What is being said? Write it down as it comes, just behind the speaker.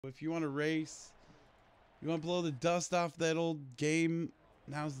If you want to race, you want to blow the dust off that old game,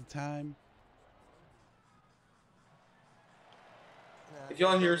 now's the time. If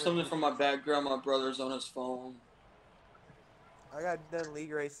y'all hear something from my background, my brother's on his phone. I got done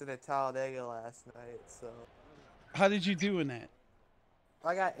league racing at Talladega last night, so. How did you do in that?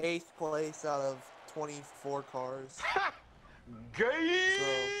 I got 8th place out of 24 cars. Gay!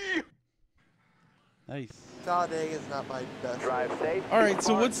 So, nice. Talladega is not my best. Drive safe. All right,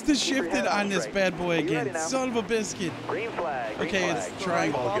 so what's the shifted on this bad boy again? Son of a biscuit. Green flag. Green okay, flag. it's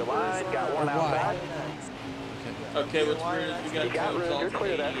triangle. Hold your line. Got one outside. Okay, what's weird is we got room. You're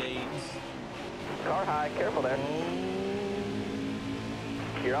clear there. 88s. Car high. Careful there.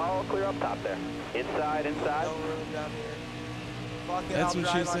 You're all clear up top there. Inside, inside. No room down here. Fuck it, That's I'll what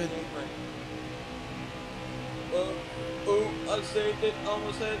she drive on said. the apron. Oh, I saved it.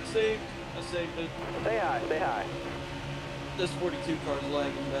 Almost had it saved. I saved it. Stay high, stay high. This 42 car's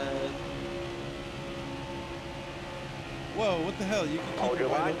lagging bad. Whoa, what the hell? You can keep Hold it your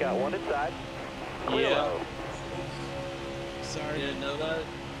wide line. open? Got one inside. Clear Yeah. low. Sorry. You didn't know that?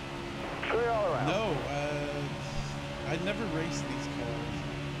 Clear all around. No, I never race these cars.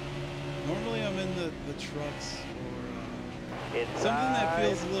 Normally I'm in the trucks or Inside. something that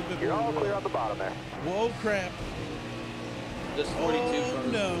feels a little bit You're more all real. clear on the bottom there. Whoa, crap. This 42 Oh,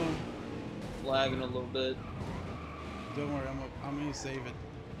 car's no. lagging a little bit. Don't worry, I'm going to save it.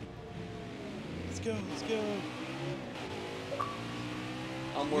 Let's go, let's go.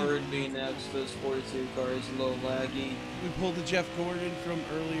 I'm worried being next to this 42 car is a little laggy. We pulled the Jeff Gordon from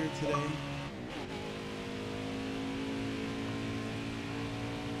earlier today.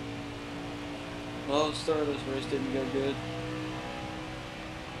 Well, the start of this race didn't go good.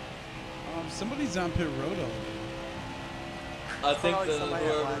 Somebody's on pit road already. I think Probably the somebody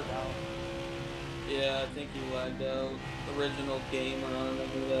that whoever, lagged out. yeah, I think he lagged out. Original gamer, I don't know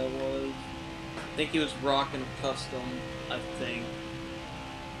who that was. I think he was rocking a custom. I think.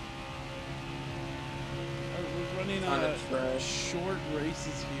 We're running Kinda trash. short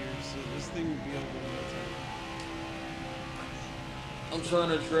races here, so this thing will be over in no time. I'm trying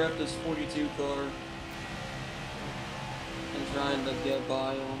to draft this 42 car and trying to get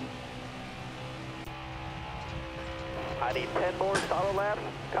by him. I need 10 more auto laps.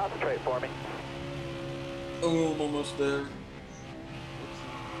 Concentrate for me. Oh, I'm almost there.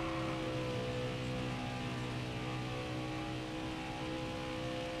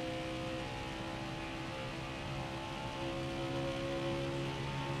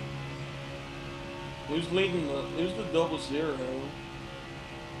 Who's leading the? Who's the 00?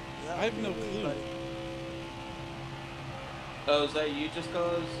 Yeah, I have no clue. buddy. Oh, is that you, just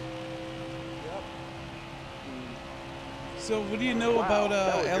cause? Yep. So what do you know Wow, about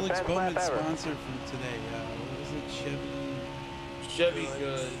that was your Alex best Bowman's lap ever. sponsor from today? What was it, Chevy? Chevy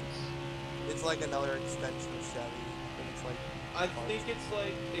Goods. Goods. It's like another extension of Chevy. But it's like. I think it's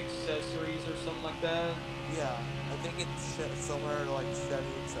like accessories or something like that. Yeah, I think it's similar to like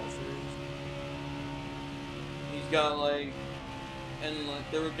Chevy accessories. He's got like, and like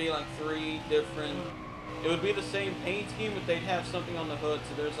there would be like 3 different. It would be the same paint scheme, but they'd have something on the hood.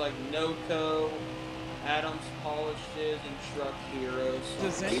 So there's like NOCO, Adams Polishes, and Truck Heroes.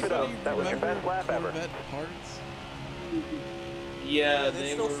 Does Keep it up. anybody That was your remember best lap ever. Corvette parts? Yeah, They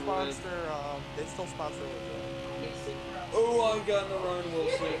they still were. sponsor. They still sponsor with Oh, I got in a Ryan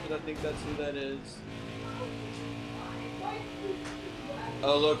Wilson, but I think that's who that is.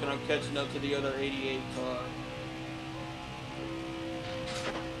 Oh, look, and I'm catching up to the other 88 car.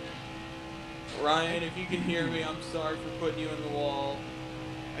 Ryan, if you can hear me, I'm sorry for putting you in the wall.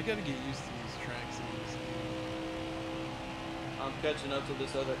 I gotta get used to these tracks and these. I'm catching up to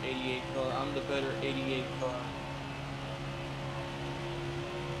this other 88 car. I'm the better 88 car.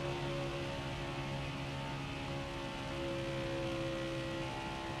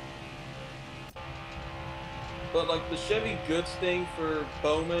 But like the Chevy Goods thing for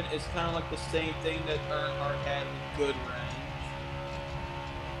Bowman is kind of like the same thing that Earnhardt had with Good Range.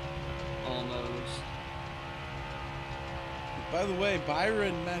 Almost. By the way,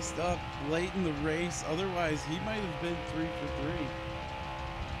 Byron messed up late in the race. Otherwise, he might have been 3 for 3.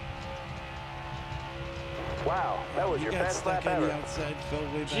 Wow, that was He your got best stuck lap on the ever. outside, fell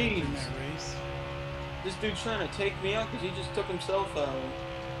way back in Jeez. that race. This dude's trying to take me out because he just took himself out.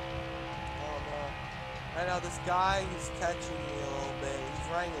 Oh no! I know this guy. He's catching me a little bit. He's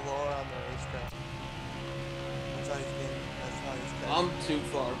running lower on the racetrack. That's how he's getting. That's how he's catching. I'm too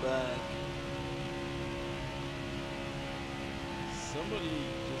far back. Somebody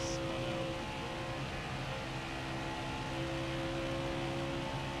just spun out.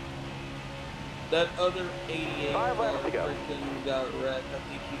 That other 88 5 car laps to go. freaking got wrecked.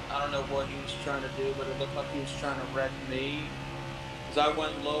 I don't know what he was trying to do, but it looked like he was trying to wreck me. Because I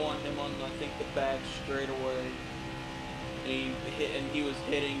went low on him on, I think, the back straightaway. And he was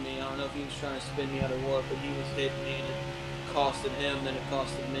hitting me. I don't know if he was trying to spin me out or what, but he was hitting me and it costed him, then it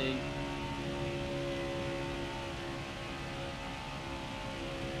costed me.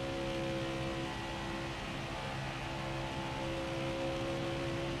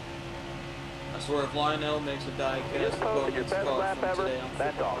 I swear if Lionel makes a diecast You just posted your bonus best car lap from ever. today, I'm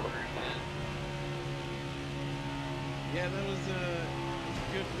That's freaking awesome. over again. Yeah, that was a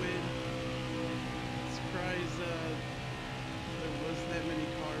good win. Surprised there was that many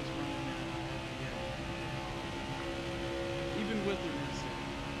cars running at the end. Even with the reset.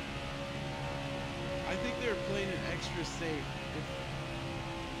 I think they were playing it extra safe.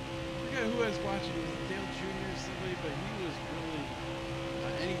 I forgot who I was watching. It was Dale Jr. or somebody, but he was really,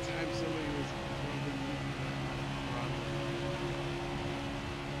 anytime somebody was running,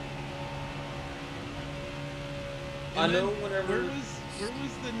 I know whenever... Where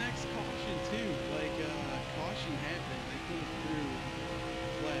was the next caution too? Like caution happened. They put it through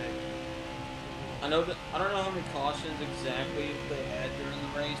flag. I know that I don't know how many cautions exactly they had during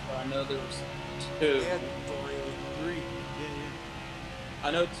the race, but I know there was two. They had Three. Yeah.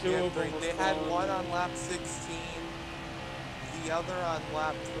 I know two Yeah, of them. they had one on lap 16, the other on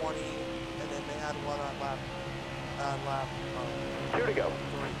lap 20, and then they had one on lap 2 to go.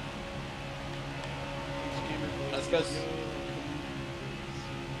 3. I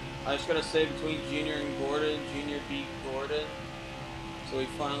just gotta say, between Junior and Gordon, Junior beat Gordon, so he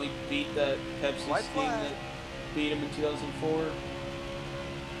finally beat that Pepsi White scheme flag. that beat him in 2004.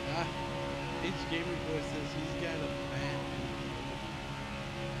 H Gamer Boy says he's got a bat.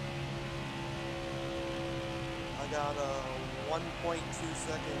 I got a 1.2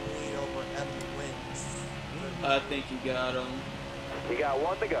 second lead over M Wins. I think you got him. You got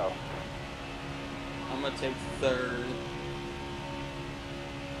 1 to go. I'm gonna take third.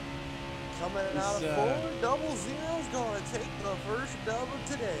 Coming out of 4 double zeros, gonna take the first double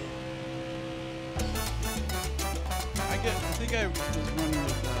today. I think I was running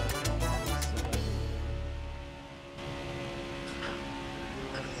with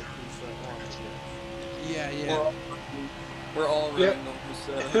yeah. We're all running on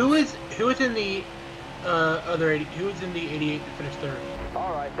this. Who is in the other 80? Who was in the 88 to finish third?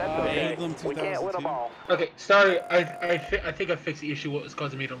 All right, that's okay. England We can't win them 2002. all. Okay, sorry. I think I fixed the issue. What was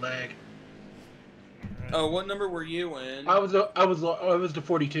causing me to lag? Oh, what number were you in? I was the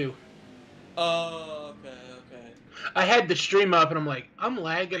 42. Oh, okay. I had the stream up and I'm like, I'm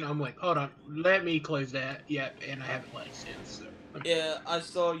lagging. I'm like, hold on, let me close that. Yep, and I haven't lagged since. So. Yeah, I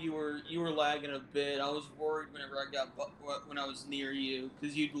saw you were lagging a bit. I was worried whenever when I was near you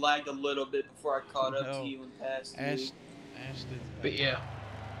because you'd lagged a little bit before I caught up to you and passed you. Ash did. But yeah,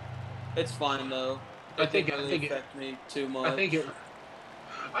 it's fine though. I think it didn't really affect me too much. I think it.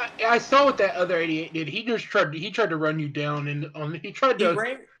 I saw what that other 88 did. He tried to run you down and he tried to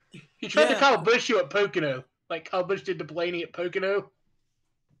Kyle Busch you at Pocono, like Kyle Busch did to Blaney at Pocono.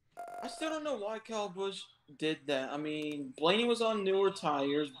 I still don't know why Kyle Busch did that. I mean, Blaney was on newer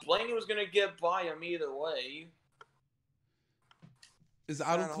tires. Blaney was gonna get by him either way. Is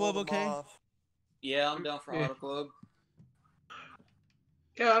Auto Club okay? Yeah, I'm down for Auto Club.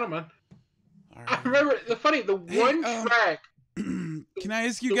 Yeah, I don't mind. All I right. remember the one track. Can I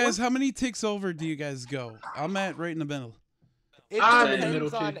ask you guys how many ticks over do you guys go? I'm at right in the middle. I'm in the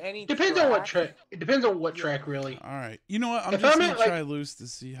middle on too. any Depends track. on what track. It depends on what track, really. All right. You know what? I'm If just I'm gonna at, try loose to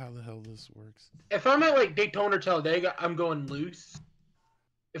see how the hell this works. If I'm at like Daytona or Talladega, I'm going loose.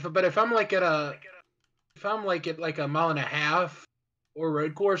 If I'm like at a a mile and a half or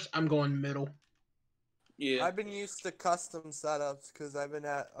road course, I'm going middle. Yeah. I've been used to custom setups because I've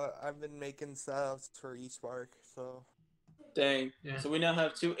been making setups for each park. So. Dang. Yeah. So we now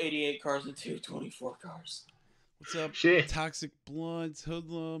have 2 88 cars and 2 24 cars. What's up? Shit. Toxic Bloods,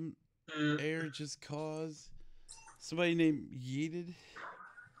 Hoodlum, Air Just Cause. Somebody named Yeeted.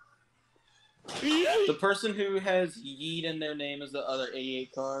 The person who has Yeet in their name is the other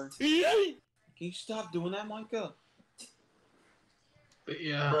 88 car. Can you stop doing that, Micah? But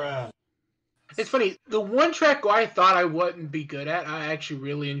yeah. It's funny. The one track I thought I wouldn't be good at, I actually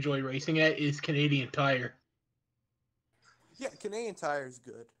really enjoy racing at, is Canadian Tire. Yeah, Canadian Tire is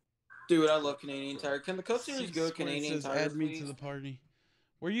good. Dude, I love Canadian Tire. Can the Cup Series go Canadian says, Tire, add me please? to the party.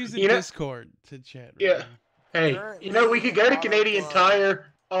 We're using You know- Discord to chat. Yeah. Hey, we could go to Canadian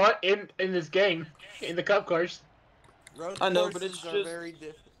Tire in this game, in the Cup cars. Road I know, but courses it's are just very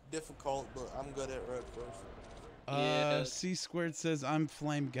difficult, but I'm good at road courses. Yeah. C Squared says I'm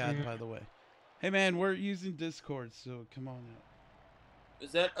Flame God, by the way. Hey man, we're using Discord, so come on out.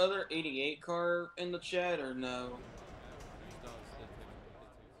 Is that other 88 car in the chat or no?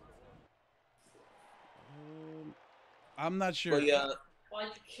 I'm not sure. But yeah. Why'd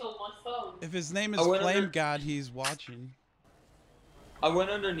you kill my phone? If his name is Flame God, he's watching. I went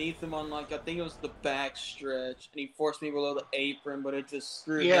underneath him on like I think it was the back stretch, and he forced me below the apron, but it just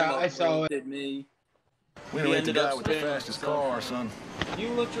screwed him up. I saw it. Did me. We don't hit the guy with the fastest car, son. You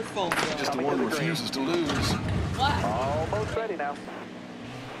let your phone down. Just the one who refuses to lose. What? Almost ready now.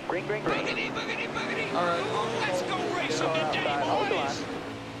 Green, green, green. Alright, Let's go race up the day, boys!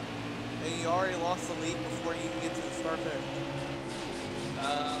 And you already lost the lead before you even get to the start there.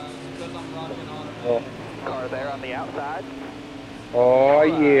 Because I'm rocking on it. Oh. Car there on the outside. Oh,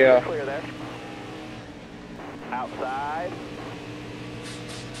 yeah. Clear there. Outside.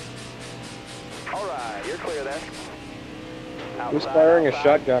 All right, you're clear there. Outside, Who's firing a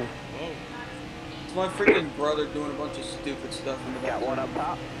shotgun? It's my freaking brother doing a bunch of stupid stuff in the back. Got one up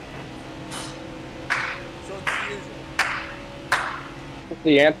top. So it's usual. It's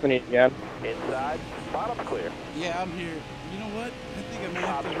the Anthony again. Inside. Bottom's clear. Yeah, I'm here. You know what? I think I might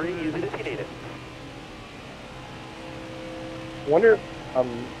Top have to. three, use it if you need it. Wonder.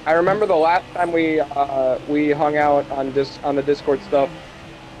 I remember the last time we hung out on the Discord stuff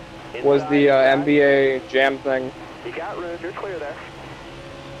was the NBA Jam thing. You got room. You're clear there.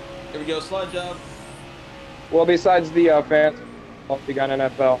 Here we go, slide job. Well, besides the fans, we got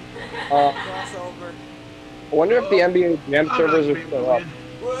NFL. Crossover. I wonder if the NBA Jam servers are still up.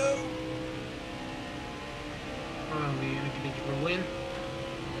 Whoa! Oh man, I can for a win.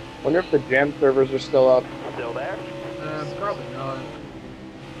 Wonder if the Jam servers are still up. Still there? Probably not.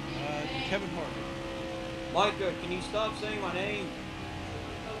 Kevin Hart. Micah, can you stop saying my name?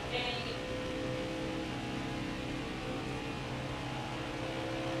 Okay.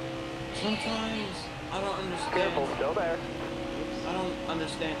 Sometimes I don't Careful, understand. still there. I don't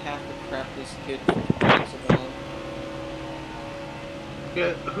understand half the crap this kid talks about.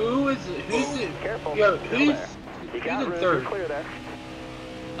 Yeah, who's it? Careful. Yeah, still who's there. You got in room. third? You're clear there.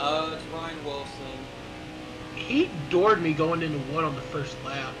 It's Ryan Wilson. He doored me going into one on the first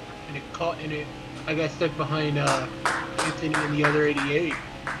lap, and it caught in it. I got stuck behind Anthony and the other 88.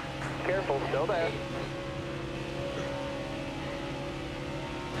 Careful, still there.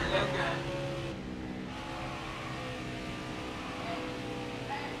 Okay.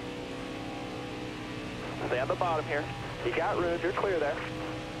 Stay on the bottom here. You got room. You're clear there.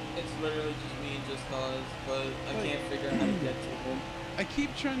 It's literally just me and Just Cause, but I can't figure out how to get to him. I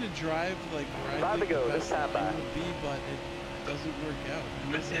keep trying to drive like where I Time to think go, the this best time line back. would be, but it doesn't work out.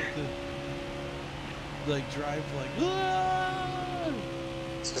 I just have to like drive like. "Ah!"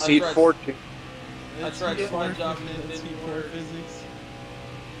 It's Heat 14. I It's tried Heat slide 4, jobbing and it it's didn't Heat 4 work. physics.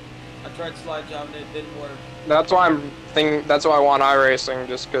 I tried slide jobbing and it didn't work. That's why That's why I want iRacing,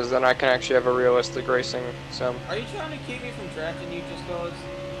 just because then I can actually have a realistic racing sim. Are you trying to keep me from drafting you Just Cause?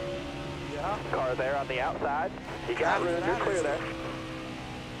 Yeah. Car there on the outside. You got room. You're clear there.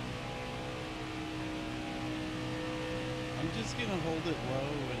 I'm just gonna hold it low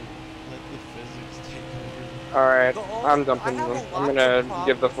and let the physics take over. Alright, The only- I'm dumping I have them. a I'm lot gonna of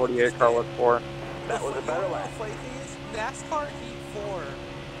give the problems 48 car what for. That was a better lap. The funny thing is, NASCAR Heat 4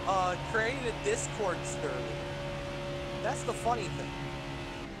 created a Discord server. That's the funny thing.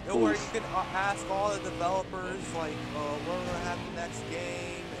 Where you can ask all the developers, like, where we're gonna have the next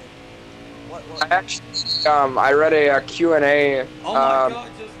game, and what. I actually, I read a Q&A. Oh my god,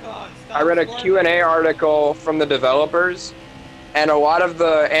 Just Cause. Stop I read a sliding. Q&A article from the developers, and a lot of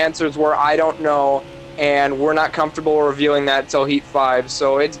the answers were I don't know, and we're not comfortable revealing that till Heat 5.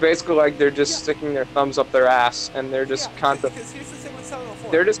 So it's basically like they're just sticking their thumbs up their ass, and they're just Because here's the thing with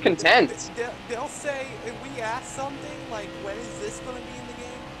 704. they're just content. They'll say, if we ask something, like, when is this gonna be in the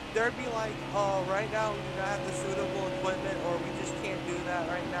game? They'd be like, right now we do not have the suitable equipment, or we just can't do that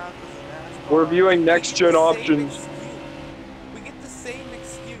right now because of NASCAR. We're viewing next-gen options. We get the same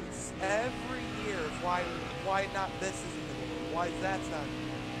excuse every year of why not this is in the game, why that's not.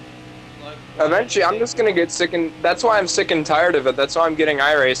 Like, Eventually, I'm just gonna get sick, and that's why I'm sick and tired of it. That's why I'm getting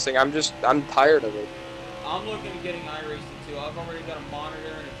iRacing. I'm tired of it. I'm looking at getting iRacing too. I've already got a monitor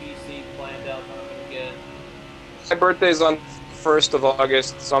and a PC planned out that I'm gonna get. My birthday's on 1st of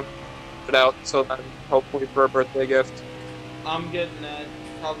August, so I'm put out so then hopefully for a birthday gift. I'm getting that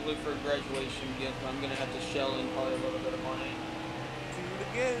probably for a graduation gift. I'm gonna have to shell in probably a little bit of money.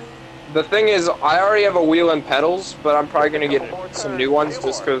 Do it again. The thing is, I already have a wheel and pedals, but I'm probably gonna get some new ones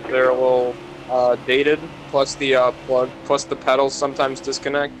just because they're a little dated. Plus the plug, plus the pedals sometimes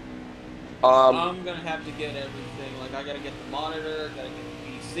disconnect. I'm gonna have to get everything. Like I gotta get the monitor, gotta get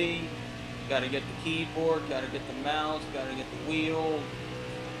the PC, Gotta get the keyboard, gotta get the mouse, gotta get the wheel.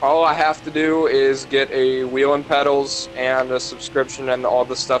 All I have to do is get a wheel and pedals and a subscription and all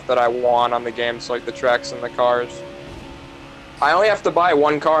the stuff that I want on the games, like the tracks and the cars. I only have to buy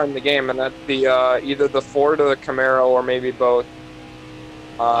one car in the game, and that's the either the Ford or the Camaro, or maybe both.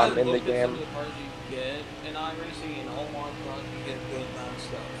 In the game. Some of the cars you get in iRacing, and all one cars you get good amount of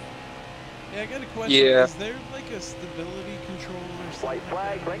stuff. Yeah, I got a question. Yeah. Is there like a stability control or something? White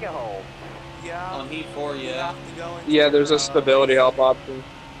flag, bring it home. Yeah. On Heat 4, You yeah. have to go into Yeah, there's your, a stability help option.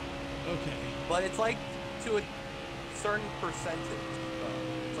 Okay. But it's like to a certain percentage.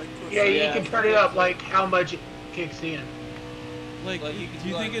 It's like to a Yeah, certain you can turn it up like how much it kicks in. Like, Like, do you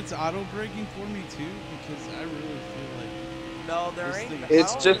you can, think it's auto braking for me too? Because I really feel like No, there this ain't. thing-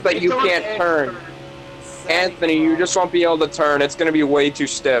 It's just that you It's on can't X turn. for- Anthony, you just won't be able to turn. It's gonna be way too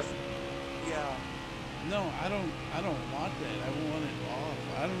stiff. Yeah. no, I don't want that. I want it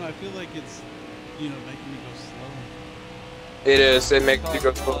off. I don't know. I feel like it's, making me go slow. It is. It makes you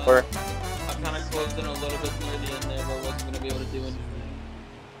go slower. I kind of closed in a little bit near the end there, but I wasn't going to be able to do anything.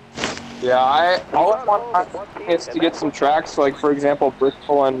 Yeah, all I want is to get some tracks, like for example,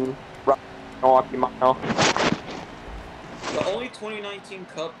 Bristol and Milwaukee Mile. The only 2019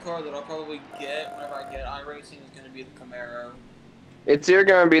 Cup car that I'll probably get whenever I get iRacing is going to be the Camaro. It's either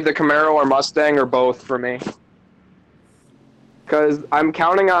gonna be the Camaro or Mustang or both for me. Cause I'm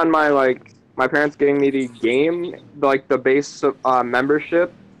counting on my parents getting me the game, like the base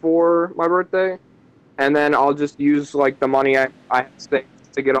membership for my birthday, and then I'll just use like the money I have saved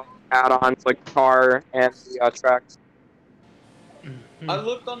to get all the add-ons like the car and the tracks. I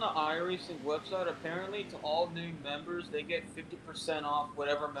looked on the iRacing website. Apparently, to all new members, they get 50% off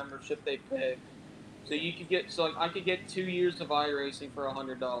whatever membership they pick. So you could get, I could get 2 years of iRacing for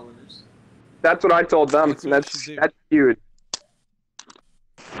 $100. That's what I told them. That's what you should do. That's huge.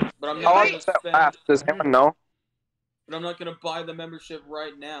 But I'm How not long going does to that spend. last? Does anyone know? But I'm not going to buy the membership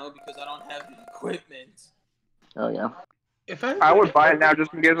right now because I don't have the equipment. Oh yeah. If I would buy it now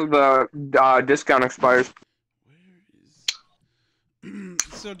just in case of the discount expires. Where is?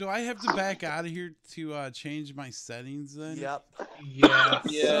 So do I have to back out of here to change my settings then? Yep. Yeah.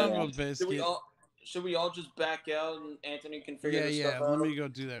 Yeah. Son of a biscuit. Should we all just back out and Anthony can figure this stuff Yeah. out? Let me go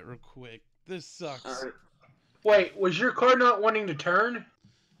do that real quick. This sucks. All right. Wait, was your car not wanting to turn?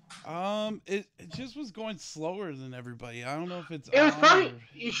 It just was going slower than everybody. I don't know if it's. It was on probably. or-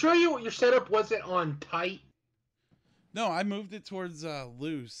 You sure your setup wasn't on tight? No, I moved it towards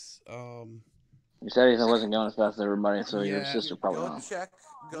loose. You said he wasn't going as fast as everybody, so your Yeah. sister probably Go won. check. Go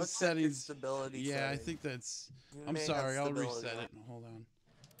The check your settings- stability. Yeah, I settings. think that's. You I'm may have sorry. I'll stability reset on. it. Hold on.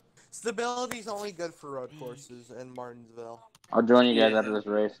 Stability's only good for road courses in Martinsville. I'll join you guys Yeah. after this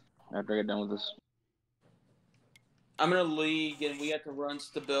race. After I get done with this. I'm in a league and we have to run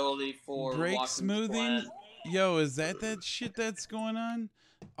stability for Brake Watkins smoothing. Glen. Yo, is that shit that's going on?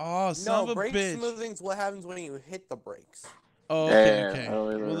 Oh, son No, of a brake bitch. smoothing's what happens when you hit the brakes. Oh, Yeah, okay. oh,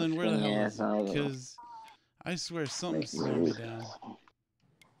 Well, then where the hell yeah, is it? I don't know. Because I swear something slowed me down.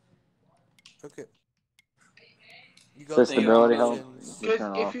 Okay. You go The to stability help. options. You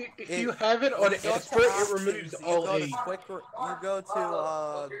turn Because off. if you have it on You go to expert, it options, removes you all go to aid. you go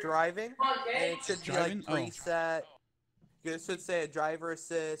to driving, and it should be like Driving? Oh. preset. You should say a driver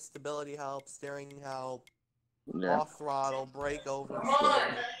assist, stability help, steering help, Yeah. off throttle, brake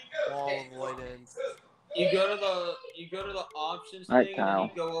oversteer, wall avoidance. You go to the options Alright, thing and then you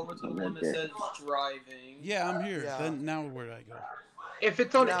Kyle. go over to the one that Okay. says driving. Yeah, I'm here. Yeah. Then now where do I go? If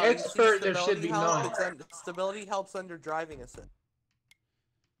it's on Now, you see expert, there should stability be help, none. it's stability helps under driving assist.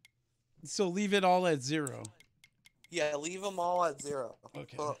 So leave it all at 0. Yeah, leave them all at 0.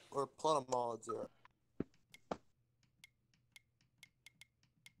 Okay. Or put them all at 0.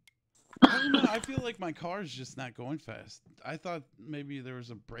 I don't know. I feel like my car's just not going fast. I thought maybe there was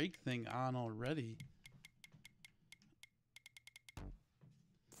a brake thing on already.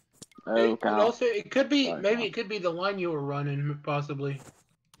 Oh, And Kyle. also, it could be Sorry, maybe Kyle. it could be the line you were running, possibly.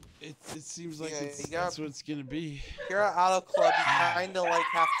 It seems like Yeah, that's what it's gonna be. Here at Auto Club, you kind of like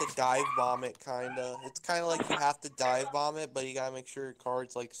have to dive bomb it, kind of. It's kind of like you have to dive bomb it, but you gotta make sure your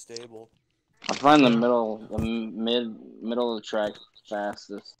car's like stable. I find the middle of the track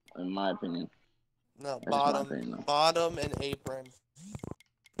fastest, in my opinion. No, That's my opinion, though. bottom and apron.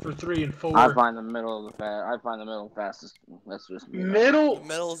 For 3 and 4. I find the middle fastest. That's just me. The Middle.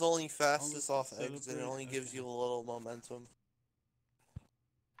 middle is only fastest off Celebrate. exit. It only gives you a little momentum.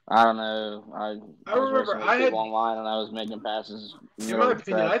 I don't know. I was remember racing with I had- people online and I was making passes In middle my of the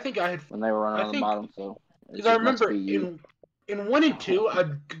opinion, track I think I had. when they were running I on the think- bottom. So Because I remember in 1 and 2,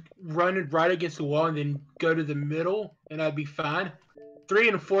 I'd run it right against the wall and then go to the middle, and I'd be fine. 3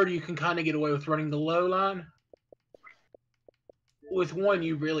 and 4, you can kind of get away with running the low line. With 1,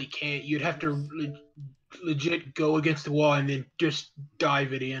 you really can't. You'd have to legit go against the wall and then just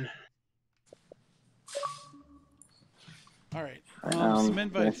dive it in. All right. I'm Some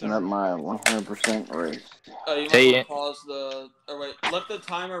invites finishing up my 100% race. Oh, you might want to pause the. Or wait, let the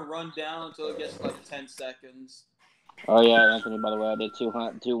timer run down until it gets to like 10 seconds. Oh yeah, Anthony. By the way, I did two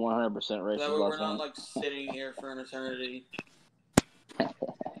 100% races That way last we're not night. like sitting here for an eternity.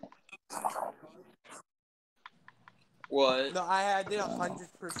 What? No, I did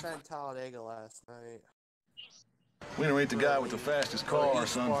 100% Talladega last night. We ain't the guy with the fastest car,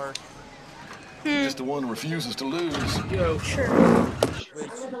 son. He's just the one who refuses to lose. Yo, Which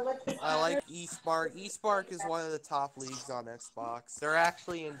I like eSpark. eSpark is one of the top leagues on Xbox. They're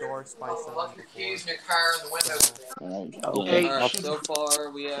actually endorsed by Sony. Alright, so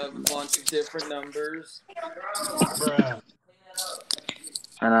far we have a bunch of different numbers.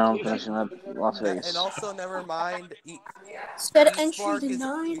 I know, I'm finishing up Las Vegas. And also, never mind. Set entry eSpark is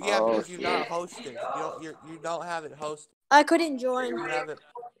 9. yeah, because you're not hosted. You don't have it hosted. I couldn't join. You have it.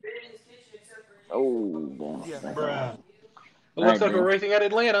 Oh, yeah. Bruh. It looks like we're racing at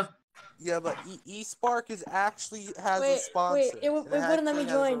Atlanta. Yeah, but eSpark is actually has a sponsor. It wouldn't let me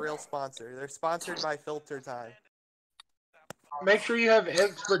join. A real sponsor. They're sponsored by Filter Time. Make sure you have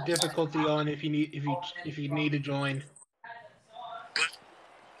expert difficulty on if you need to join.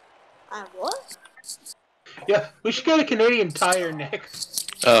 What? Yeah, we should go to Canadian Tire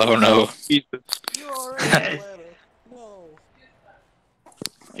next. Oh no. You're already in Atlanta. No.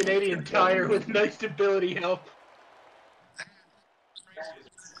 Canadian Tire with no stability help.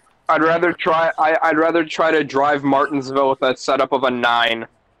 I'd rather try to drive Martinsville with a setup of a 9.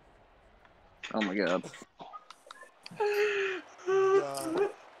 Oh my god.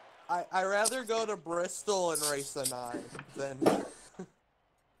 I rather go to Bristol and race a 9 than.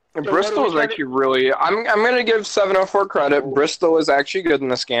 Bristol is actually really. I'm gonna give 704 credit. Bristol is actually good in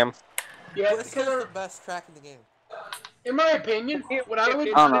this game. Yeah, Bristol is the best track in the game. In my opinion, what I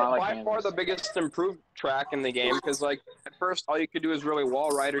would by far the biggest improved track in the game, because like at first all you could do is really wall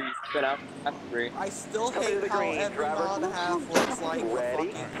ride or you spin out F3. I still hate how every mile and a half looks like a fucking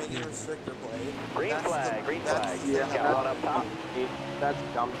mini restrictor blade. Green flag. Got one up top. That's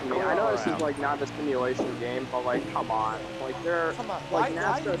dumb to me. I know this is like not a simulation game, but like come on, like they're like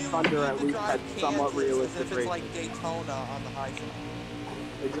NASCAR Thunder at least had somewhat realistic if it's like Daytona on the high side.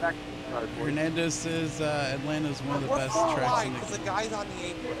 Exactly. Hernandez says Atlanta's one of the best tracks in the game. Because the guy's on the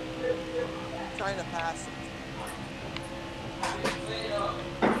apron trying to pass him.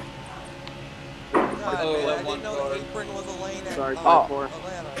 God, I didn't know the apron was a lane at Atlanta.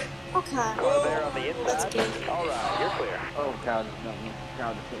 Okay. Oh, there on the inside. All right, you're clear. Oh god, no,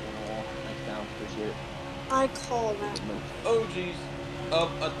 god, just hit me on the wall. Thanks, down. Appreciate it. I call that. Oh jeez.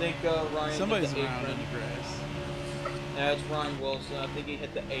 I think Ryan. Somebody's hit the around apron. in the grass. Yeah, it's Ryan Wilson. I think he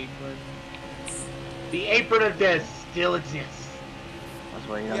hit the apron. The apron of death still exists. That's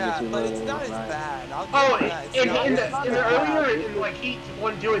why you don't Yeah, get too but low it's not as right. bad. In the earlier, in like Heat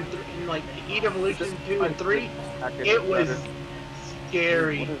 1, 2, and 3, in like Heat Evolution 2 and 3, it was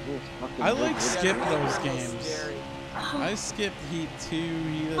scary. I like skip those games. I skipped Heat 2,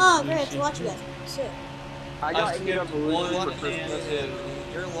 Heat Oh, great, Evolution to watch you 2. guys. Shit. I got Heat skipped Evolution one for Christmas. and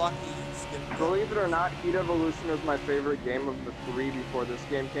 2. You're lucky you skipped. Believe it or not, Heat Evolution was my favorite game of the 3 before this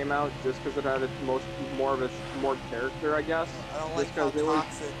game came out, just because it had more character, I guess. I don't like just how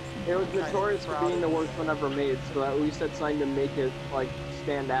toxic. It was notorious for being the worst one ever made, so at least that's something to make it like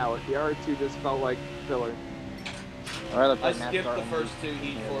stand out. The other 2 just felt like filler. I skipped the first 2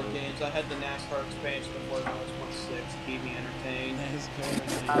 Heat 4 games. I had the NASCAR expansion before the Motorsport 6 to keep me entertained.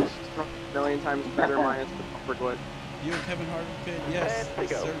 NASCAR. A million times better minus the bumper glitch. You and Kevin Harvick pit? Yes. And we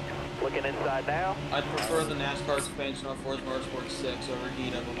go. Sir. Looking inside now. I'd prefer the NASCAR expansion on Forza Motorsport 6 over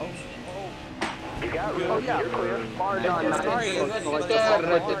Heat Evolution. You got room. Oh yeah, You're clear. far done. Oh,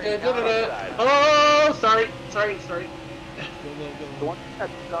 sorry. The one that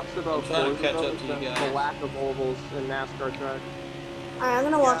sucks about I'm trying to Forza catch though up is to you the guys. lack of ovals in NASCAR track. Alright, I'm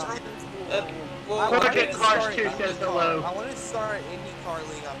gonna watch Project Cars 2 says hello. I want to start an IndyCar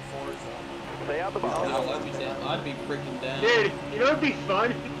league on Forza. Stay out the box. No, I'd be freaking down. Dude, you know what'd be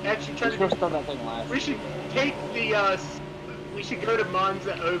fun? Actually, try to start that thing last. we should take the we should go to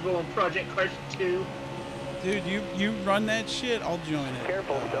Monza Oval and Project Cars 2. Dude, you run that shit, I'll join it.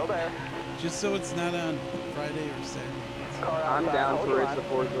 Careful, still there. Just so it's not on Friday or Saturday. I'm down to race the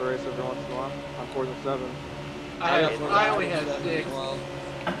Forza race every once in a while. On Forza 7. I only have 6. Well,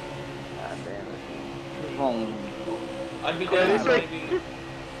 God damn it. Oh, I'd be down to maybe.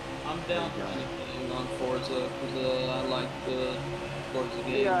 I'm down for anything on Forza because I like the towards the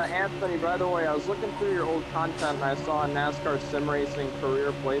game. Yeah, Anthony, by the way, I was looking through your old content and I saw a NASCAR sim racing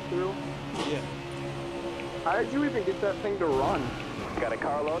career playthrough. Yeah. How did you even get that thing to run? Got a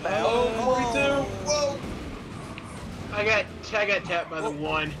car load now. Oh, 42! Whoa! I got tapped by the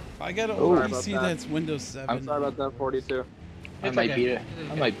one. I got an Ooh. old Sorry about PC that. that's Windows 7. I'm sorry about that, 42. I It's might okay.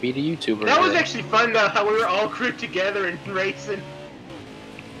 beat a YouTuber. That was today. actually fun though, how we were all grouped together and racing.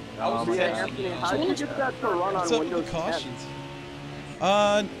 I was Yeah, texting Anthony, you. how did you get that to run What's on up with Windows the 10? cautions?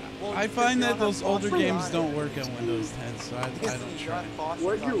 Well, I because find you that don't those have older caution games on don't it. work on Windows 10, so I Because don't you try. have caution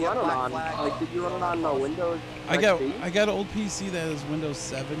Where'd you on. run it Black on? flag. Like, did you run it on Windows I XP? got an old PC that is Windows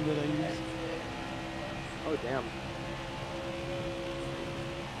 7 that I use. Oh, damn.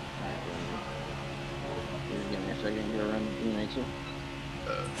 Just give me a second here, run teammates here.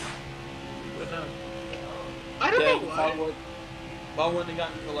 I don't Dang, know if why. I wouldn't have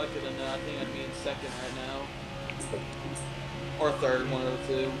gotten collected in that, I think I'd be in second right now. Or third, one of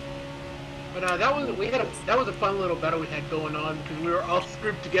the two. But that was a fun little battle we had going on because we were all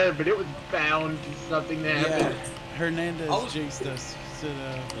grouped together, but it was bound to something to happen. Yeah, Hernandez jinxed us. Said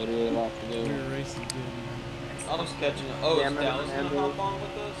What do we have to we do? were racing good. I was catching it. Oh, Damn is it, Dallas gonna Andrew. hop on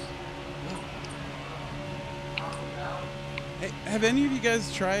with us? Hey, have any of you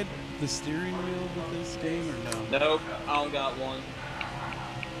guys tried the steering wheel with this game or no? Nope, I don't got one.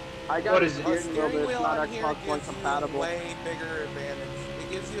 I got What a is it? steering wheel, but it's wheel not on here Xbox One gives you compatible. way bigger advantage.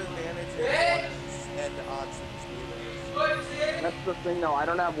 It gives you advantage in corners and options. That's the thing, though. I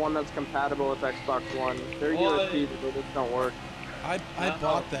don't have one that's compatible with Xbox One. They're What? USB, but they just don't work. I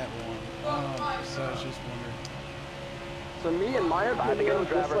bought that one, so I was just wondering. So me, in my opinion,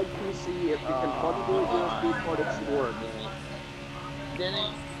 just like PC, if you can plug into a USB port, it should work.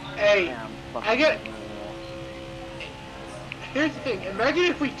 Hey, here's the thing. Imagine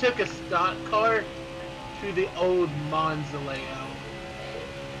if we took a stock car to the old Monza layout.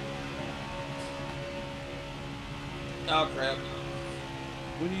 Oh crap.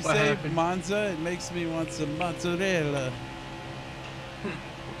 When you What say happened? Monza, it makes me want some mozzarella.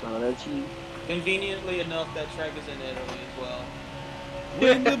 Conveniently enough, that track is in Italy as well.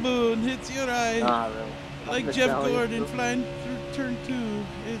 When the moon hits your eye, Nah, really. like The Jeff Italian Gordon stuff. flying through turn 2,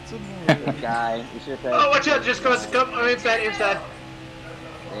 it's a more. Guy, you should have. Oh, watch out! Just goes come inside.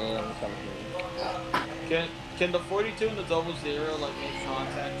 Damn, it's coming here. Can the 42 and the 00 like make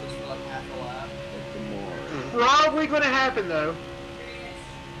contact just for like half a lap? Probably gonna happen though.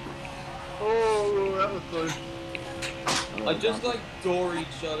 Oh, that was close. Like just like door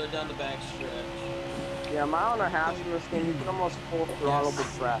each other down the back stretch. Yeah, mile and a half in this game, you can almost full throttle the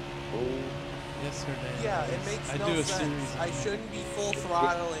track. Yes, Hernandez. Yeah, it makes I no do a sense. series. I shouldn't be full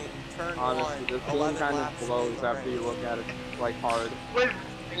throttling turn Honestly, one. this game 11 kind of laps blows in the after you race. look at it, like, hard.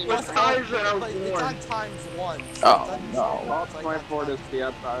 With tires that are But it's worn. on times one. So Oh, it doesn't no. show Well, it's like 24 on to see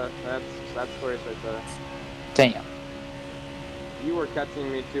up, that's choice right there. Damn. You were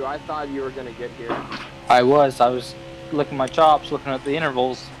catching me too. I thought you were gonna get here. I was licking my chops, looking at the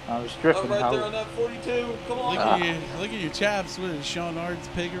intervals. I was Oh, drifting. right there on that 42. Come on. Look at your chaps with Sean Ard's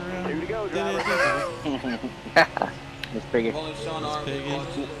pig around. Here we go, Did it, driver. did It's bigger. Only Sean Arm Piggy.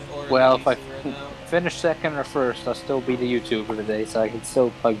 Well, if I right now. finish second or first, I'll still be the YouTuber today, so I can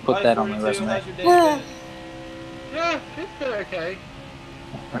still like, put Hi, that on my 42, resume. how's your day been? Yeah, it's been okay.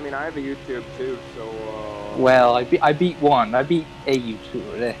 I mean, I have a YouTube too, so. Well, I beat one. I beat a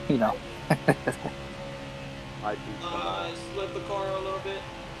YouTuber, you know. I beat someone. I slid the car a little bit.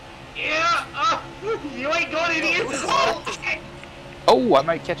 Yeah, you ain't going in here. Oh, Oh, I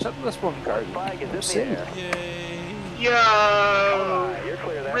might catch up to this one car. Flag is in the See. air. Yay. yo, Alright, you're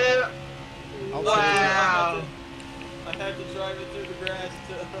clear there. rip. Wow. I had to drive it through the grass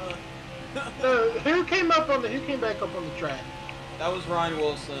to. Who came back up on the track? That was Ryan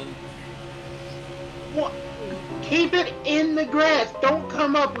Wilson. What? Keep it in the grass. Don't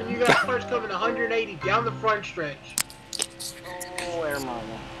come up when you got cars coming 180 down the front stretch. Oh, air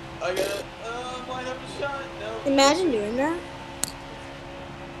mama. I got. Might have a shot. No. Imagine doing that.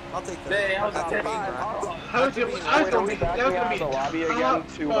 I'll take that. Hey, I was That's on a the bean five. rack. I was gonna be the lobby again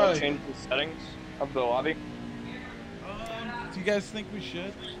to tough. change the settings of the lobby? Do you guys think we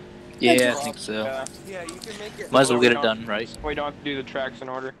should? Yeah, I think so. Yeah, you can make it. Might as well get it done right. We don't have to do the tracks in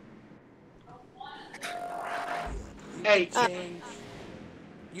order. Hey, Change.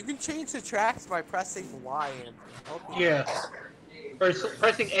 You can change the tracks by pressing Y and help you. yeah. Or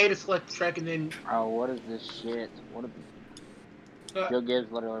pressing A to select the track and then. Oh, what is this shit? What a... Joe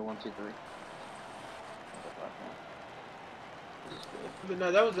Gibbs, literally 1, 2, 3. But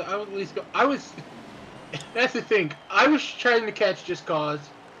no, that was. I was at least. I was. That's the thing. I was trying to catch just cause.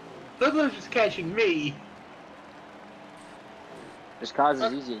 Hoodlum was just catching me. This cause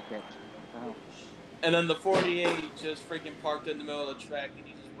is easy to catch. Oh. And then the 48 just freaking parked in the middle of the track and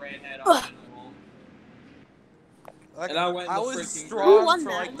he just ran head on into the wall. Like, And I went in the was freaking strong for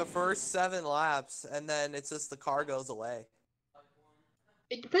that? like the first 7 laps, and then it's just the car goes away.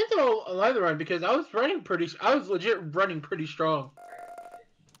 It depends on a lot of the run because I was legit running pretty strong.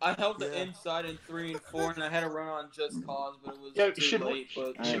 I held the inside in 3 and 4, and I had a run on Just Cause, but it was too late.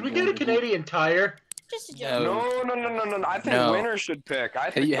 Should we get a Canadian Tire? Just a joke. No. I think winner should pick. I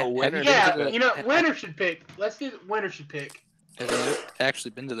think the winner. Yeah, winner should pick. Let's do winner should pick. Have they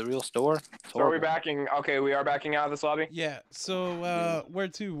actually been to the real store? So are we backing? Okay, we are backing out of this lobby. Yeah. So where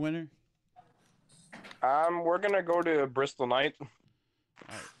to, winner? We're gonna go to Bristol Knight.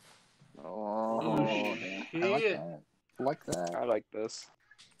 Oh, shit. I like that. I like this.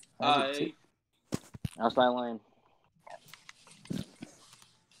 Outside lane.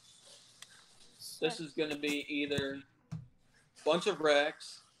 This is gonna be either a bunch of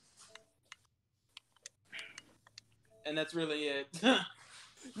wrecks, and that's really it.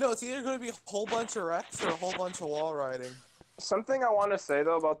 No, it's either going to be a whole bunch of wrecks or a whole bunch of wall riding. Something I want to say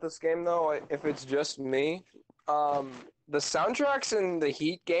though about this game though, if it's just me, the soundtracks in the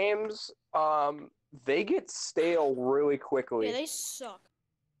Heat games, they get stale really quickly. Yeah, they suck.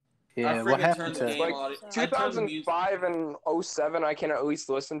 Yeah, what happened to like 2005 and 07 I can at least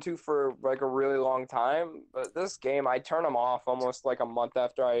listen to for like a really long time, but this game I turn them off almost like a month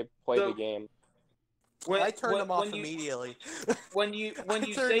after I play the game. I turned them off immediately. When you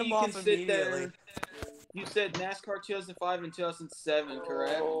say you can sit there, you said NASCAR 2005 and 2007,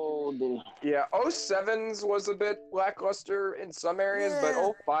 correct? Oh, yeah, 07's was a bit lackluster in some areas, but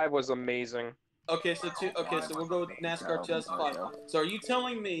 05 was amazing. Okay, so we'll go with NASCAR 2005. So are you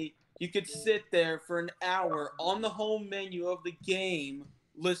telling me you could sit there for an hour on the home menu of the game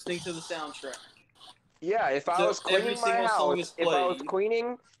listening to the soundtrack? Yeah, if I was cleaning my house, if I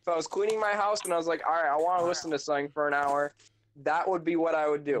was cleaning my house and I was like, all right, I want to listen to something for an hour, that would be what I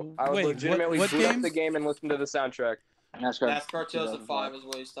would do. I would legitimately boot up the game and listen to the soundtrack. NASCAR 2005 is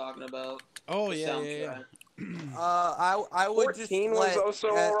what he's talking about. Oh yeah. I would just let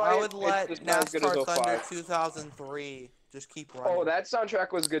I would let NASCAR Thunder 2003 just keep running. Oh, that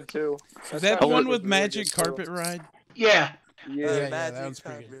soundtrack was good too. Is that the one with Magic Carpet Ride? Yeah. Yeah, that was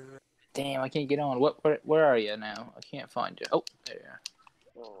pretty good. Damn, I can't get on. Where are you now? I can't find you. Oh, there you are.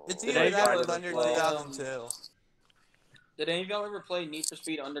 It's either that or Thunder 2002. Did any of y'all ever play Need for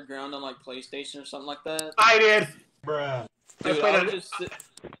Speed Underground on like PlayStation or something like that? I did. Bruh. Dude,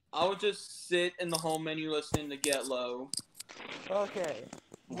 I would just sit in the home menu listening to Get Low. Okay.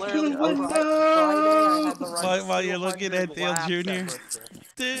 While you're looking at Dale Jr.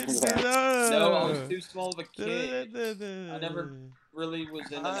 No, I was too small of a kid. I never really was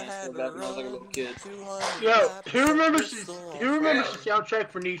into NASCAR back when I was like a little kid. Yo, who remembers the soundtrack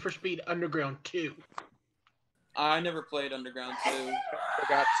for Need for Speed Underground 2? I never played Underground 2.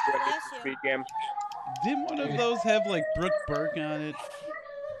 Forgot to Need for Speed game. Didn't one of those have like Brooke Burke on it?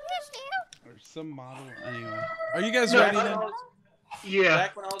 Or some model? Anyway. Are you guys ready then? Yeah.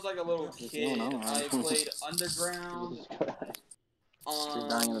 Back when I was like a little kid, I played Underground.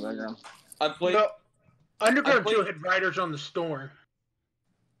 Dying in the background. I played. No, Underground 2 had Riders on the Storm.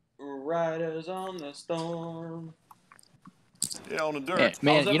 Riders on the Storm. Yeah, on the dirt. Yeah,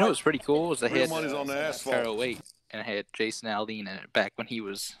 man, you know what's pretty cool was I Real had money's on the asphalt. 08, and I had Jason Aldean in it back when he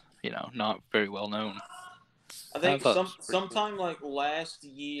was, not very well known. I think sometime like last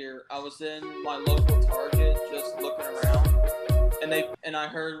year, I was in my local Target just looking around, and I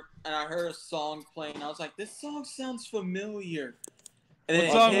heard a song playing. I was like, this song sounds familiar. And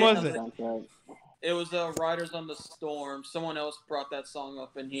what song was it? It was Riders on the Storm. Someone else brought that song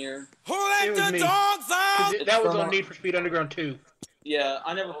up in here. Who let the dogs out? That was on Need for Speed Underground 2. Yeah,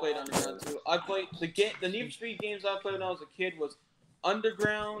 I never played Underground 2. I played the Need for Speed games I played when I was a kid was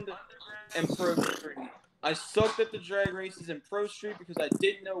Underground and Pro Street. I sucked at the drag races in Pro Street because I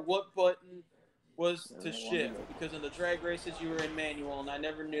didn't know what button was to shift. Because in the drag races you were in manual, and I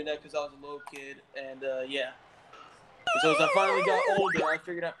never knew that because I was a little kid. And yeah. So as I finally got older, I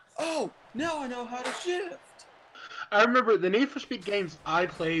figured out, oh, now I know how to shift. I remember the Need for Speed games I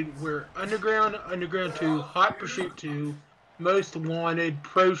played were Underground, Underground 2, Hot Pursuit 2, Most Wanted,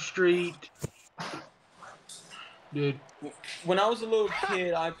 Pro Street. Dude. When I was a little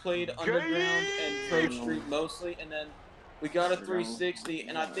kid, I played Underground and Pro Street mostly, and then we got a 360,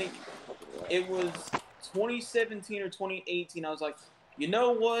 and I think it was 2017 or 2018. I was like, you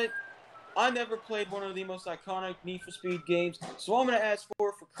know what? I never played one of the most iconic Need for Speed games, so I'm gonna ask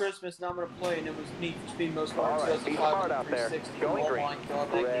for Christmas, and I'm gonna play, and it was Need for Speed Most Wanted 2005 on 360. Oh my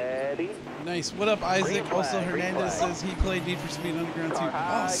god, that game is nice. What up, Isaac? Also, Hernandez says he played Need for Speed Underground 2.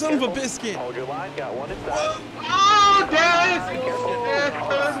 Oh, son of a biscuit! Hold your line, got one inside. Oh, Dennis! Yes,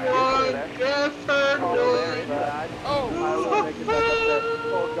 turn one! Yes, turn one!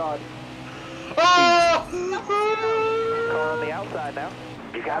 Oh god. Oh! Car on the outside now.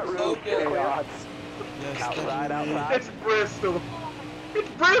 You got room. Yes, Outside, outside. It's Bristol. It's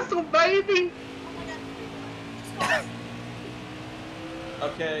Bristol, baby!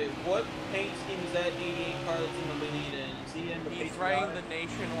 Okay, what paint scheme is that 88 car that's in the lead in? Is he in the He's patriotic? running the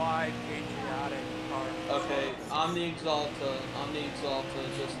nationwide patriotic car. Okay, I'm the Exalta.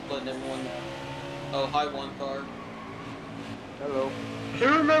 Just letting everyone know. Oh, hi, one car. Hello. Who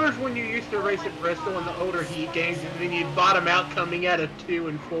remembers when you used to race at Bristol in the older heat games and then you'd bottom out coming out of 2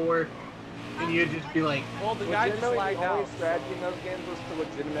 and 4? And you'd just be like, well, the guy just lagged the only out. strategy in those games was to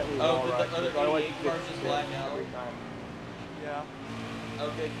legitimately Oh, wall did rush. the other So I like 88 to car get just shit lag out? every time. Yeah.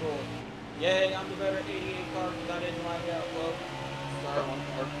 Okay, cool. Yay, I'm the better 88 car because I didn't lag out. Well, sorry, one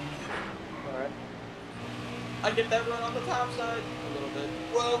car. Alright. I get that run on the top side a little bit.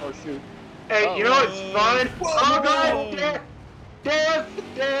 Whoa. Oh shoot. hey, you know what's fun? Oh, God! Death!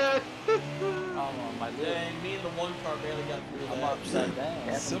 I'm on my lip. Dang, me and the one car barely got through I'm that. upside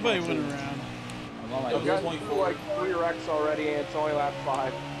down. Somebody went around. I'm on my Oh, I've lip. gotten through like 3 wrecks already and it's only lap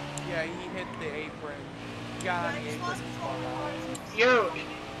 5. Yeah, he hit the apron. He got on the apron and spun out. Yo,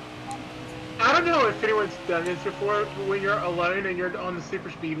 I don't know if anyone's done this before, but when you're alone and you're on the super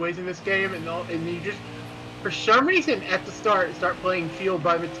speedways in this game and you just, for some reason at the start playing Fueled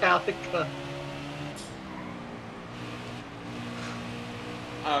by Metallica.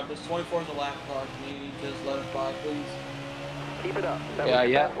 This 24 is a lap car. Can you just let it by, please? Keep it up. That Yeah, was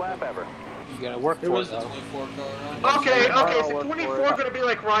the yeah. best lap ever. You gotta work It for was it the though. 24 car. Okay, I'll so work 24 for it. gonna be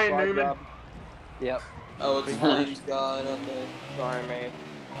like Ryan Slide Newman. job. Yep. Oh, it's Flame's God. Okay. Sorry, mate.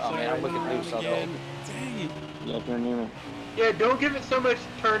 Oh man, I'm looking Around loose up again. Dang it. Yeah, if you're near me. Yeah, don't give it so much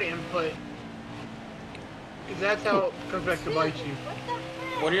turn input. Cause that's how it comes back to bite you.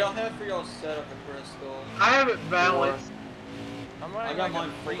 What do y'all have for y'all setup at Bristol? I have it balanced. I'm I running got like mine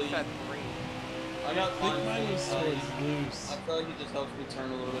a fully. preset 3. I got I think mine mine was fully sort tight. of loose. I feel like it just helps me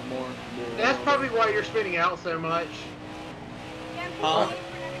turn a little bit more. That's probably why you're spinning out so much. On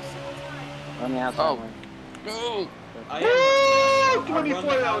the outside. Oh. lane. No. I Woo! am. 24, I run the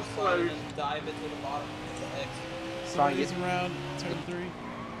that was outside close. and then dive it to the bottom and hit the exit. Somebody's around turn 3.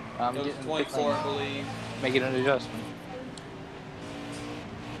 I'm It was getting 24, I believe. making an adjustment.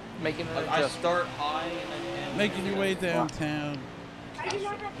 Making an Like, I adjustment. start high and then Making your way downtown.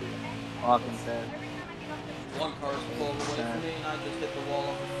 Walking fast. one car's pulled away from me and I just hit the wall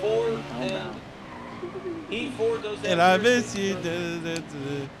of 4 and he 4 does that. And I first miss you. thing. Da, da, da,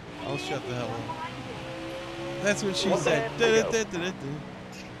 da. I'll shut the hell up. That's what she One said. day, Da, da, da, da, da.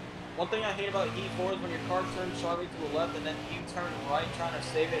 One thing I hate about E4 is when your car turns sharply to the left and then you turn right trying to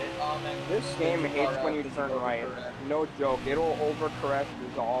save it and automatically This game hates when you turn right. No joke. It'll overcorrect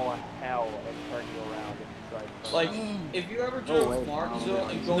as all hell and turn you around if you try to turn Like, right. if you ever drove wait, Martinsville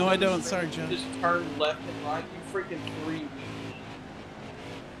and go No, I down the don't. street Sorry, and John. you just turn left and right, you freaking three-wheel.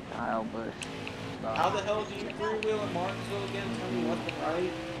 Kyle Busch. How the hell do you three-wheel in Martinsville again, turning left and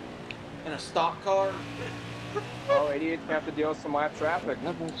right? In a stock car? Oh, idiots have to deal with some lap traffic.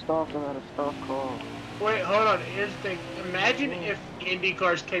 Nothing stopped about a stop car. Wait, hold on. Here's the thing. Imagine if Indy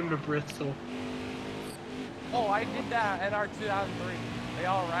cars came to Bristol. Oh, I did that in our 2003. They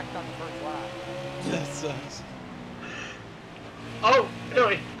all wrecked on the first lap. That sucks. Oh, no,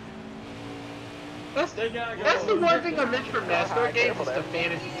 wait. That's They gotta go. the one thing I missed from NASCAR games is the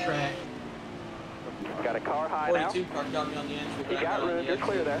fantasy track. Got a car high now. 42 car got me on the entry. You got room. You're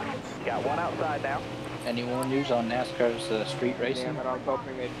clear there. Got one outside now. Anyone who's on NASCAR's street racing? Damn it, I was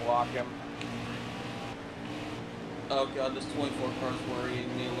hoping they'd block him. Oh god, this 24 car's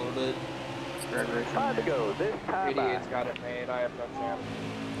worrying me a little bit. Time to go. This time Idiots got it made. I have no chance.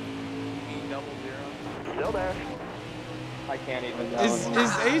 E00. Still there. I can't even.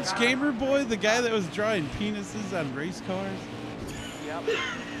 Is H Gamer Boy the guy that was drawing penises on race cars? Yep.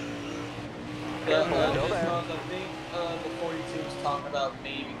 Yeah, Still because there. I think the 42 was talking about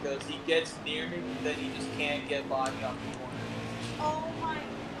me because he gets near me, but then he just can't get by me off the corner. Oh my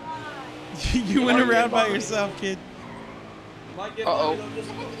god. You went around by yourself, kid. You might get by me though, just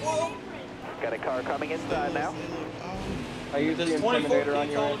whoa! Got a car coming inside now. I used the This 24 Intimidator on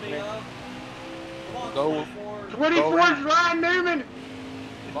keep you, calling me Anthony. up. Come on, Go. 24. 24's Ryan Newman!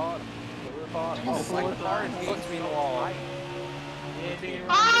 Bottom. Oh, my car is getting to the wall.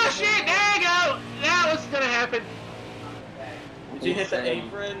 Oh shit! There you go. That was gonna happen. Did you hit the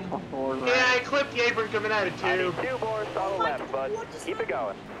apron? Yeah, I clipped the apron coming out of two. 2 more on the left, bud. Keep it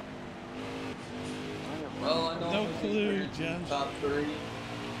going. Well, I know No clue, Josh. top 3.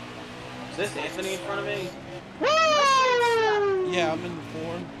 Is this Anthony in front of me? Woo! Yeah, I'm in the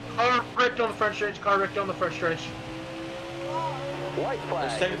 4. Car wrecked on the front stretch. Car wrecked on the front stretch. White There's flag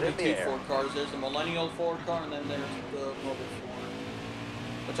is in technically the 2 air. Ford cars. There's the Millennial Ford car, and then there's the Mobile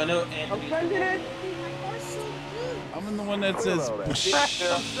Ford. Which I know Anthony's I'm in the one that says.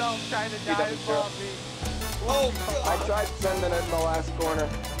 Yourself trying to dive bomb me. Oh, I tried sending it in the last corner.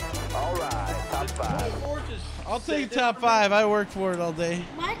 All right, top 5. I'll take top 5. I worked for it all day.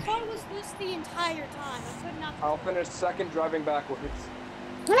 My car was loose the entire time. I could not. I'll finish second driving backwards.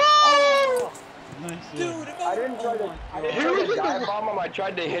 Nice. Dude, I didn't try to dive bomb him. I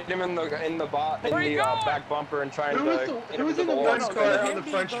tried to hit him in the back bumper and trying to hit him who's into in the the wall. gun car on the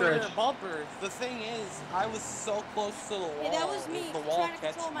front stretch? Bumpers. The thing is, I was so close to the wall. Yeah, that was me The wall trying to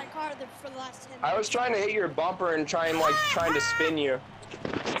catching control my me. car for the last 10 minutes. I was trying to hit your bumper and trying to spin you.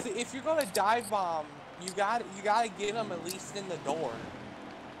 See, if you're gonna dive bomb, you gotta get him at least in the door.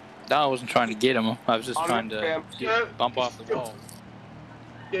 No, I wasn't trying to get him. I was just trying to bump off the wall.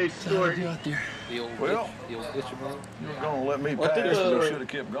 Yeah, Stuart. The old Well, ditch above. You're gonna let me What pass, did you the- should have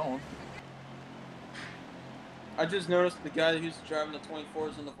kept going. I just noticed the guy who's driving the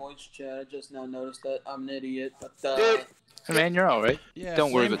 24s in the voice chat. I just now noticed that. I'm an idiot, but Dude. Hey man, you're all right. Yeah,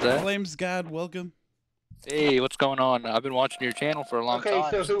 Don't worry about that. Flames God, welcome. Hey, what's going on? I've been watching your channel for a long Okay,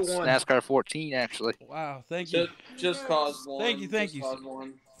 time. so who since won? NASCAR 14, actually. Wow, thank you. just cause one. Thank you. Just cause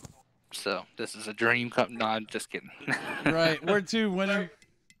one. So this is a dream come. No, I'm just kidding. Right, we're 2 winning.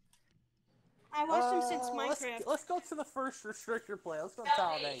 I watched him since Minecraft. Let's go to the first restrictor play. Let's go to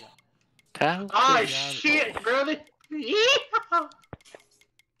Talladega. Ah, shit, brother. Yeah.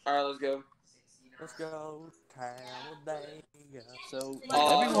 Alright, let's go. Let's go Talladega. So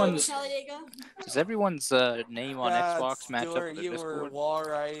everyone's does everyone's name on Xbox match up with the you were Discord? wall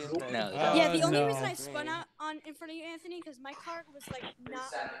riding. No. Yeah, the only no. reason I spun out in front of you, Anthony, because my car was like not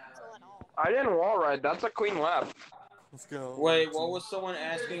mental at all. I didn't wall ride. That's a clean lap. Let's go. Wait, what was someone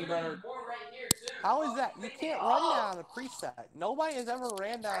asking about her? How is that? You can't run down a preset. Nobody has ever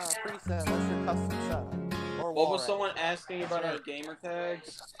ran down a preset unless you're custom setup. Or What wall was riding. someone asking about our gamer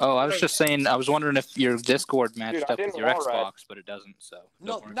tags? Oh, I was just saying. I was wondering if your Discord matched Dude, I up with didn't your wall ride. Xbox, but it doesn't. So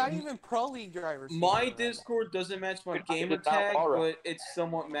No, don't worry. not even pro league drivers. My Discord doesn't match my Dude, I gamer did not tag, wall ride. but it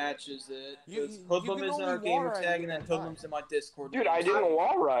somewhat matches it. You- Because you Hoodlum can is in only our gamer wall ride tag, and then at a time. Hoodlum's in my Discord. Dude, I didn't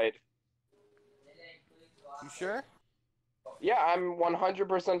wall ride. You sure? Yeah, I'm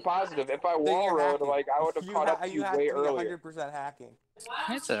 100% positive. If I wall you're rode, hacking. like, I would have caught up to you have way to be earlier. 100% hacking.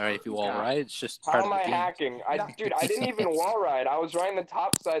 It's alright if you wall ride. It's just part How of am the I game. hacking? Dude, I didn't even wall ride. I was riding the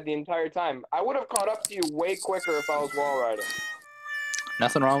top side the entire time. I would have caught up to you way quicker if I was wall riding.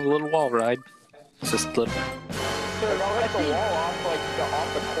 Nothing wrong with a little wall ride. It's just a little. Dude, I'll hit the wall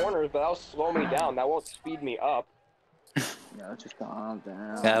off the corners, but that'll slow me down. That won't speed me up. Yeah, just calm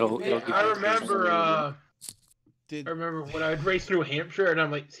down. Yeah, it'll give I you- remember, I Did remember when I would race through Hampshire and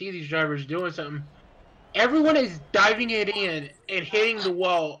I'm like, see these drivers doing something. Everyone is diving it in and hitting the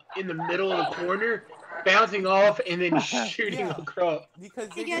wall in the middle of the corner, bouncing off, and then shooting Yeah. across. Because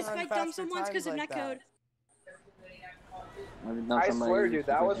Hey they guys, can if run I dump faster someone's because times of like netcode. I swear, dude,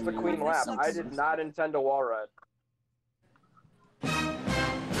 that was the clean lap. I did not intend to wall ride. I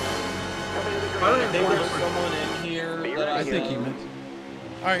don't I even think know. there's someone in here that I think he meant.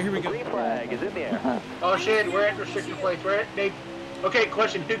 All right, here we go. Green flag is in the air. Oh shit, we're at restricted place. We're at they. Okay,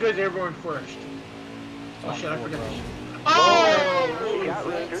 question: who goes airborne first? Oh shit, I forgot. Oh! Got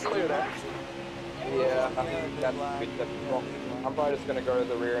room, you're clear there. Yeah, that's good. I'm probably just gonna go to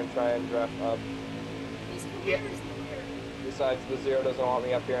the rear and try and draft up. Yeah. Besides, the zero doesn't want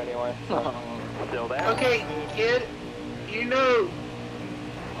me up here anyway. Still there. Okay, kid. You know,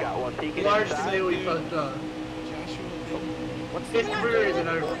 Got one peeking large inside. say we fucked up. Joshua. His career isn't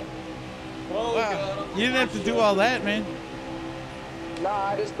over. Oh, Wow, God. you didn't have to do all that, man. Nah,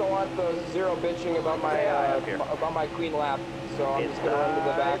 I just don't want the zero bitching about my clean lap. So I'm just gonna run to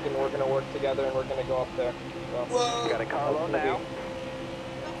the back and we're gonna work together and we're gonna go up there. So, Whoa. Got a car low now.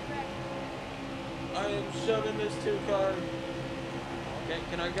 I am shoving this 2-car. Okay,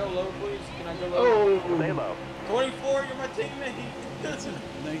 can I go low, please? Can I go low? Oh, Stay low. 24, you're my teammate. That's a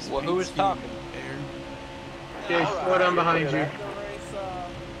nice. Well, who paint is scheme, talking? Aaron. okay, slow down behind you. Race,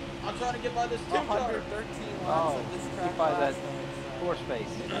 I'm trying to get by this 2-car. 113 laps Oh, at this keep track by last that night, so floor space.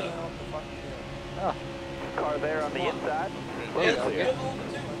 you know what the fuck to do. Oh, Car there on the inside. there you Clear. go.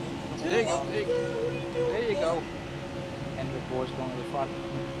 There you go. There you go. There you go. And boys going to the front.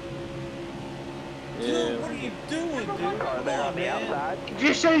 Dude, what are you doing, dude? Car there on the outside.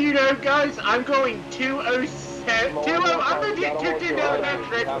 Just so you know, guys, I'm going 207. I'm gonna get kicked into the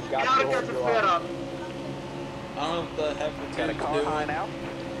metric. Now I've got some sped up. I don't know what the heck the Got a team's car high doing. now.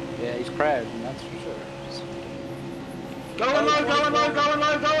 Yeah, he's crashing, that's for sure. Going low, going low, going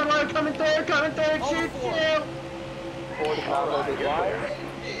low, going low. Coming through, shoot, shoot.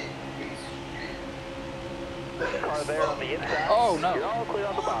 Car there on the inside. Oh, no. You're all clear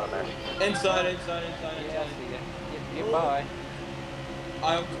on the bottom there. Inside. Yeah, I see ya. Get by.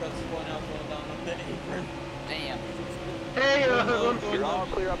 I almost got spun out going down on the apron. Damn. Hey, You're all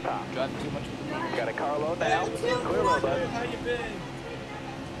clear up top. Driving too much with the knee. Got a car low now. Clear low, bud. How you been?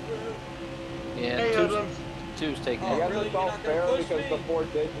 Yeah, Hey, two's taking I it. guess really? it's all You're not fair gonna push because me? the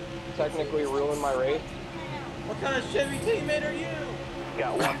Ford did technically ruin my race. What kind of Chevy teammate are you?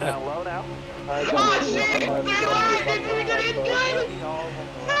 Got one down low now. Oh shit! They're lying! They're gonna get good!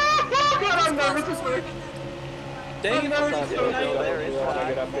 Oh god, I'm nervous as fuck. Dang it, I'm Marty, nervous. so There nice. is When I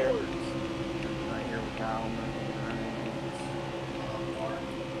get up there. Right here we go.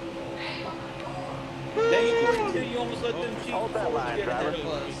 Dang it, 42, you almost let them cheat Hold that before line, you get ahead of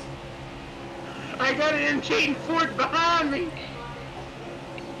driver. us. I got an cheating Ford behind me!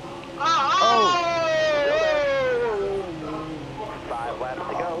 Oh! 5 laps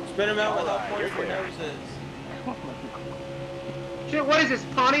to go. Spin him out with how Alright, pointy you're your clear. nose is. Shit, what is this,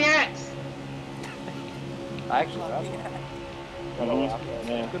 Pontiacs? I actually got it.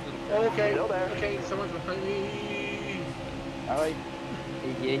 Yeah. Okay, Still there. okay, someone's behind me. Alright.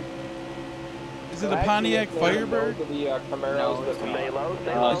 Yeah. Is it a Pontiac Firebird? The Camaros that Stay low,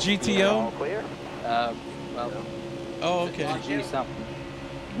 stay A low. GTO? All clear. Well, Oh, okay. G something.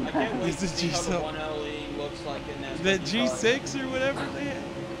 I can't wait It's to the see how the G7. 1LE looks like in that. The G6 or whatever they had?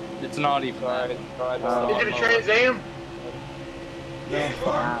 It's not even that. Is it a Trans Am?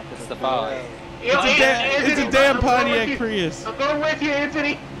 It's the 5. It's a damn Pontiac Prius. I'm going with you,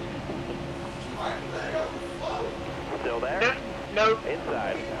 Anthony. Still there? No.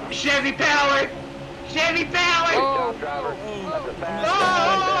 Inside. Chevy power! Chevy power! Good job, driver. That's a fast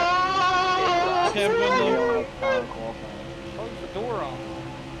Oh! Okay, I'm going low. Close the door on.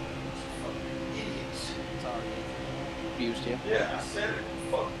 Sorry. Confused you. Yeah, I said it.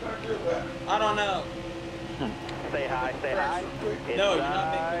 Fuck, I do that. I don't know. Stay high, stay high. No, you're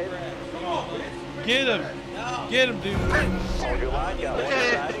not Inside. making crash. Come on, bitch. Get him. No. Get him, dude. Hold your line, got one Okay,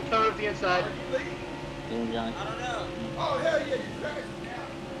 inside. come up the inside. Damn, Johnny. I don't know. Oh, hell yeah, you crashed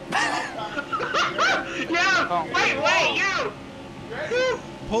Yo! Wait, yo!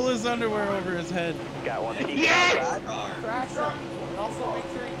 Pull his underwear over his head. Got one peeking Yes! outside. Crash him. And also make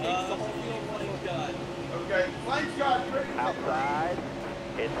sure he takes the whole field. God. Okay, flames got ready. Outside.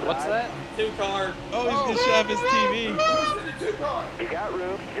 Inside. What's that? 2-car. Oh, he's gonna shove his TV. Who's in the 2-car? You got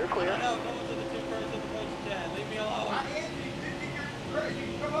room. You're I clear. don't know. No one's in the 2 cars in the post chat. Leave me alone. Anthony, did you get crash? You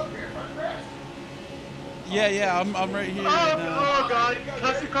can come up here if I crash. Yeah, I'm right here. Oh, And, oh god.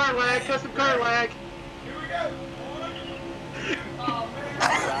 Custom car lag, custom car lag. Here we go.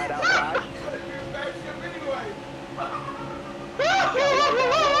 Outside, outside. You're back up anyway.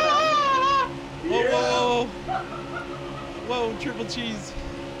 whoa, whoa, whoa, triple cheese.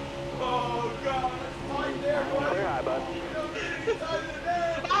 Oh, God. It's right there, boy. Clear high, bud.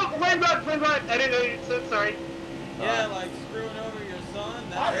 Oh, flame bot. I didn't know you, so sorry. Yeah, like screwing over your son.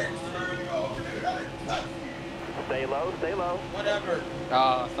 I That's didn't screw you over, dude. I didn't touch you. Stay low, stay low. whatever.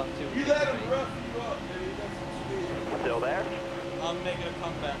 Something too. You let him rough you up, dude. That's what you did. Still there? I'm making a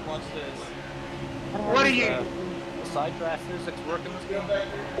comeback. Watch this. What are you? The side draft physics working this game?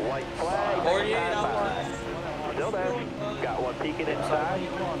 White flag. 48 Inside outside. five. Still there. Got one peeking inside.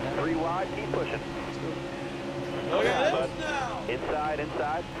 3 wide, keep pushing. Look Yeah, at bud. this now. Inside,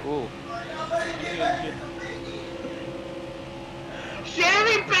 inside. Ooh.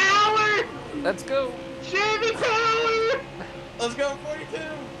 Chevy power! Let's go. Chevy power! Let's go, 42.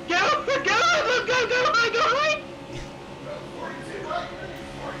 Go!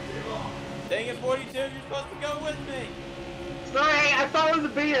 Dang it, 42. You're supposed to go with me. Sorry, I follow the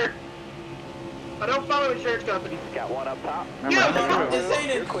beer. I don't follow insurance companies. Got one up top. Yeah, This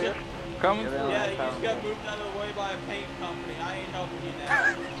ain't You're it. clear. Coming. Yeah, you just got moved out of the way by a paint company. I ain't helping you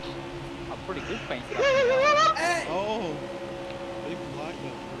now. I'm pretty good paint. Hey! Oh, big block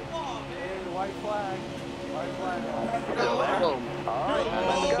Come on, man. White flag. White flag. Still there. All right,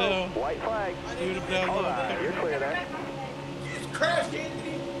 Oh, let's go. no. White flag. Dude, I'm down All low. right, you're clear there. You just crashed,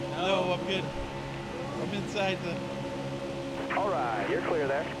 Anthony. No, I'm good. I'm inside the. All right, you're clear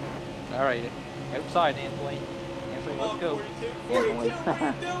there. All right. Outside, Anthony. Anthony, Come let's on, go. 42. 42, what are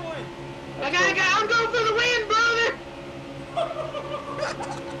you doing? I'm going for the win, brother!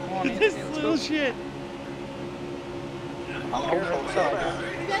 Come on, This Anthony, let's little go. shit. Careful,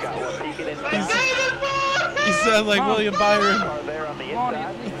 You sound like William Byron. Come on,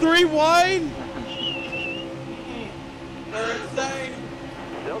 Anthony. 3 wide? They're insane.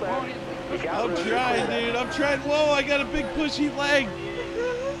 Still there. I'm trying, dude. I'm trying. Whoa, I got a big pushy leg.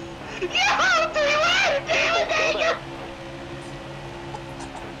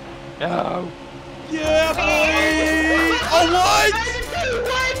 No. Yeah, boy. Oh, what?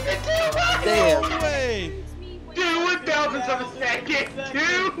 Damn. No way. 2 1,000ths of a second. 2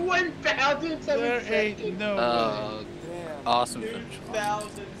 1,000ths of There a ain't second. no way. Awesome 2 finish.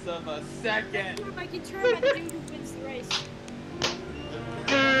 thousandths of a second. If I can turn my dude who wins the race.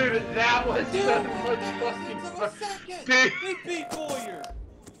 Dude, that was so much fucking fun. Dude. We beat Boyer.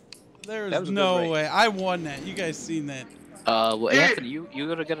 There That is was a good no race. way. I won that. You guys seen that? Well, Dude. Anthony, you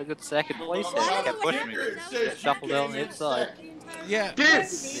gotta get a good second place there. You kept pushing me. Shuffle down the inside. Yeah. Dude.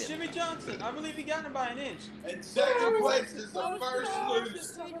 Jimmy Johnson, I believe he got him by an inch. And second place is the first loser.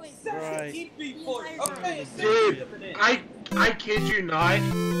 Right. He beat Boyer. Okay, Dude, I kid you not.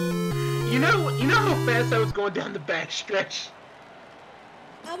 You know how fast I was going down the back stretch?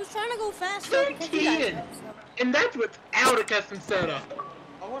 I was trying to go faster because you guys 13. were, so. And that's without a custom setup.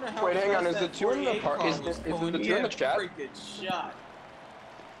 I wonder how Wait, hang on. Is fast the that 2 in the 48 part? car Is was the going. 2 He in the had chat? freaking shot.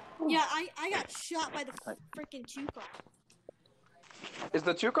 Yeah, I got shot by the freaking 2 car. Is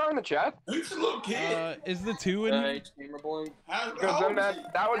the 2 car in the chat? Who's a little kid? Is the 2 in? Gamer boy. Because then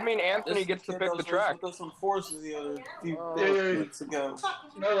that would mean Anthony gets to pick the track. With us on Forces the other few weeks ago.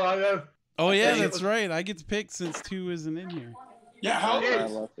 No, I know. Oh yeah, that's right. I get to pick since 2 isn't in here. Yeah, how old I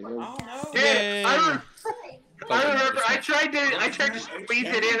is left to go. Yeah, Yay. I remember. I tried to squeeze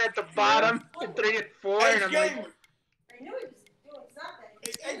it in at the bottom in 3 and 4, and I'm like,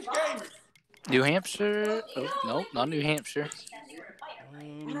 New Hampshire? Oh, no, not New Hampshire.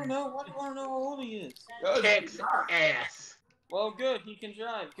 I don't know. Why do you want to know how old he is? Texas ass. Well, good. He can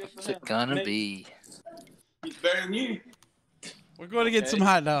drive. Good for What's him. it gonna be? He's better than you. We're going to get some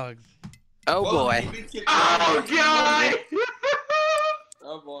hot dogs. Oh boy. Oh god!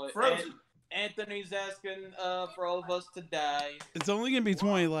 Oh boy. Frozen. Anthony's asking for all of us to die. It's only gonna be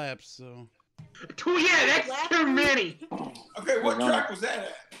 20 laps, so. Yeah, that's too many. Okay, what track was that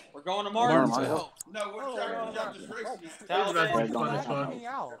at? We're going to Martinsville. Martinsville. No, what track was y'all just racing at? That was about to be Talladega. fun as fuck. Me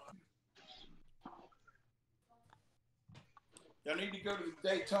out. Y'all need to go to the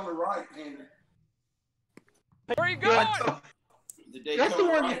Daytona right-hander. Where are you going? The That's the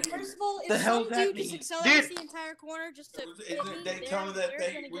Daytona one. right-hander. First of all, The if hell some that dude just means? accelerates Dude. the entire corner just to Isn't hit it me, Daytona that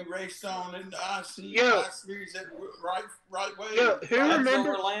they're gonna we get- raced on in the IC Yo. series that right way? Yo, who That's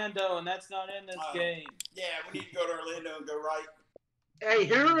remember? Orlando, and that's not in this game. Yeah, we need to go to Orlando and go right. Hey,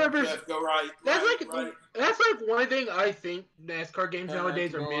 who remembers? Jeff, go right. That's right, like right. that's like one thing I think NASCAR games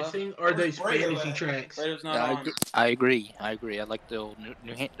nowadays are missing are those fantasy tracks. Raiders not I, on. I agree. I like the old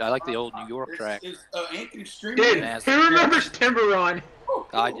I like the old New York track. It's Anthony streaming. Dude, Nas- who remembers Timberon?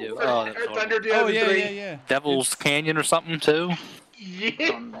 I do. Oh, that's Thunder horrible. 2003. Yeah. Devil's Canyon or something too.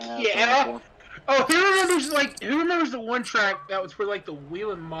 Yeah. Oh, who remembers the one track that was for like the Wheel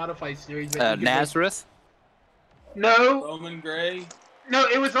and Modify series? that you could, like- Nazareth. No, Bowman Gray. no,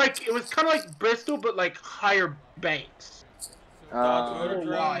 it was kind of like Bristol, but like higher banks. Dodge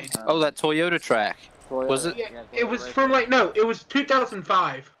Wide. Oh, that Toyota track. Was it? Yeah, it was from like it was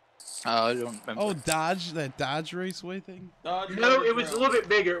 2005. Oh, I don't remember. Oh, Dodge, that Dodge Raceway thing? Dodge No, it was a little bit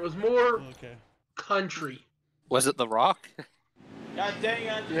bigger. It was more Okay. country. Was it The Rock? God dang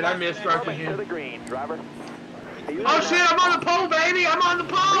it. Dude, I missed Rocky To Hill. the green, driver. Oh shit, I'm on the pole, baby! I'm on the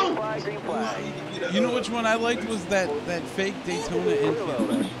pole! Green flag. You know which one I liked was that fake Daytona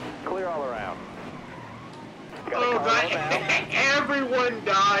infield. Clear all around. Oh god, everyone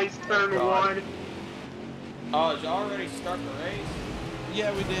dies turn one. Oh, did you already start the race?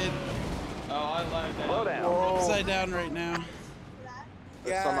 Yeah, we did. Oh, I like that. Slow down. We're upside down right now.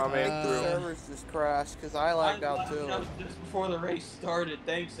 Yeah, somehow made it the through. servers just crashed because I lagged out too. That was just before the race started.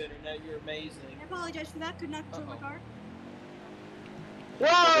 Thanks, Internet. You're amazing. I apologize for that. Could not control my car.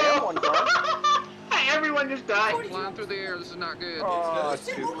 Whoa! Everyone just died. Flying through the air. This is not good. Oh, It's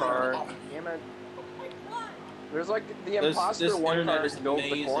 2 car. Damn it. There's like the This imposter one Internet car is built the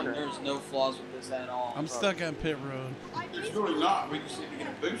amazing. corner. There's no flaws with this at all. I'm stuck on pit road. It's really not. We just need to get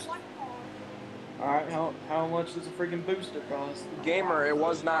a boost. Alright, how much does a freaking booster cost? Gamer, it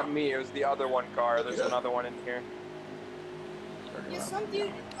was not me. It was the other one car. There's another one in here. Yeah, some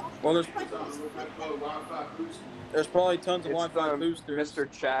dude. Well, there's probably tons of It's Wi-Fi the boosters.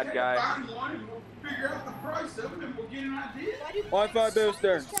 Mr. Chad guy. Find one and we'll figure out the price of it and we'll get an idea. Wi-Fi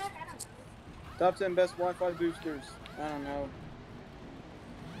booster. Top 10 best Wi-Fi boosters. I don't know.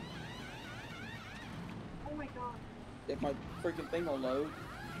 Oh my god. If my freaking thing will load.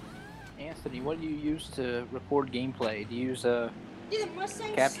 Anthony, what do you use to record gameplay? Do you use a Dude, the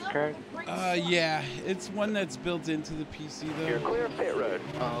Mustang capture suck, card? the brakes suck. Yeah, it's one that's built into the PC though. You're clear of pit road.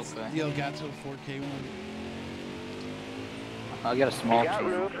 Oh, okay. The Elgato 4K one. I got a small You got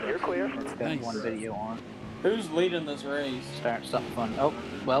channel. roof. You're clear. It's got Nice. one video on. Who's leading this race? Start something fun. Oh,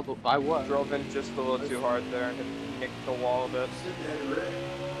 well, I was. Drove in just a little too hard there and kicked the wall a bit.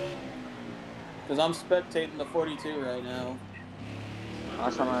 Because I'm spectating the 42 right now.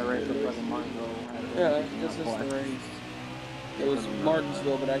 Last time I raced with fucking Martinsville. Yeah, this is the race. It was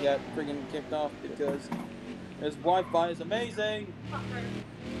Martinsville, but I got freaking kicked off because his Wi-Fi is amazing.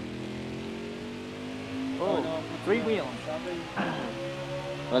 Oh, no, three-wheeling.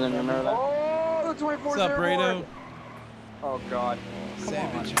 Doesn't remember that? Oh, the 24 What's up, Brado? Oh, God.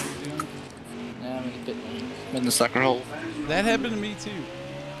 Savage, how you doing? Yeah, I'm in the pit lane. I'm in the sucker hole. That happened to me too.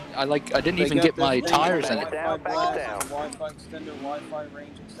 I didn't even get my tires in it. Wi-Fi extender, Wi-Fi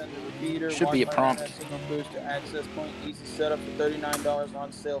range extender repeater. Should be a Wi-Fi prompt. Signal booster, access point, easy setup for $39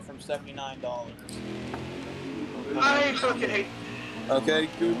 on sale from $79. I fucking hate. Okay,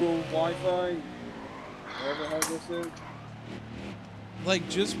 Google Wi-Fi. Whatever the hell this is. Like,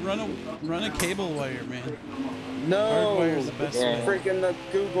 just run a cable wire, man. No, Hardwire's the best way. freaking the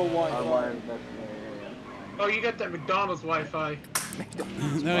Google Wi-Fi. Oh, you got that McDonald's Wi-Fi.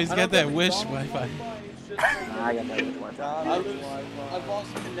 No, he's got that Wish Wi-Fi. I got that Wi-Fi. I've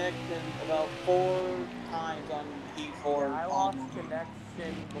lost connection about 4 times on E4. I lost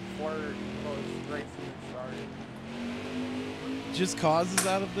connection before those racing started. Just causes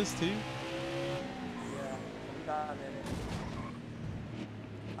out of this too? Yeah, I'm not in it.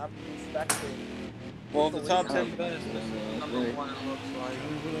 I'm inspecting. Well, the top 10 best, this is number 1 it looks like.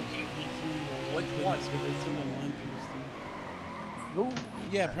 Which one? Who?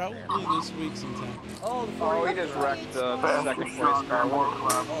 Yeah, probably this week sometime. Oh, the Oh, he just wrecked the second place car.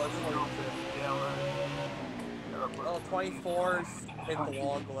 Oh, 24's hit the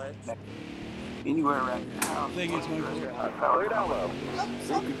wall glitch. Anywhere around your house. Thank you, 24. Clear down low. You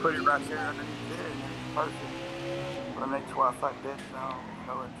can put it right there underneath there and then it's perfect. When they twice like that, so you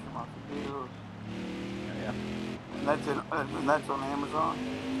know, it's off the bills. Yeah. And that's on Amazon.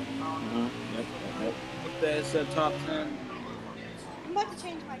 That's the top 10. I'm about to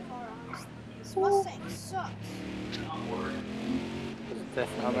change my car, honestly. This Mustang sucks.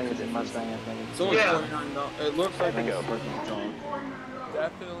 I think it's a Mustang, I think. It's only Yeah. $49. It looks like Go.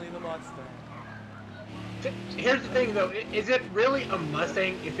 Definitely the Mustang. Here's the thing, though. Is it really a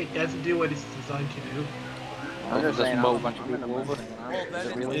Mustang if it doesn't do what it's designed to do? I'm just saying, mow a bunch of people over. Well,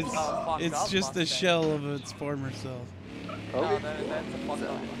 then It's fucked up just a Mustang. shell of its former self. No, then that's a fucked up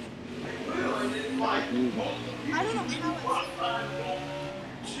Mustang. I don't know how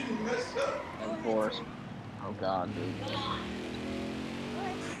Of course. Oh god, dude.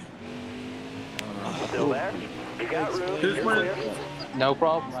 Still there? You got room. You're clear. No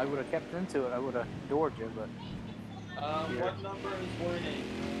problem. I would have kept into it. I would have adored you, but what number is winning?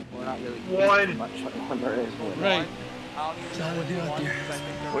 we're not really One. much. Right. I don't even know what you want because I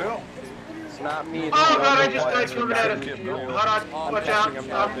think they're Well. It's not me. Oh god, I just died coming at us. Hold on, watch out. I'm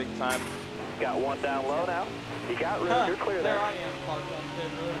now big time. Got one down low now. You got room. You're clear There there. I am, parked on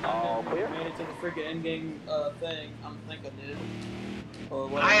pit road. All I clear. made it to the freaking end game thing. I think I did. Or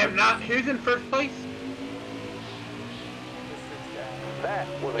whatever. I am not. Who's in first place? That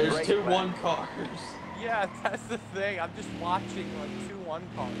was a There's great 2 track. 1 cars. Yeah, that's the thing. I'm just watching like 2-1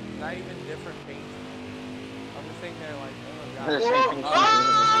 cars, not even different paints. I'm just sitting there like, oh my god.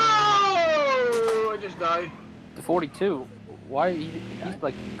 Oh! I just died. The 42. Why he's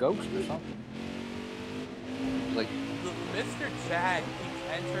like a ghost or something? Like Mr. Chad keeps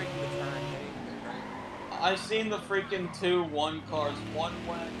entering the turn. I seen the freaking 2 1 cars. One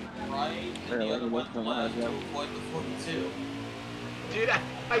went right and the other went left to avoid the 42. Dude,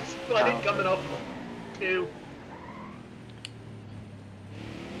 I split it coming off two.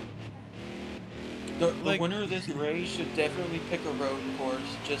 The winner of this race should definitely pick a road course,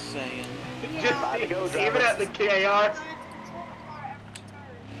 just saying. Just even at the KAR.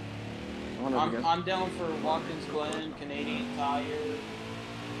 I'm down for Watkins Glen, Canadian Tire.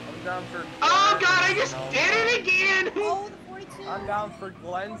 I'm down for. Oh god, I just did it again! Oh, the 42. I'm down for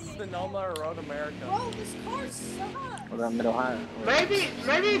Glen, Sonoma, or Road America. Bro, this car sucks. What about Middle High? Maybe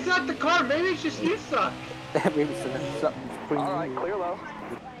it's not the car, maybe it's just you suck. maybe something between All right, clear low.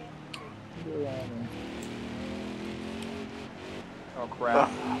 Oh crap.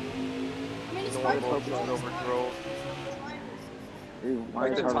 I mean, it's The hard one to hope control. overthrow. Dude, why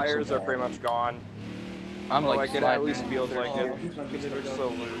Like is the Harvick so tires are bad? pretty much gone. I'm like, like it at least feels like it. He's not gonna It's go. so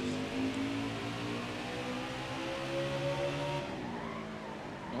loose.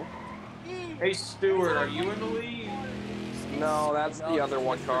 Hey Stewart, are you in the lead? No, that's the other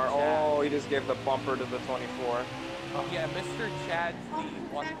one car. Oh, he just gave the bumper to the 24. Yeah, Mr. Chad's the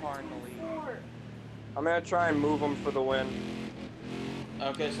one car in the lead. I'm gonna try and move him for the win.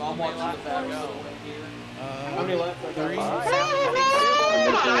 Okay, so I'm watching the back go here. How many laps I got? 3.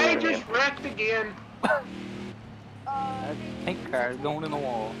 I just wrecked again. That tank car is going in the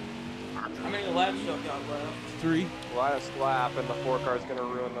wall. How many laps y'all got left? 3. Last lap, and the 4 car's gonna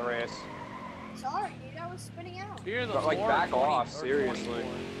ruin the race. Sorry, dude, I was spinning out. But, like, back off, seriously.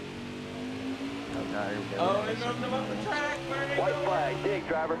 Oh, he's moving him up the track. White flag, dig,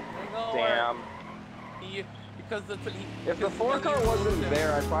 driver. Damn. Because if the 4 car wasn't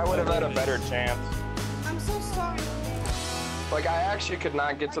there, I probably would have had a better chance. I'm so sorry. Like, I actually could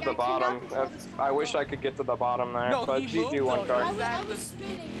not get to the bottom. I wish I could get to the bottom there, No, but he moved GG 1 them. car. I was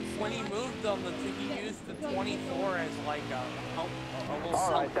spinning. When he moved them, he used the 24 as like a little.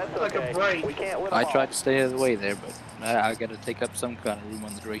 Alright, that's Like a okay. break. We can't win I all. tried to stay out of the way there, but I got to take up some kind of room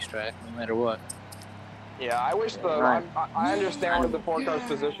on the racetrack, no matter what. Yeah, I wish I understand what the 4 car's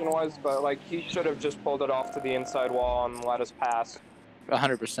position was, but like he should have just pulled it off to the inside wall and let us pass.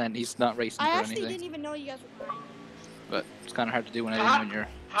 100%, he's not racing I for actually anything. didn't even know you guys were behind. But it's kind of hard to do when you're How do you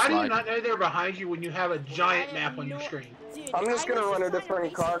sliding. not know they're behind you when you have a giant map on your screen? Dude, I'm just gonna run a different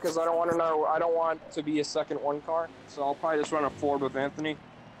race car because I don't want to know. I don't want to be a second 1 car, so I'll probably just run a Ford with Anthony.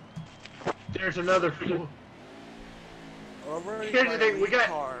 There's another. Here's Here's the thing, we got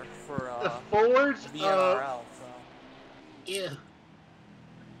car for the Fords. the NRL. So. Yeah.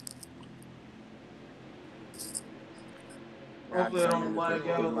 Hopefully I don't lag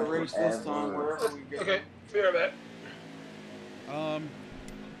out of the race this time, wherever we go. Okay, fair bet.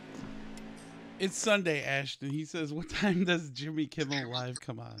 It's Sunday, Ashton. He says, "What time does Jimmy Kimmel Live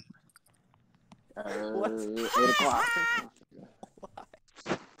come on?" 8 o'clock.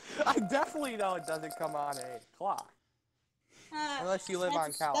 I definitely know it doesn't come on at 8 o'clock. Unless you live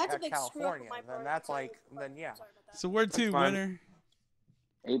on California, then that's like, then yeah. So where to, winner?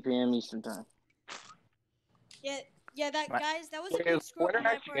 8 p.m. Eastern time. Yeah, that guys, that was a Wait, big is screw up winner on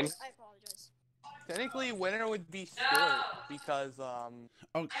my actually part. in? I apologize. Technically, winner would be Stewart because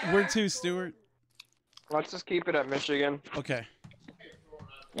Oh, where to, Stewart? Let's just keep it at Michigan. Okay.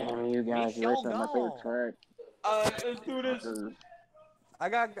 Yeah, you guys, you're racing at my favorite track. Let's do this. I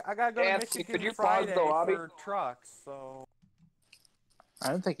got to go to Anthony, Michigan could you pause Friday the lobby? for trucks, so. I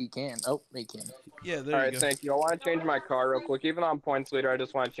don't think he can. Oh, he can. Yeah, there All you right, go. thank you. I want to change my car real quick. Even though I'm points leader, I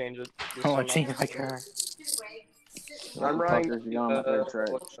just want to change it. I want to change my car. I'm running. Fuckers, you're on my favorite track.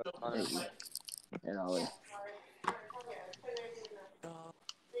 You know,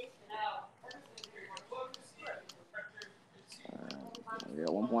 we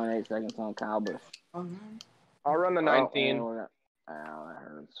got 1.8 seconds on Kyle Busch. I'll run the 19. Ow, that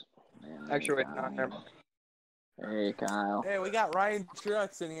hurts. Man, Actually, wait, Kyle. not him. Hey, Kyle. Hey, we got Ryan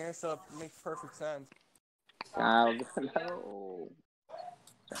Truex in here, so it makes perfect sense. Kyle, no.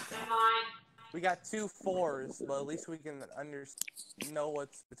 We got 2 4s, but at least we can know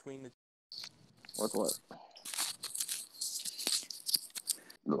what's between the. What?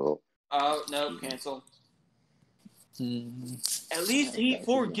 No. Oh, no, cancel. At least Heat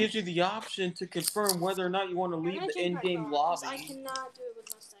 4 gives you the option to confirm whether or not you want to leave the in-game lobby. I cannot do it with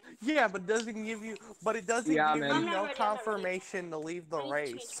Mustang. Yeah, but it doesn't give you Yeah, give man. you no confirmation to leave the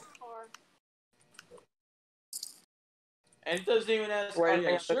race. And it doesn't even ask, Wait,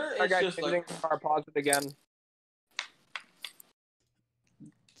 are you sure? I It's got just like, car. Pause it again.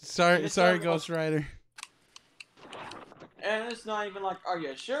 Sorry, Ghost Rider. and it's not even like, are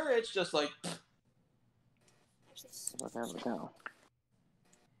you sure? It's just like,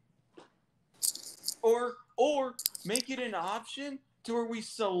 or make it an option to where we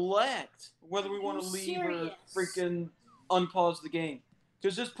select whether we want to leave or freaking unpause the game.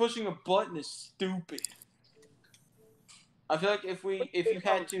 Because just pushing a button is stupid. I feel like if you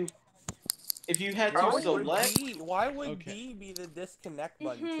had to select, Why would B be the disconnect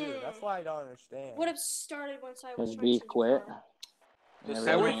button too? That's why I don't understand. Would have started once I was Because B quit. just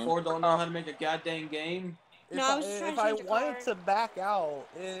say Ford don't know how to make a goddamn game. No, I was just trying If to I change the wanted car. to back out,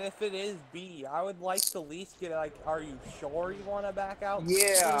 and if it is B, I would like to at least get like, are you sure you want to back out?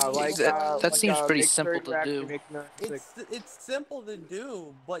 Yeah, like That seems pretty make sure simple you're to actually do. making a mistake. It's simple to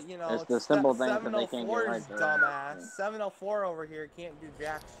do, but you know, It's the it's simple that things that they can't get 704's right. Though. dumbass. 704 over here can't do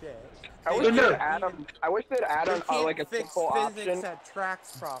jack shit. I They wish they'd can't add even. I wish they'd add They on can't like a fix simple physics option at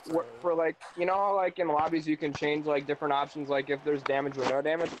tracks properly. for like, you know how like in lobbies you can change like different options, like if there's damage or no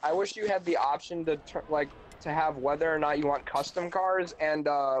damage. I wish you had the option to to have whether or not you want custom cars and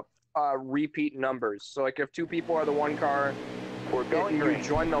repeat numbers. So like if two people are the one car, We're going and green. you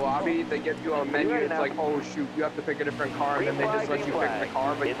join the lobby, they give you a menu. It's like, oh shoot, you have to pick a different car, and then they just let you pick the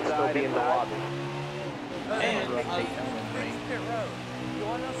car, but you can still be in the lobby. And they fix pit road. You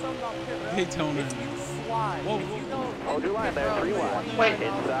want to know something about pit road? Daytona. If you slide, Whoa, if you go Hold your line there, 3 wide. Wait.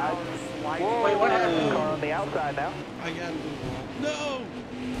 Inside. Wait, what happened? Car on the outside now. I got no.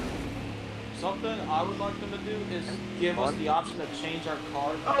 Something I would like them to do is give us the option to change our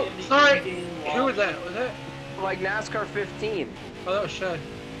car. Oh, in the sorry. in-game Who was lobby. that? Was that? Like NASCAR 15. Oh, that was Shay.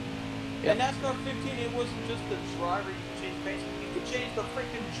 In NASCAR 15, it wasn't just the driver you could change pace. You could change the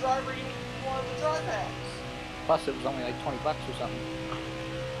freaking driver you wanted to drive as. Plus, it was only like $20 or something.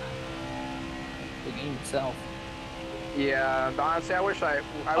 The game itself. Yeah, honestly, I wish Oh,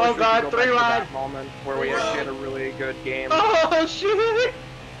 we could God, go 3 back to wide. that moment where we actually had a really good game. Oh shit!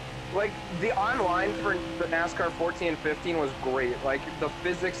 Like, the online for the NASCAR 14 and 15 was great. Like, the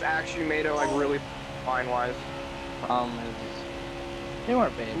physics actually made it, like, really fine-wise. Problem is, They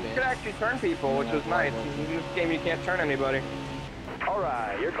weren't bad, You could actually turn people, which was nice. In this game, you can't turn anybody.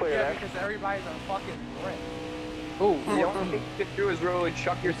 Alright, you're clear Yeah, there. because everybody's a fucking brick. Ooh, the only thing you can do is really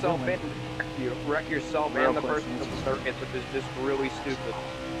chuck yourself in and wreck yourself and the person in the circuit, which is just really stupid.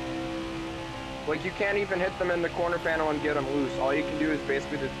 Like, you can't even hit them in the corner panel and get them loose. All you can do is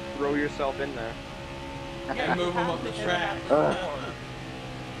basically just throw yourself in there. And move them up the track.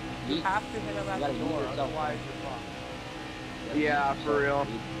 You have to hit them at the door, otherwise you're fucked. Yeah, for real.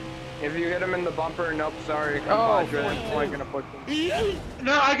 If you hit them in the bumper, nope, sorry, compadre, it's only gonna put them.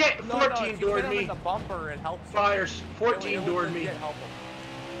 No, I get No, 14 if you doored hit them me. in the bumper, it helps. Fires, 14 It would doored me. legit help them.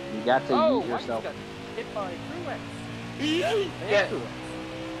 you got to Oh, use yourself. hit by Truex.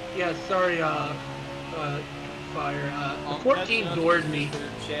 Yeah, sorry, Fire. 14 doored me.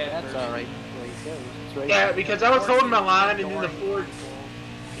 That's alright. Yeah, because I was holding my line and then the Ford.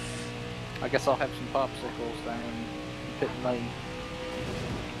 I guess I'll have some popsicles down in pit lane.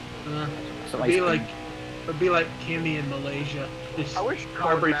 It'd be like candy in Malaysia. This I wish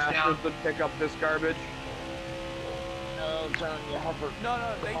car breaks Codemasters down. would pick up this garbage. No,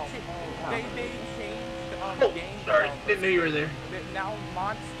 they changed Oh, game. sorry, development. didn't know you were there. Now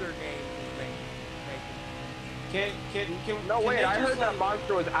Monster Games is making. No, can wait, they I just, heard that like-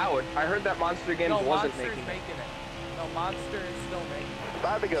 Monster was out. I heard that Monster Games No, wasn't Monster's making it. making it. No, Monster is still making it.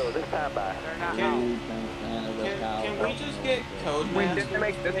 5 to go, this time by. They're not Can- out. Can we just get Codemasters Wait, did they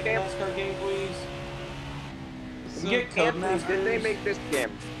make this to game? NASCAR game, please? So, Get Codemasters. Did they make this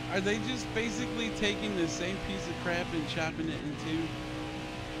game? Are they just basically taking the same piece of crap and chopping it in two?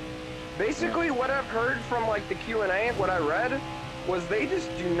 Basically, what I've heard from like the Q&A, what I read, was they just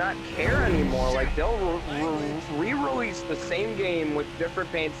do not care anymore. Like they'll re-release the same game with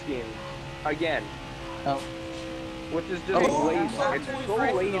different paint schemes again. Oh. Which is just lazy. It's so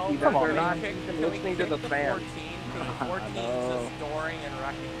lazy that Come on, they're not Can even we listening to kick the fans. 14? Because 14 is just storing and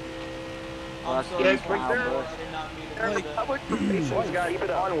wrecking. I'm sorry, Yeah, Mr. but Howard, they're- I did not mean to Their do like, that. public relations guy, Keep it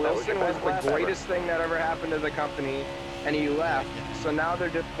up. John Wilson, That was was your the best laugh greatest thing that ever happened to the company, and he left. So now they're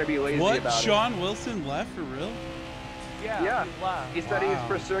just gonna be lazy What? about Sean Wilson left for real? Yeah, Yeah. he left. it. He said he's Wow.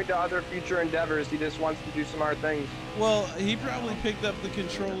 pursuing to other future endeavors. He just wants to do smart things. Well, he probably picked up the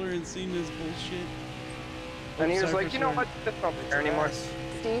controller and seen this bullshit. And he was Sorry like, for you know swearing. what? This don't care anymore.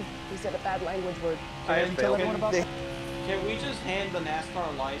 Steve, he said a bad language word. Can- Tell can- everyone about that. Can we just hand the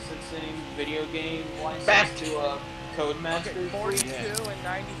NASCAR licensing, video game license Back. to Codemasters, 42 please? and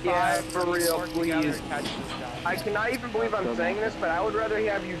 95. Yeah, for real, work together please. to catch this guy. I cannot even believe I'm saying this, but I would rather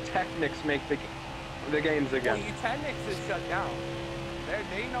have you Technics make the games Well, again. Utennix is shut down.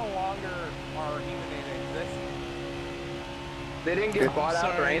 They no longer are even in existence. They didn't get bought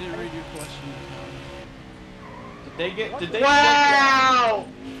out or Sorry, I didn't anything. read your question. Did they get? Did they? Wow!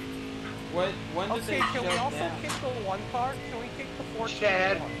 When did they Okay, can we shut also down? kick the one car? Can we kick the 14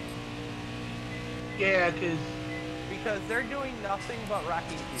 Chad. one? Yeah, Because they're doing nothing but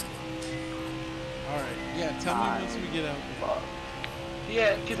wrecking people. Alright, yeah, tell me once we get out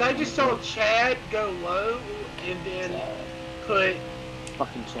there. because I just saw Chad go low and then put.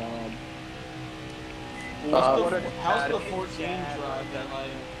 Fucking Chad. How's what the a- how's the 14 drive that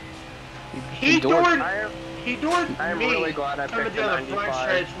like? He doored I'm me really glad I coming picked the down the front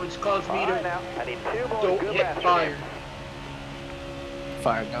 95. stretch, which caused me to I need 2 more don't good hit laps. fire.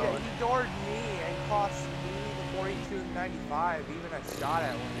 Fire Yeah, going. he doored me and cost me the 42 and 95, even a shot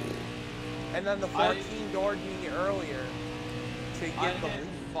at one. And then the 14 doored me earlier to get the lead.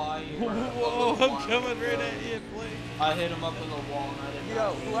 Whoa, I'm coming right at you, Blake. I hit him up in the wall and I didn't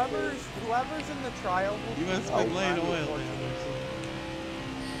know. Whoever's in the trial will You must have been laying oil there.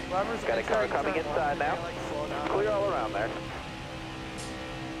 Whoever's Got a car coming inside now. Clear all around there.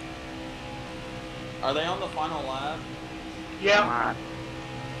 Are they on the final lap? Yeah.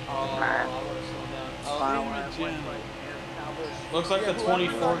 Oh, I would have slowed down. Looks like the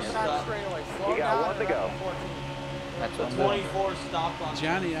 24 stopped. You got 1 to go. That's The 24 stopped on.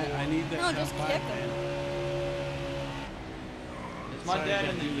 Johnny, I need that top just 5, kick man. Is my dad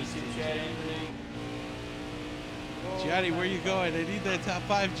in the YouTube chat, Anthony? Johnny, where you going? I need that top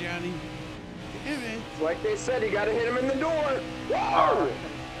 5, Johnny. Damn it. Like they said, you gotta hit him in the door. Whoa!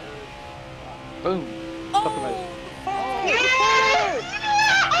 Boom.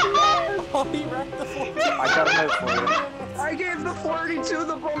 Oh, he wrecked the 14. I got a note for you. I gave the 42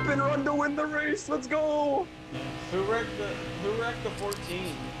 the bump and run to win the race. Let's go. Who wrecked the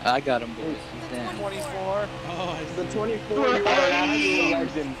 14? I got him, boys. He's down. 24. Oh, The 24, you are an absolute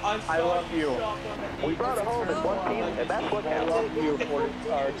legend. I love you. We brought it home as 1 team, and that's what I counts. love you, 24.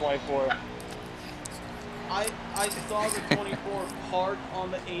 I saw the 24 park on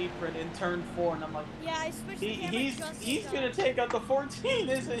the apron in turn 4, and I'm like, Yeah, I switched the camera he's gonna take out the 14,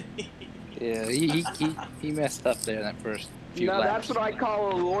 isn't he? Yeah, he messed up there in that first few Now laps. that's what I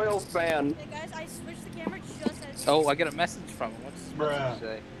call a loyal fan. Hey guys, I switched the camera just as. Oh, I got a message from him. What's his message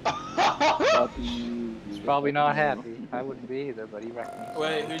say? He's probably not happy. I wouldn't be either, but he wrecked me.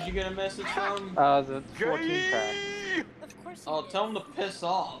 Wait, who'd you get a message from? The 14 car. Of course. Oh, tell him to piss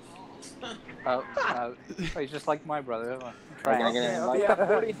off. He's just like my brother. Yeah,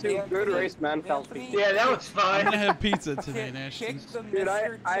 42 good race mentality. Yeah, that was I'm fine. gonna have pizza today, Ashton. Dude,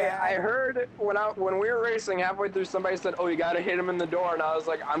 I heard when we were racing halfway through, somebody said, "Oh, you gotta hit him in the door," and I was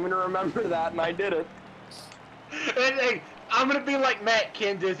like, "I'm gonna remember that," and I did it. And, hey, I'm gonna be like Matt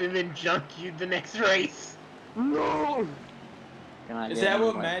Kenseth and then junk you the next race. No. Is that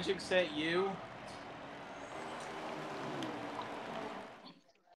what Magic set you?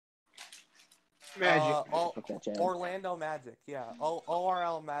 Magic. Orlando Magic, yeah.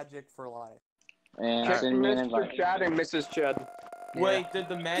 ORL Magic for life. And Check send me an Mr. invite. Chad and Mrs. Chad. Wait, did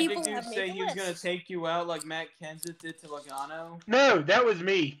the Magic People dude have say made he was the gonna list. take you out like Matt Kenseth did to Logano? No, that was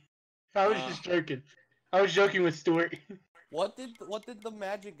me. I was just joking. I was joking with Stuart. What did the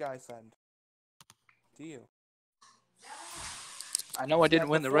Magic guy send to you? I know I didn't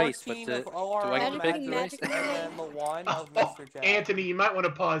win the race, but 14 do of ORL I get to pick the race? Magic, and then the 1 of Mr. Chad. Anthony, you might want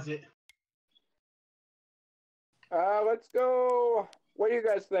to pause it. Let's go. What do you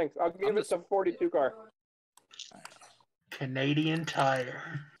guys think? I'll give it to 42 car. Canadian Tire.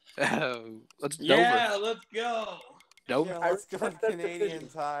 Oh, let's Yeah, let's go. Dover. Yeah, let's go to Canadian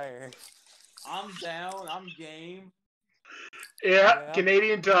Tire. I'm down. I'm game. Yeah,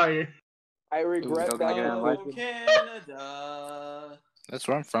 Canadian Tire. I regret don't that. get Oh, invited. Canada. That's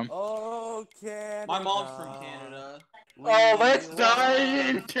where I'm from. Oh, Canada. My mom's from Canada. Oh, let's die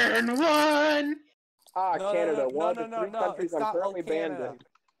in turn 1. Ah, No, Canada. no, one no, of the no, three no, countries it's I'm not currently banned Canada. in.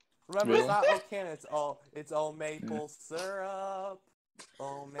 Remember, Really? it's not Canada. It's all maple syrup.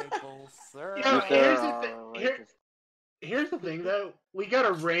 Oh, maple syrup. You know, here's the thing, though. We got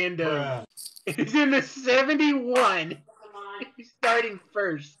a rando. He's in the 71. He's starting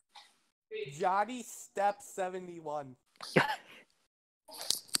first. Johnny Step 71.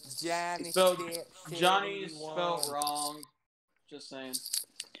 Johnny So Step Johnny 71. spelled wrong. Just saying.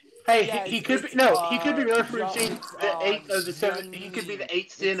 Hey, Yeah, he could be he could be referencing the 8th of the 7. He could be the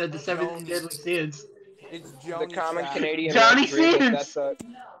 8th sin of the 7 deadly sins. It's The Johnny common Step. Canadian Johnny wet dream is Sins!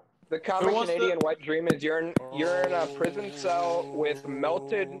 the common Canadian wet dream is you're in a prison cell with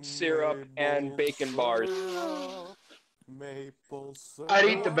melted syrup and bacon bars. Maple syrup. I'd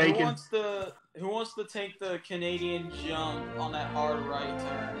eat the bacon. Who wants to take the Canadian jump on that hard right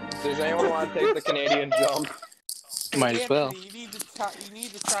turn? Does anyone want to take the Canadian jump? Might as well. Anthony, you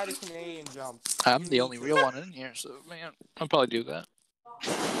need to try the Canadian jump. I'm the only real one in here, so man, I'll probably do that.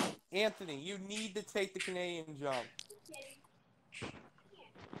 Anthony, you need to take the Canadian jump.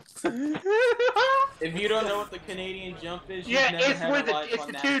 If you don't know what the Canadian jump is, you've Yeah, never it's had with a life it's on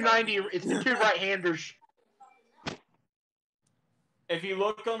the NASCAR. 290. It's the 2 right-handers. If you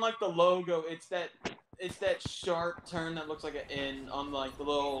look on like the logo, it's that sharp turn that looks like an N on like the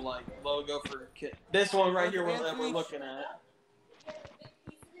little like logo for this one right here that we're looking at.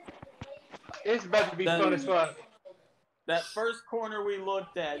 It's about to be fun as fuck. That first corner we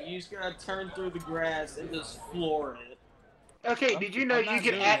looked at, you just gotta turn through the grass and just floor it. Okay, did you know you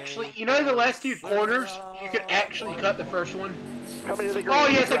could actually, you know the last two corners, you could actually cut the first one? Coming to the green. Oh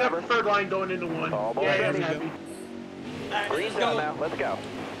yes, I got preferred line going into one. Almost Yeah, ready. I'm happy. Green's out now. Let's go.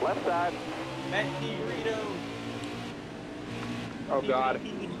 Left side. Oh god.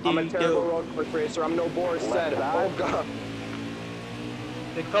 I'm a terrible road course racer. I'm no Boris said. Oh god.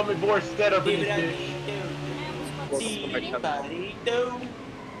 They call me Boris Stead up in this bitch.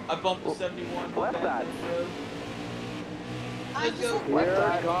 I bumped the 71. Left side.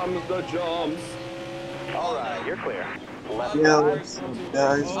 Here comes the jumps. Alright, you're clear. Left side.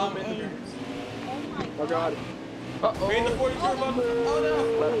 Guys. Oh god. Uh-oh. We're in the 42 bump. Oh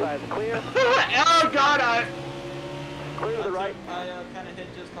no. Left side's clear. Oh god, Clear to the right. I kind of hit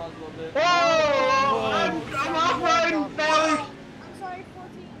just cause a little bit. Oh! I'm off-roading, fellas! I'm sorry,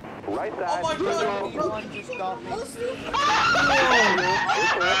 14. Right side. Oh my god! Just got me.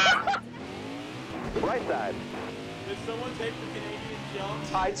 Right side. Did someone take the Canadian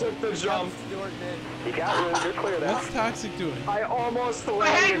jump? I took the jump. You got room. You're clear there. What's Toxic doing? I almost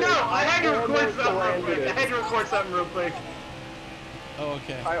landed it. I had to record something real quick. Oh,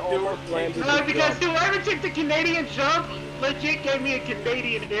 okay. I almost landed No, because whoever took the Canadian jump legit gave me a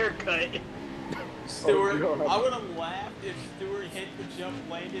Canadian haircut. Stuart, I would have laughed if Stuart hit the jump,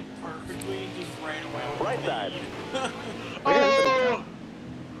 landed perfectly, and just ran away with Right the side. lead. Oh!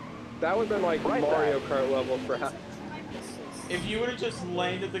 That would have been like Mario Kart level for half. If you would have just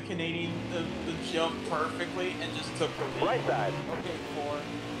landed the Canadian, the jump perfectly and just took the lead. Right side. Okay, 4.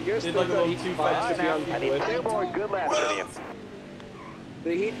 You guys Did think like a that little Heat too 5 fast should be on I need glitch? two more good laps in you.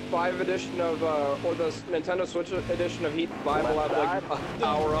 The Heat 5 edition of, or the Nintendo Switch edition of Heat 5 will have like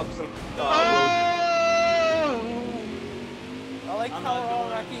power-ups and Oh! I like how we're all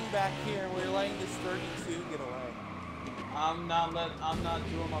wrecking back here. We're letting this 32 get away. I'm not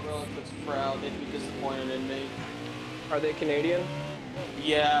doing my relatives proud. They'd be disappointed in me. Are they Canadian?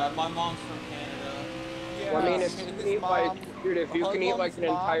 Yeah, my mom's from Canada. Yeah, Well, I mean, if you can eat like, dude, if you can eat like an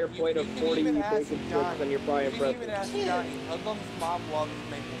entire plate of 40 bacon strips, then you're probably You can even impressive. ask Johnny. Hoodlum's mom loves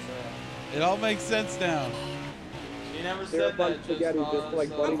maple syrup. It all makes sense now. She never They're a said bunch that, of just spaghetti, just like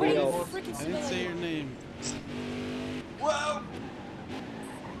Buddy Wait, Meal. I didn't say your name. Whoa!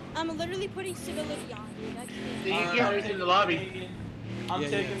 I'm literally putting civility on, dude. I can't. You I'm can't taking in the lobby. Canadian- I'm Yeah,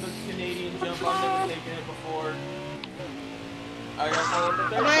 taking yeah. the Canadian jump. I've never taken it before. I got followed, but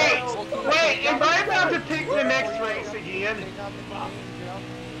there's Wait, am I about to pick the next race again? Take out the Canadian jump.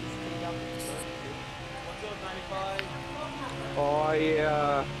 Take out the 32. What's up, 95? Oh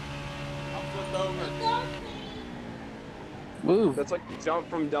yeah. I'm flipped over. Woo. That's like the jump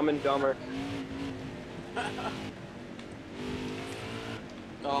from Dumb and Dumber.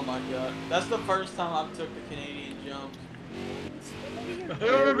 Oh my god. That's the first time I've took the Canadian jump. Who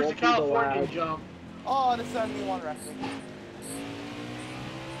remembers the Californian jump? Oh, the 71 record.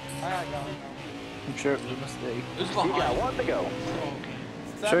 I gotta go. I'm sure it was a mistake. Who's You behind? got one to go.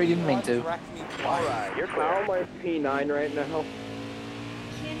 Sure you didn't mean to. Alright, you're clear. How am I P9 right now?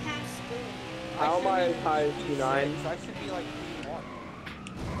 Can't have school. How am I as high as P9? I should be like P1.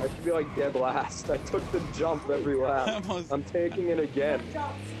 I should be like dead last. I took the jump every lap. I'm taking it again.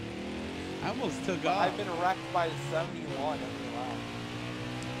 I almost took off. I've been wrecked by the 71 every lap.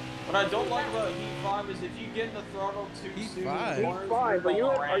 What I don't like about Heat 5 is if you get in the throttle too soon. Heat 5, are you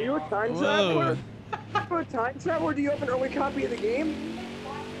a time traveler? Are you a time traveler? Do you have an early copy of the game?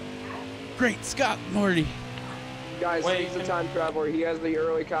 Great Scott, Morty. Guys, Wait, he's a time traveler. He has the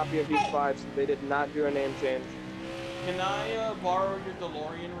early copy of Heat 5, so they did not do a name change. Can I borrow your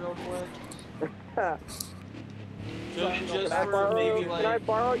DeLorean real quick? Just for maybe like... Can I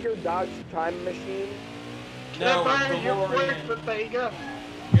borrow your Dodge time machine? No, Your quick, DeLorean. but there you go.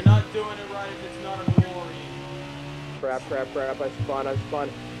 You're not doing it right if it's not a DeLorean. Crap. I spun.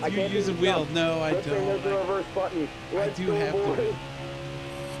 I You can't use a do the wheel. jump. No, I Listen, there's a don't. reverse button. Let's do go, have to. boys.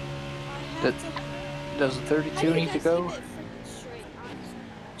 Does the 32 need to go? Freaking straight, honestly.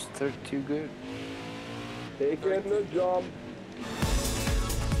 Is 32 good? Taking the jump.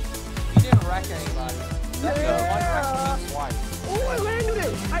 You didn't wreck anybody. That's Yeah. one wreck me twice. Oh,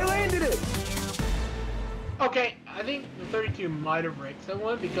 I landed it! Okay, I think the 32 might have wrecked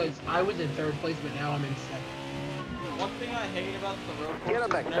someone because I was in third place, but now I'm in second. One thing I hate about the road Get course him is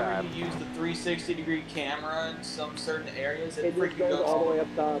next whenever time. you use the 360-degree camera in some certain areas, It just freaking goes all the way up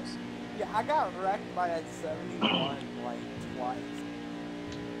top. Yeah, I got wrecked by that 71 like twice.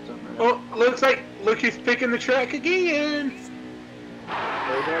 Oh, look who's picking the track again.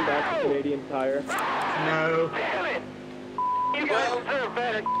 Are we going back to Canadian Tire? No. Damn it! You guys deserve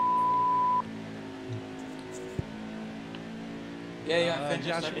better. Yeah, I finished.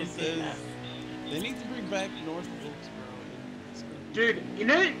 Joshua I did says they need to bring back North Wilkesboro. Dude, you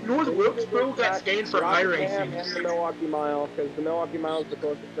know North Wilkesboro got scanned for iRacing. And the Milwaukee Mile, because the Milwaukee Mile is the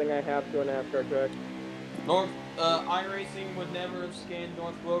closest thing I have to a NASCAR track. iRacing would never have scanned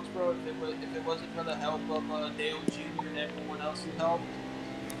North Wilkesboro if it wasn't for the help of Dale Jr. and everyone else who helped.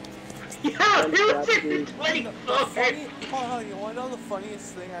 Yeah, he was in playing You want to know the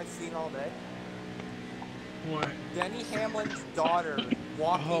funniest thing I've seen all day? What? Denny Hamlin's daughter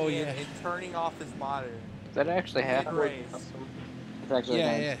walking in and turning off his monitor. Does that actually happen? It's actually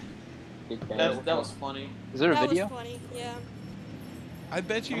Yeah. That was funny. Is there a video? That was funny, yeah. I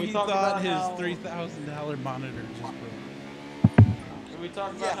bet you Can we he talk thought about his how- $3,000 monitor just broke. Can we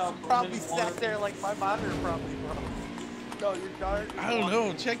talk about how probably sat there like my monitor probably broke. No, your daughter. I don't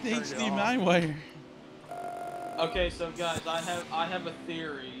know. Check the HDMI wire. Okay, so guys, I have a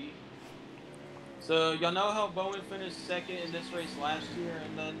theory. So y'all know how Bowen finished second in this race last year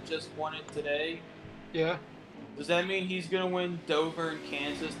and then just won it today? Yeah. Does that mean he's gonna win Dover and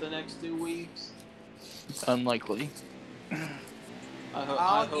Kansas the next 2 weeks? Unlikely.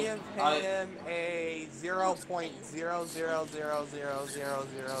 I'll give him a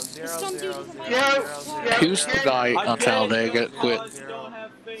 0.00000000000. Who's the guy on Talladega that quit?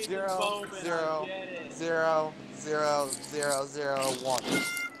 0.0000001.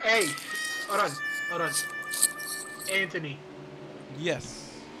 Hey, hold on. Anthony.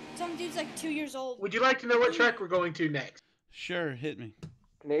 Yes. Some dude's like 2 years old. Would you like to know what track we're going to next? Sure, hit me.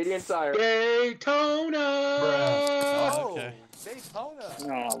 Canadian Tire. Daytona! Oh, okay. Daytona!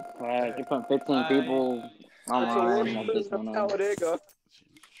 Oh, fuck. You put 15 people online at this one. Talladega.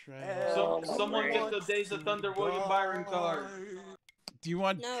 Someone get the Days of Thunder William Byron card. Do you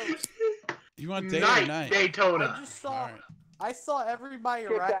want? No. You want day or night? Daytona. I just saw. I saw everybody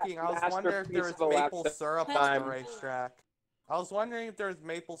wrecking. I was wondering if there was maple syrup on the racetrack. I was wondering if there was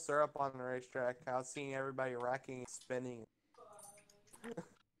maple syrup on the racetrack. I was seeing everybody wrecking and spinning.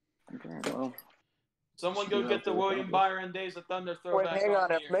 Okay, well. Someone go get the William Byron Days of Thunder throwback. Wait, hang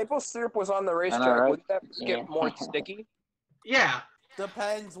on. If maple syrup was on the racetrack, right? wouldn't that get more sticky? Yeah.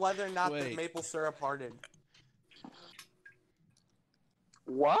 Depends whether or not the maple syrup hardened.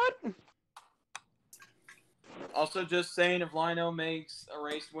 What? Also, just saying, if Lino makes a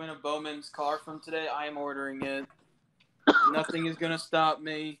race win of Bowman's car from today, I am ordering it. Nothing is gonna stop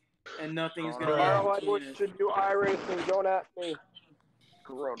me, and nothing is gonna Tomorrow I guarantee wish it. to do iRacing. Don't at me.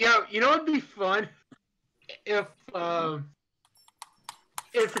 Yo, you know what'd be fun? If for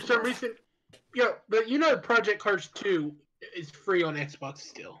some reason, but you know Project Cars 2 is free on Xbox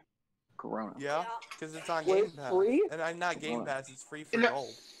still. Corona. Yeah, because it's on Wait, Game Pass. free? And not Game Pass, it's free for No.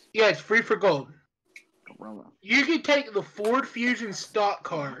 gold. Yeah, it's free for gold. Corona. You can take the Ford Fusion stock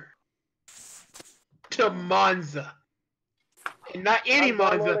car to Monza. And not any I'm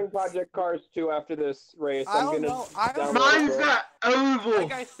Monza. downloading Project Cars 2 after this race. I don't know. Monza Oval.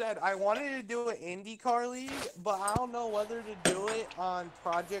 Like I said, I wanted to do an IndyCar league, but I don't know whether to do it on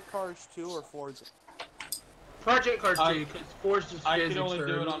Project Cars 2 or Forza. Project Cars 2, because Forza's I can physics only are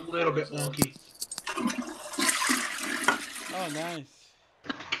do it a on little bit Forza. wonky. Oh, nice.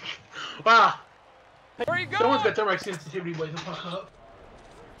 Wow. Where you going? Someone's got thermic sensitivity way the fuck up.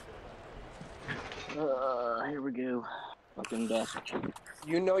 Here we go. Fucking death.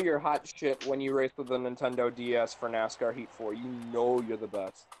 You know you're hot shit when you race with the Nintendo DS for NASCAR Heat 4. You know you're the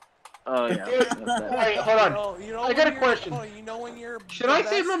best. Oh, yeah. Wait, hold on. I got a question. You know when you're Should I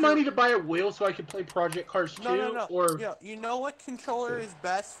save my money to buy a wheel so I can play Project Cars 2? No. Or You know what controller is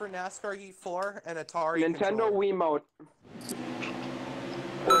best for NASCAR Heat 4? An Atari Nintendo controller. Wiimote.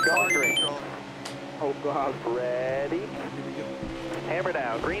 We're Atari going green. controller. Oh god. Ready? Hammer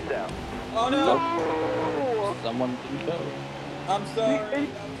down. Green's out. Oh no! Someone can go. I'm sorry.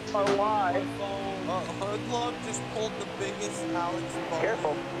 Alive. Hoodlum just pulled the biggest Alex Bowman.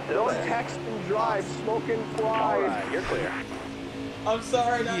 Careful. Don't text and drive. Smoke and fly. Alright, you're clear. I'm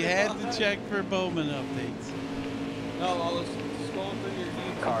sorry. He had to check for Bowman updates. No, I was scrolling through your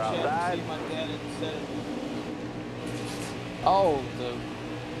YouTube Car chat outside. to see my dad had said it. Oh, the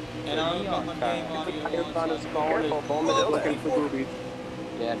And I don't got my name on I here. was on his phone and Bowman is looking for boobies.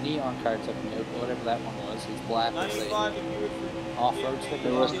 yeah neon car took me out, whatever that one was. He's black with 95 a if you would. off-road sticker.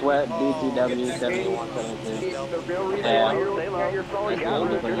 It was Sweat DTW 7172. The real reason Yeah. why you're looking at your phone, you That's got the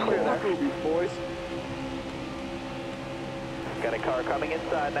to only clear thing. that boobies, boys. Got a car coming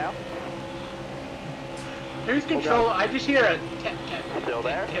inside now. who's control? I just hear a tap, tap, tap, Still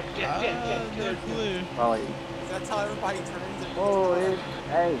there? tap, tap, tap, tap, No tap. clue. Probably. That's how everybody turns it. Oh,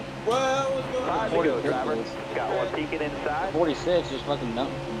 hey. Well, what's going on? Time to go, driver. Got one peeking inside. 46 just fucking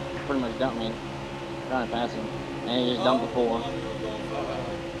dumped. Pretty much dumped me. Trying to pass him. And he just dumped the 4.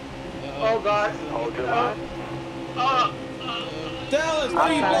 Oh God. Hold your line. Dallas, I'm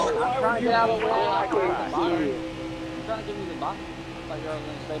people! trying to get out of the way. Clear, clear, I'm clear. trying to give you the bottom. I thought you were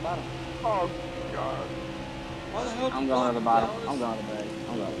going to stay bottom. Oh, God. Why the hell did I'm you going to block the bottom. Dallas? I'm going to the bag.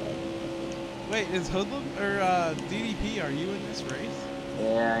 I'm going to the bag. Wait, is Hoodlum or DDP? Are you in this race?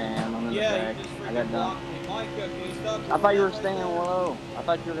 Yeah, I am. I'm in the Yeah, bag. you just I freaking got done. blocked me. Micah, can you stop I thought you were doing that staying right there? low. I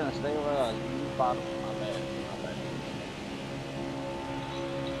thought you were going to stay low. You bottom. My bad.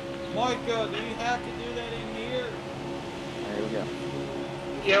 Micah, do you have to do that in here? There we go.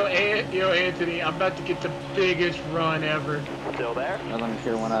 Yo, Anthony, I'm about to get the biggest run ever. Still there? Well, let me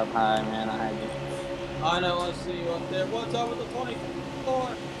sure went up high, man. I had you. I know, I see you up there. What's up with the 24?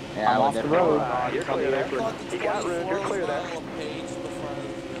 Yeah, I'm off the road. You're clear there. You got room. You're clear there.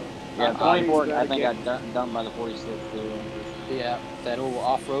 Yeah, 24, I think I got dumped by the 46 too. Yeah, that old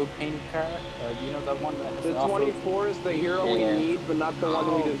off-road painted car. Do you know that one? That The 24 is the hero we need, but not the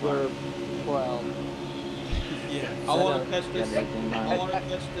one we deserve. Well, Yeah. I want to catch this. I want to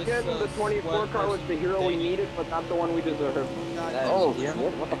catch this. Yeah, the 24 car was the hero we needed, but not the one we deserve. Oh, shit.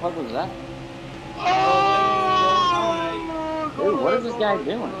 What the fuck was that? Oh! Dude, what is this guy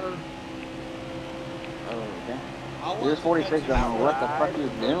doing? Oh, okay. This 46 don't know what the fuck he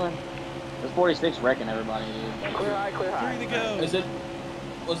was doing. This 46 wrecking everybody, dude. Clear high, clear high. 3 to go.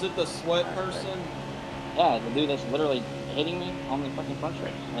 Was it the sweat person? Yeah, the dude that's literally hitting me on the fucking front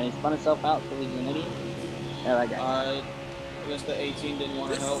stretch. And he spun himself out because he's an idiot. Yeah, that guy. Alright. I guess the 18 didn't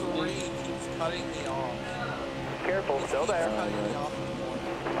want to help me. This 3 keeps cutting me off. Careful, still there. Cutting me off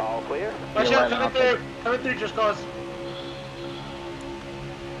more. All clear. Watch out, coming through, just cause.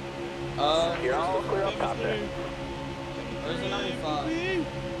 You're all clear up top there. Where's the 95?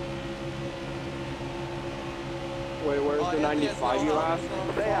 Wait, where's the 95 you asked?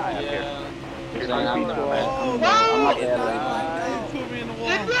 Stay high up here. Yeah. He's saying I'm not Oh, the Put me in the wall.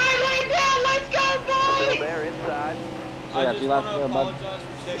 Let's go, boy! Still there inside. I Yeah, just you want left to there, bud. apologize for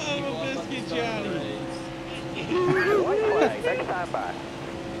checking you Son of a up at the biscuit, start of the Johnny. race. White flag. Next time by.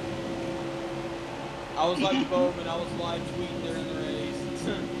 I was like Bowman, I was live tweeting during the race.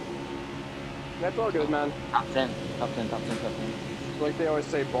 That's all good, man. Top 10, top 10, top 10, top 10. It's like they always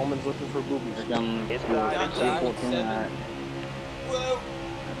say, Bowman's looking for boobies. Here comes Inside, inside. 14. Alright. Whoa!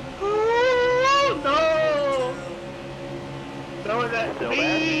 Oh, no! Throwing that Still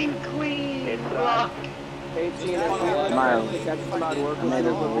there? clean Inside. block. 18 Miles. That's not work. I made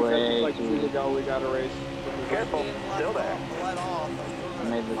it way Like too. 2 ago, we got a race. Careful, still there. Let off. I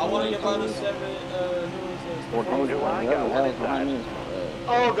made this I want to way get by the too. 7, who is this? 14. Hold your line, What got the one hell is behind inside. me?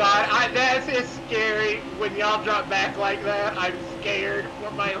 Oh God, it's scary when y'all drop back like that. I'm scared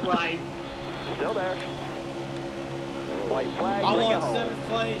for my life. Still there. White flag. I bring it want home. 7th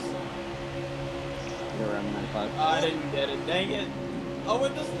place. You're around 95. I didn't get it, dang it. Oh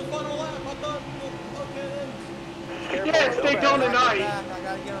wait, this is the final lap, I thought, okay. Careful, Yeah, still stay there. down tonight. I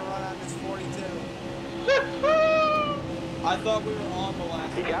gotta get a run on this 42. I thought we were on the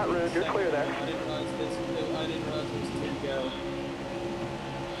last You got room, you're clear there. I didn't realize this was 2 to go.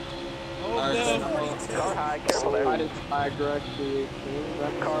 Oh, Alright, so no. Car high, careful there. I didn't direct the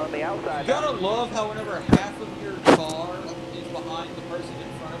 18. Car on the outside. You gotta love how whenever half of your car is behind the person in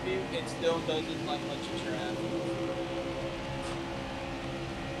front of you, it still doesn't like let you trap.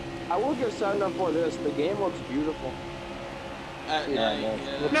 I will give 7 up for this. The game looks beautiful. At Yeah, night, yeah.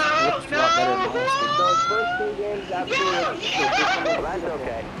 yeah. Looks a lot better than last Those first 2 games, absolutely. Well, that's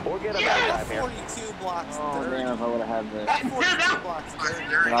okay. We'll get him that time here. 42 blocks Oh, 30. damn, if I would have had the... That 42 blocks 30.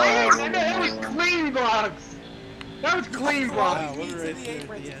 But I would have That was had one. clean blocks. That was clean blocks. Wow, what a race The there at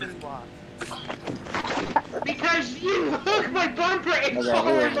apron's the end. clean blocks. Because you hooked my bumper and Okay, saw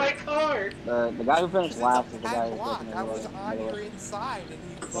here. in my car. The guy who finished last is the guy who's Block. looking I at was the on your way. inside and you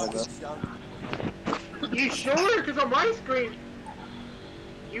There you fucking shoved me. You sure? Because on my screen,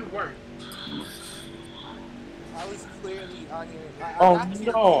 you weren't. I was clearly on your. I Oh, got to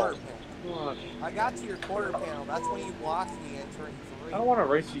your no. quarter panel. I got to your quarter panel. That's when you blocked me entering 3. I don't want to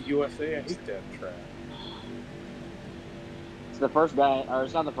race the USA. I hate that track. It's the first guy, or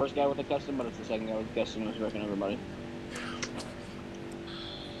it's not the first guy with the custom, but it's the second guy with the custom who's wrecking everybody.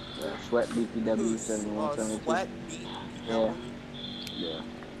 Sweat BPW 7172. Sweat beat. Yeah. Yeah.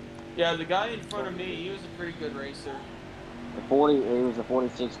 Yeah, the guy in front of me, he was a pretty good racer. The 40, it was a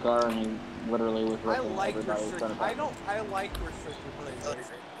 46 car, and he literally was I wrecking like everybody. restricted. I like restricted racing.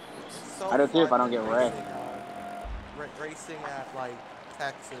 It's so I do too if I fun don't get racing, wrecked. Racing at like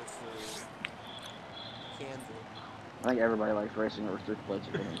Texas or Kansas. I think everybody likes racing at restricted places.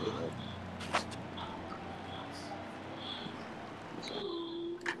 If they don't get wrecked.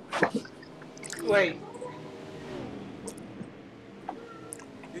 Wait.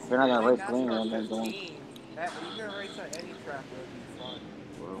 If you're not gonna Like race clean, NASCAR then don't. 15, you can race on any track that would be fun.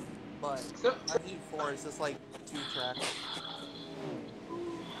 Well, But on Heat 4, it's just like 2 tracks.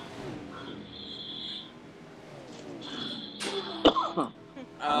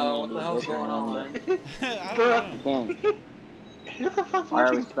 What the hell's going on? I don't know. Who the fuck's Fire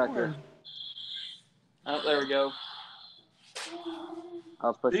watching respecter. porn? Oh, there we go. I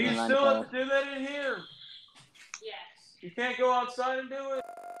was Do pushing you the still 95. have to do that in here? Yes. You can't go outside and do it?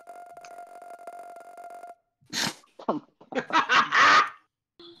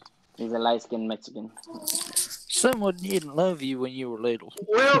 He's a light-skinned Mexican. Someone didn't love you when you were little.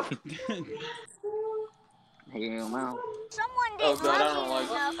 Well, Hell no. Someone Oh didn't god, I love don't you like.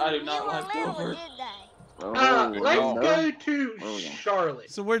 enough I do when not you were like little, Dover. did they? let's no. go to Where we go?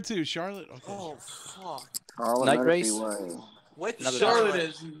 Charlotte. So where to? Charlotte? Okay. Oh, fuck. Charlotte Night Motor race? Speedway. Which Charlotte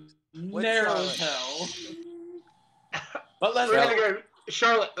is Which narrow Charlotte? as hell. But let's We're go. gonna go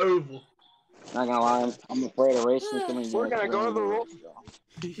Charlotte Oval. Not gonna lie, I'm afraid of racing. We're gonna go to the Roval.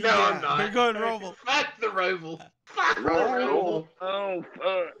 No, I'm not. We're going Roval. Fuck the Roval. Fuck the Roval. Oh,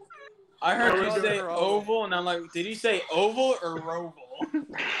 fuck. I heard No, you we're say going oval, and I'm like, did he say oval or roval?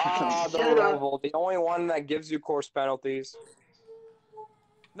 The Roval, the only one that gives you course penalties.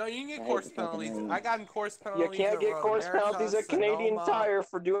 No, you can get course penalties. I got course You penalties. can't get course penalties at Canadian Tire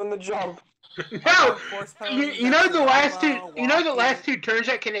for doing the jump. No, you know the last two. You know the last two turns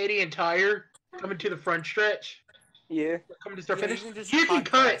at Canadian Tire coming to the front stretch. Yeah. Coming to start Yeah, finish. you can just You can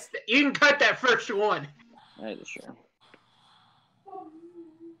cut. You can cut that first one. That is true.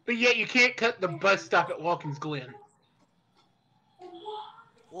 But yet you can't cut the bus stop at Watkins Glen.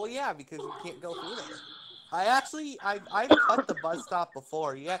 Well, yeah, because you can't go through there. I've cut the bus stop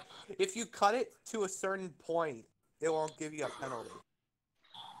before. Yeah, if you cut it to a certain point, it won't give you a penalty.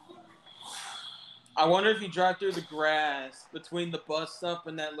 I wonder if you drive through the grass between the bus stop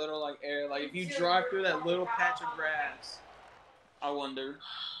and that little like area. Like if you drive through that little patch of grass, I wonder.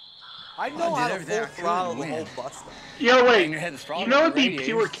 I know how to full throttle the whole bus stop. Yo, wait. You know what would be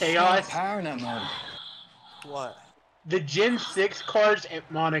pure chaos? What? The Gen 6 cars at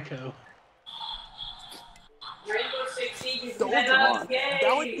Monaco.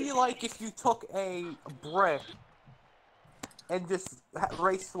 That would be like if you took a brick and just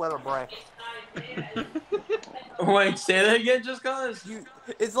raced with a brick. Wait, say that again, just cause?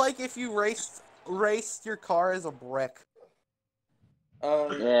 It's like if you raced your car as a brick.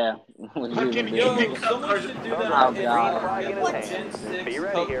 Yeah. Yo, someone should do that on Gen 6 Be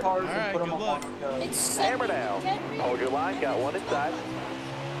ready here. cars All right, and put them good up luck. on the Hammer down. Hold your line. Got one inside.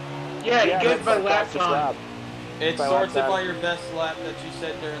 Yeah, you get it by lap fastest time. lap. It By sorts it lap by time. your best lap that you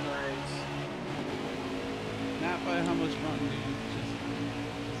set during the race. Not by how much fun, dude.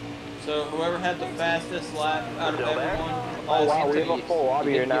 So whoever had the fastest lap out of Still there? everyone. Oh wow, we have a full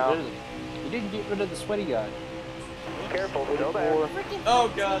lobby here now. You didn't get rid of the sweaty guy. Careful, still there.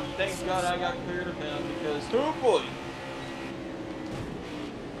 Oh god, thank god I got cleared of him because oh boy.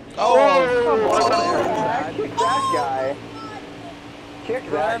 Kick that guy. Kick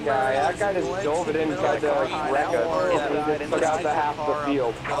that guy. That guy just dove it in and tried to wreck us. He took out the half of the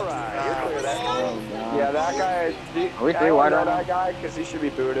field. Alright, you're clear that. Yeah, that guy. we I three don't wide know on that guy because he should be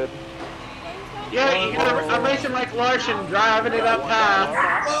booted. Yeah, you gotta, I'm racing like Larson, driving it up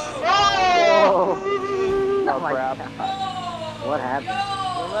high. Oh crap. What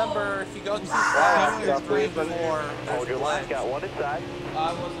happened? Remember, if you go too fast, it's 3 and 4. Hold your line. Got one inside.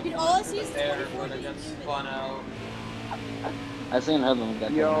 I wasn't Dude, all I see is there when it got spun out. I seen Hoodlum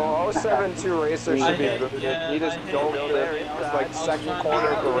get Yo, 072 Racer should be booted. He just dove to the like second corner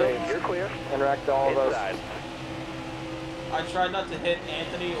of the race You're clear. and wrecked all of us. Inside. I tried not to hit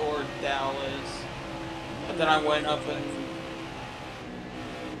Anthony or Dallas, but then I went up and.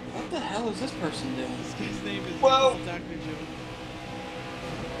 What the hell is this person doing? This guy's name is Whoa. Dr. Joe.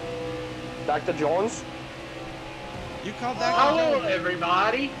 Dr. Jones? You called Dr. Hello, Joe?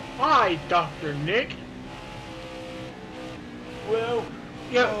 everybody. Hi, Dr. Nick. Well,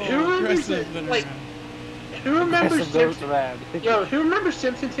 Yo, Oh, who remembers aggressive it? than Like, around. who remembers Aggressive goes Simpson? around. Yo, who remembers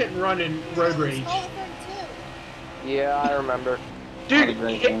Simpsons Hit and Run in Road Rage? Oh, 32. Yeah, I remember. Dude, All the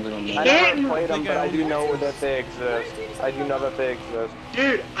great hit, things are gonna be- I hit never and, played them, but I do know that they exist. I do know that they exist.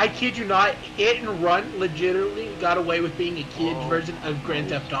 dude, I kid you not, Hit and Run legitimately got away with being a kid's version of Grand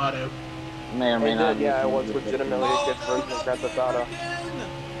Theft Auto. May or may They not. did, yeah, it was legitimately a kid's version of Grand Theft Auto.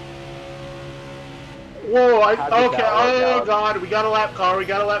 Whoa, How did okay, that work oh out? god, we got a lap car, we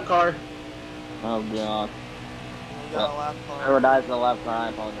got a lap car. Oh god. We got a lap car. Whoever dies in the left car, I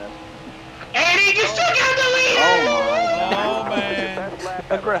apologize. And he just took out the lead! Oh my Oh, god. man.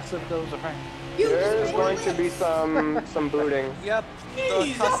 Aggressive goes around. There's going to be some booting. Yep,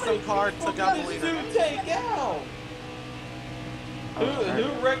 the custom car took out the leader. Take out.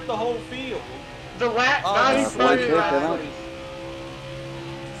 Who wrecked the whole field? The guy who started last place.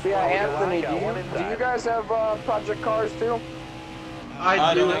 Yeah, Anthony, do you guys have project cars too?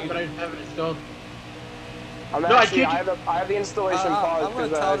 I do, but I haven't installed. I have the installation paused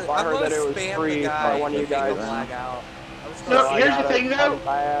because I heard that it was free by one of you guys. No, here's the thing though.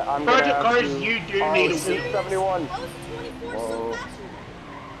 Project cars, you do need a wheel. 71.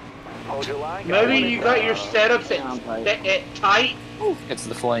 Hold your line. Maybe you got your setups at tight. It's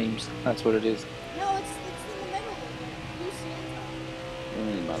the flames. That's what it is. No, it's in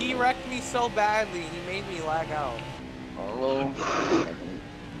the middle. He wrecked me so badly, he made me lag out.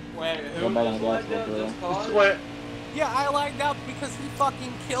 Wait, who was lagged out this car? What? Yeah, I lagged out because he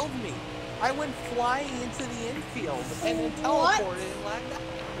fucking killed me. I went flying into the infield and then teleported and lagged out.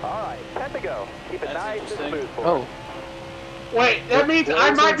 Alright, 10 to go. Keep it nice and smooth for Oh. Wait, that means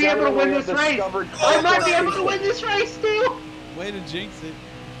I might be able to win this race. I might be able to win this race still. Way to jinx it.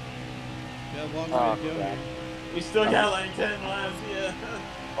 Got a long way to go here. We still got like 10 laps, yeah.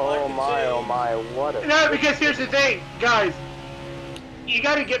 Oh my, what a... No, because here's the thing, guys. You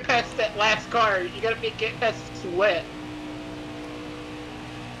gotta get past that last car. You gotta get past Sweat.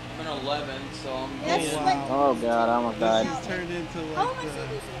 I'm in 11, so I'm... Yes, Oh god, I almost died. This has turned into How like am I supposed to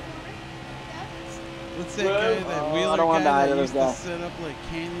the... lose that? What's that guy, that wheeler I don't wanna guy die to that this used to guy. set up like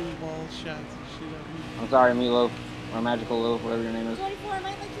cannonball shots and shit at me? I'm sorry, Meatloaf. Or Magical Loaf, whatever your name is. 24, I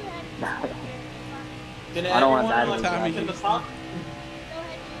might let you have it. Did I don't wanna die everyone to like this in guy. the top? Go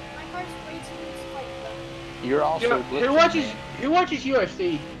ahead, dude. My car's way too loose to fight though. You're also Who watches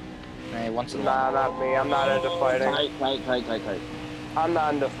UFC? Hey, once in a Nah, while. not me. I'm not into fighting. Tight. I'm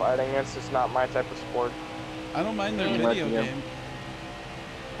not into fighting. It's just not my type of sport. I don't mind their I'm video gonna let you game.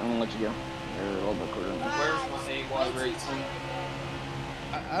 I'm gonna let you go. You're a little bit cooler. Where's my A1 racing?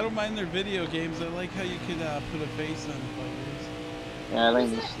 I don't mind their video games. I like how you could put a face on the fighters. Yeah, I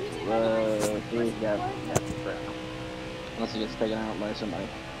think this, 3's got crap. Unless he gets taken out by somebody.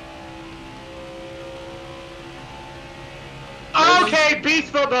 Okay, Beast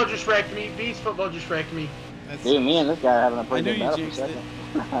Football just wrecked me. Dude, me and this guy are having a I pretty knew good you battle for jinxed it.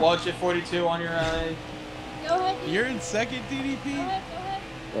 second. Watch it, 42 on your eye. Go ahead, dude. You're in second, Go DDP? ahead, go ahead.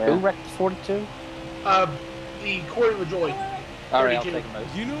 Yeah. Who wrecked 42? The Corey LaJoy. Alright, I'll 32. take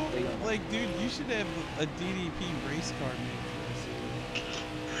those. You know, like, dude, you should have a DDP race car made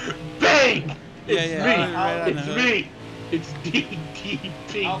for us. Bang! Yeah, It's yeah, me. right on the It's hood. me. It's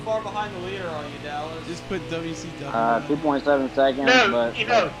DDP. How far behind the leader are you, Dallas? Just put WCW. 2.7 seconds, No, but he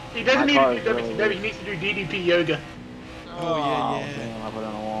doesn't my need car to do is really WCW. He needs to do DDP yoga. Oh, yeah. Damn, I put it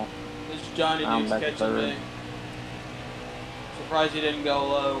on the wall. This Johnny I'm Duke's back to catching third. me. Surprised he didn't go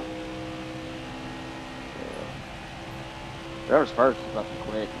low. Whoever's first is fucking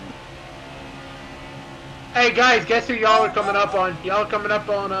quick. Hey guys, guess who y'all are coming up on? Y'all are coming up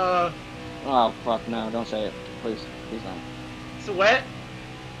on Oh fuck no! Don't say it, please don't. Sweat.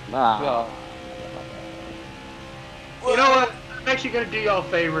 Ah. You know what? I'm actually gonna do y'all a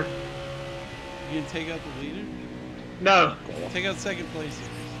favor. You gonna take out the leader? No. Take out second place.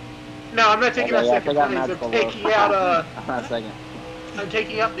 No, I'm not taking out second place. I'm taking out second. I'm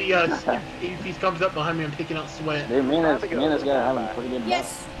taking out the if he comes up behind me, I'm taking out Sweat. Dude, me and this guy are having a pretty good battle.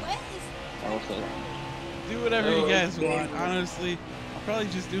 Yes, Sweat is. I will say that. Do whatever you guys want. Honestly, I'll probably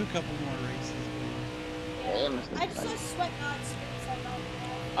just do a couple more races. I just saw Sweat not spin, so I don't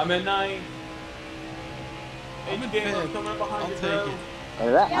know. I'm in 9. I'm in Gamer fifth. coming up behind I'll you, take bro. it. Look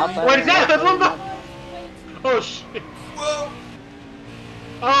at that. Outside. What is that? Oh shit. Whoa!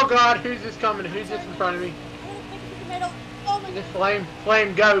 Oh god, who's this coming? Who's this in front of me? Oh my This Flame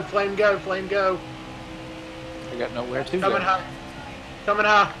go. I got nowhere to Coming go. high. Coming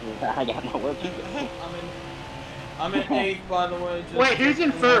high. I got nowhere to go. I'm in 8th, by the way. Just Wait, who's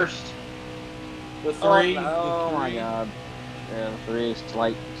in first? The 3. Oh my god. Yeah, the 3 is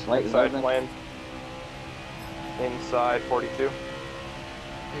slight Inside movement. plane. Inside 42. There you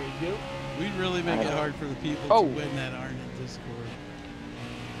go. We'd really make it hard for the people Oh. to win that aren't in Discord.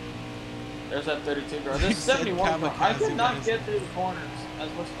 There's that 32 girl. This is Said 71 girl. I kamikaze, could not guys. get through the corners as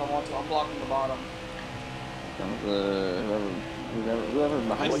much as I want to. I'm blocking the bottom. Comes whoever I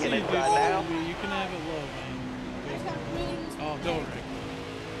behind see me. you, dude. now. You can have it low, man. Oh, don't wreck.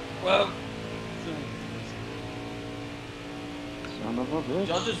 Well, Son of a bitch. did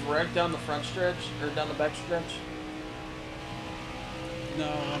y'all just wreck down the front stretch or down the back stretch? No.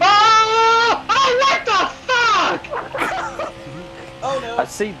 Oh, what the fuck? Oh no! I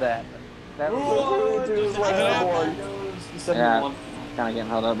see that. That Whoa, was just left out board. goes the 71. kind of getting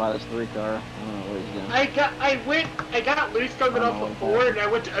held up by this 3-car. I don't know what he's doing. I got loose coming off the 4 and I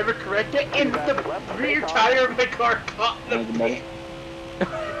went to overcorrect it and the rear tire of my car caught in the pit.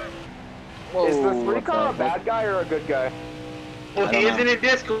 Is the 3-car a bad guy or a good guy? Well, he isn't in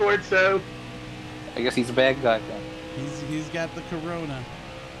Discord, so... I guess he's a bad guy then. He's got the corona.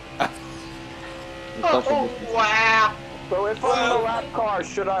 Oh, wow! So if I'm in the lap car,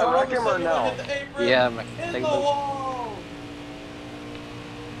 should I wreck him or no? Yeah, In the wall!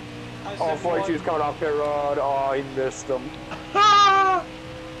 Oh, 42's coming off pit road. Oh, he missed him.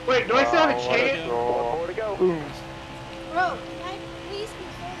 Wait, do I still have a chance? Where to go? Bro, can I please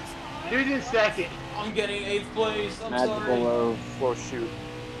control this car? Who's in second? I'm getting 8th place. I'm Magical sorry. low. Oh, shoot.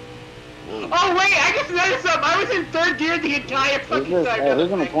 Oh, wait, I just noticed something. I was in 3rd gear the entire fucking time. Hey,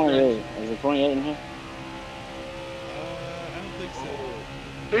 who's on the 28? Is there 28 in here? I don't think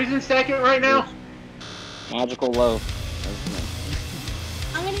so. Who's in second right now? Magical low.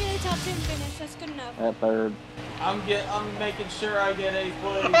 I'm gonna get a top 10 finish. That's good enough. At 3rd. I'm making sure I get 8th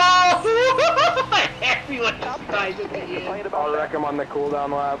place. Oh! Everyone just dies at the end. I'll wreck him on the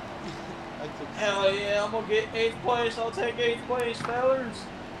cooldown lap. Hell yeah, I'm gonna get 8th place. I'll take 8th place, fellas.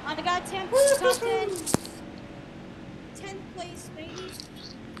 I got 10 top 10. 10th place, baby.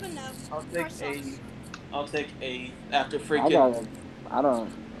 Good enough. I'll take Car sucks. 8th. I'll take 8th after freaking. I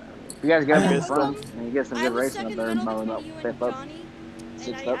don't. If you guys get up in missed front and you get some I good was racing up stuck in there, the middle about between you 5th and up. Johnny,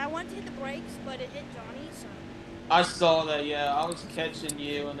 6th and up. I wanted to hit the brakes, but it hit Johnny, so... I saw that, yeah. I was catching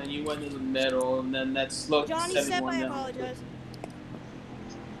you, and then you went in the middle, and then that slowed Johnny Sepp, everyone I down. apologize.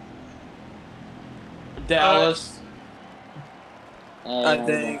 Dallas, I Hey,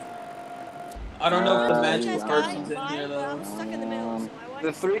 think. I don't know if the magic Guys, person's in bye, here, but though. I'm stuck in the middle, so I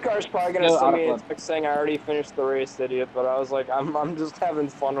watched... The 3-car's probably gonna Go send me a autoclub. text saying I already finished the race, idiot. But I was like, I'm just having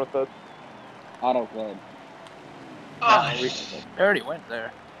fun with it. Auto club. Oh, I already went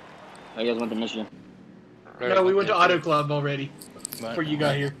there. Oh, you guys went to Michigan. no, we went to Auto Club already. But- Before you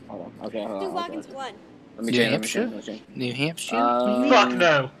got here. Hold on. Okay, hold Two on. wagons, one. Let me New check. Hampshire? Let me check. New Hampshire? Fuck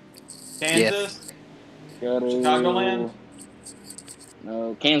no. Kansas? Go to... Chicagoland?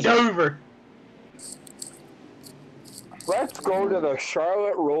 No, Kansas. Dover. Let's go to the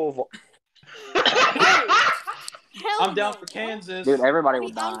Charlotte Roval. Hell I'm down no. for Kansas. Dude, everybody will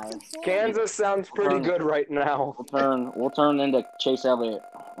Be out of die. control. Kansas sounds pretty good right now. We'll turn into Chase Elliott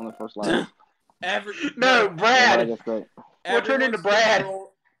on the first lap. No, Brad. Everybody gets great. We'll turn into Brad.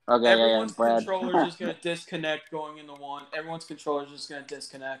 Okay, yeah, Everyone's Brad. controller is just gonna disconnect going into one. Everyone's controller is just gonna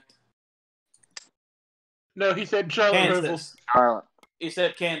disconnect. No, he said Charlotte Roval. Kansas. Charlotte. He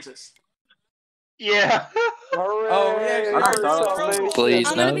said Kansas. Yeah. Oh, yeah. Please,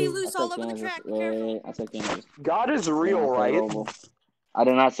 I'm gonna no. be loose I all said over the Kansas. track. Be Yeah, careful. I said Kansas. God is real, I right? said Roval. I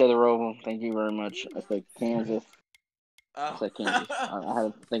did not say the Roval. Thank you very much. I said Kansas. I said Kansas. I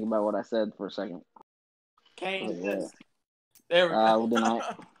had to think about what I said for a second. Kansas. There we go. We'll deny.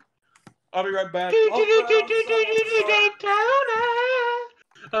 I'll be right back.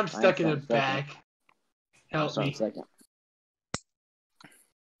 I'm stuck in the Second. back. Help me. Second.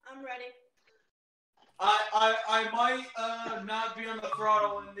 I'm ready. I might not be on the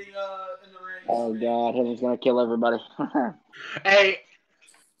throttle in the race. Oh god, heaven's gonna kill everybody. Hey.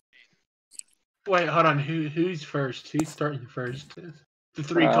 Wait, hold on. Who's first? Who's starting first? The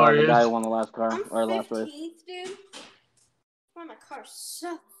 3-car the is. guy who won the last car I'm or last 15th, race. dude. Why my car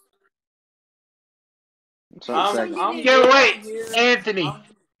sucks? Second. Yeah, wait, Anthony.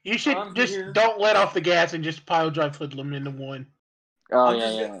 You should I'm just here. don't let off the gas and just pile drive Hoodlum into one. Oh I'm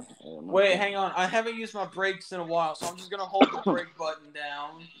yeah, just yeah. Wait, hang on. I haven't used my brakes in a while, so I'm just gonna hold the brake button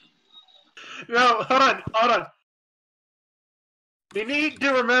down. No, hold on. We need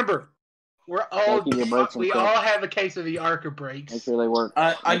to remember, we all have a case of the Arca brakes. Make sure they work.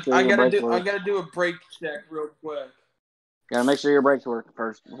 I gotta do a brake check real quick. Gotta make sure your brakes work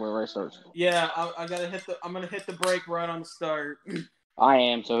first before the race starts. Yeah, I'm gonna hit the brake right on the start. I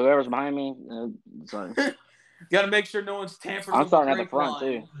am, so whoever's behind me, sorry. Gotta make sure no one's tampering I'm with the starting at the brake front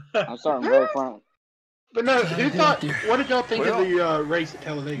line. too. I'm starting very front. But no, what did y'all think of the race at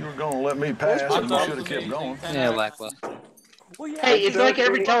Talladega? You were going to let me pass, and you should have kept going. Yeah, lackluster. Well, yeah, Hey, it's like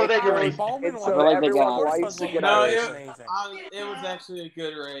every Talladega race. Baldwin It's won so like they everyone got- likes to get No, out. it was actually a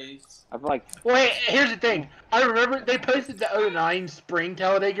good race. I feel like Wait, here's the thing. I remember they posted the 09 spring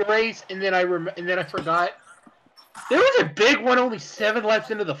Talladega race, and then I forgot. There was a big one only 7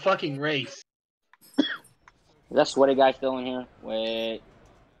 laps into the fucking race. is that sweaty guy still in here? Wait.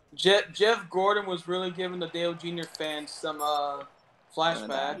 Jeff Gordon was really giving the Dale Jr. fans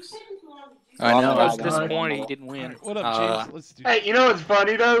Flashbacks. I know. I was God. disappointed he didn't win. What up, James? Let's do Hey, you know what's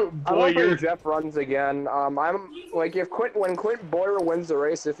funny though? I'm hoping Boyer. Jeff runs again. I'm like when Quint Boyer wins the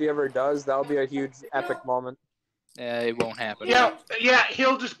race, if he ever does, that'll be a huge epic moment. It won't happen. Yeah,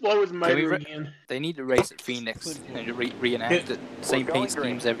 he'll just blow his motor again. They need to race at Phoenix and reenact it. Same paint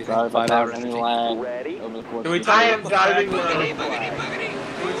schemes, everything. Sorry if I 5 hours caused of any lag over the course Can we of talk I about am the diving fact that- low.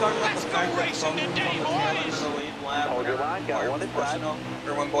 Can we talk about the fact that Bowman was on the tail end of the lead lap Hold your line, got Boyer one was inside. pushing him,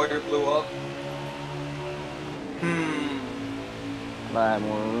 or when Boyer blew up? Buy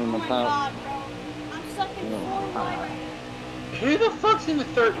more Oh room my up top. god, bro. I'm stuck in 4 wide right Who the fuck's in the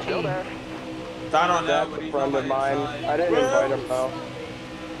 13? I don't know, That's but a he's friend on of my mine. inside. I didn't invite him though.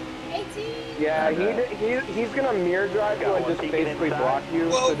 18. Yeah, he's gonna mirror drive you and just basically block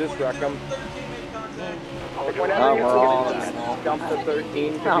you, so just wreck him. Whenever you we're all get right. to jump to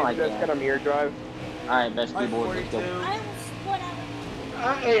 13, Oh because my he's just God. gonna mirror drive. Alright, best keyboard, let's go. I almost split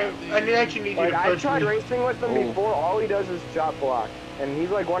out. I actually need you Like, to I push tried me. racing with him Oh. before, all he does is chop block. And he's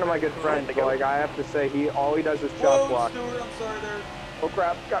like one of my good friends, so like I have to say, all he does is chop Whoa, block. Stuart, I'm sorry there. Oh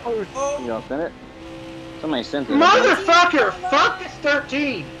crap, got loose. You gonna send it? Somebody sent it. Motherfucker! Fuck this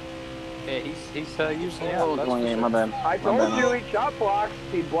 13! Yeah, he's using it Oh, out. That's 28, for my sure. bad. I My told bad. you he chop blocks.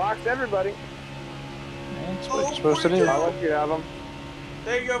 He blocks everybody. Man, that's what you're supposed to do. I'll let you have him.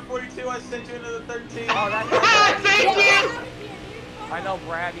 There you go, 42. I sent you into the 13. Oh, that's Thank you! I know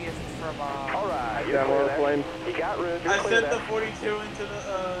Brady is from, All right, Yeah, you're we're clear playing. there. You got room. You're I clear sent the there. 42 into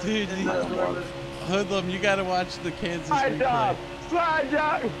the, Dude, into you- the Hoodlum, you gotta watch the Kansas Slide replay. job! Slide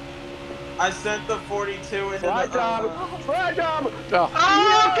job! I sent the 42 into Slide the, job! Slide job!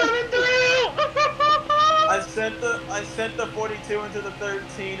 Oh, coming through! I sent the 42 into the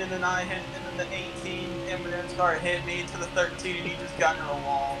 13, and then I hit, and then the 18 NASCAR hit me into the 13, and he just got in a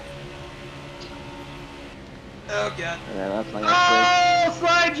wall. Oh god. Yeah, that's like a Oh,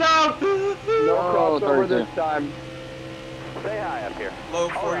 slide jump! No Oh, crossover 32. this time. Stay high up here. Low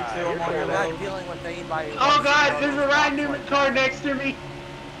 42, All right, I'm you're on clear your I'm there. low. not dealing with anybody. Oh god, there's a Ryan Newman car next to me!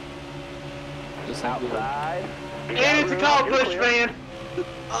 Just like Outside. You got And it's a room. call You're push clear. fan!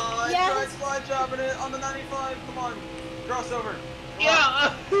 I Yeah. tried slide dropping it on the 95. Come on. Crossover. Come Yeah!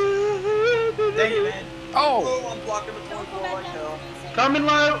 on. Dang it, man. Oh! Oh, I'm blocking the Don't go 24 back like down. hell. Coming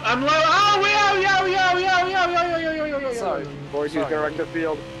low, I'm low. Oh, yo. Sorry. Boys, he's gonna wreck the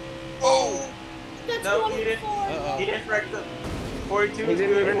field. Oh! That's No, 24. he didn't. Uh-oh. He didn't wreck the 42. He is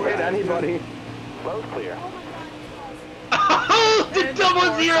didn't good. even hit 42 is anybody. Flow's clear. Oh my god. Oh, the And double of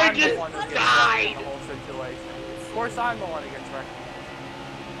course, zero I'm the just one who gets died! wrecked in the whole situation. Of course, I'm the one who gets wrecked.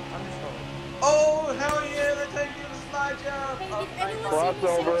 I'm just going. good. Oh, hell yeah, they're taking you to the slide job. Hey, Oh, did anyone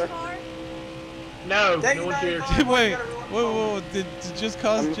Crossover. see the car? No, Dang no it, one cares. 95. Wait, Gotta ruin whoa, did Just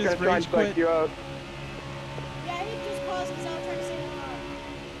Cause I'm just just gonna try and rage spike quit? you out. Yeah, I did just pause because I was trying to save the car.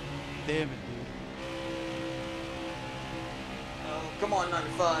 Damn it, dude. Oh, come on,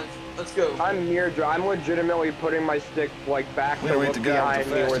 95. Let's go. I'm mirror drive. I'm legitimately putting my stick like back We to ain't look the guy with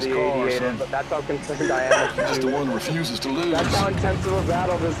behind the me where fastest the car, 88 son. is, but that's how concerned I am. Just the one who refuses to lose. That's how intense of a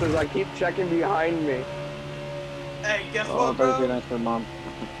battle this is. I keep checking behind me. Hey, guess Oh, what, bro? 32, nice for mom.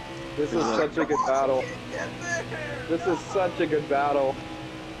 This is such a good battle. Get there. This is such a good battle.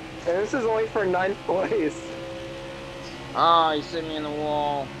 And this is only for 9th place. Ah, you sent me in the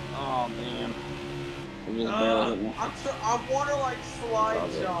wall. Oh, damn. You just barely hit me. I want to like slide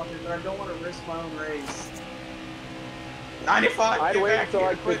Okay. jump it, but I don't want to risk my own race. 95. I'd get wait back until here,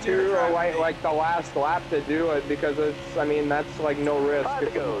 like the quit near 2 or traffic. like the last lap to do it because it's, I mean, that's like no risk. 5 to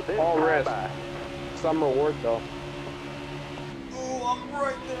It's go. This all time risk. by. Some reward though. Ooh, I'm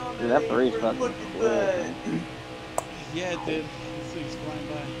right there on Dude, the that three's apron. fucking Look at cool. that. Yeah, it did. This thing's flying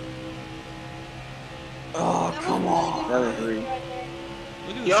by. Oh, That come was a really on. good That was car. three. Right there.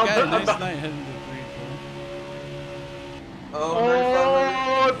 Look at Yo, this guy, but- nice but- night heading to 3 Oh,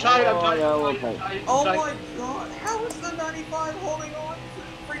 95. Oh, tight, I'm Oh, tight. yeah, I'm well, tight, tight. tight, Oh tight. my god, how is the 95 holding on to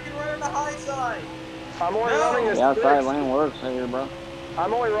the freaking right on the high side? I'm only No. running a The outside 6. lane works here, bro.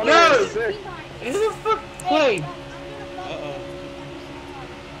 I'm only running No. a 6. Who the fuck played?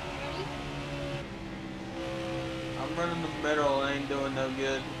 I'm running the middle, I ain't doing no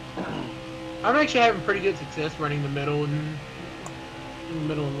good. I'm actually having pretty good success running the middle and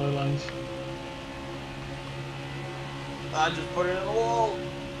low lines. I just put it in the wall.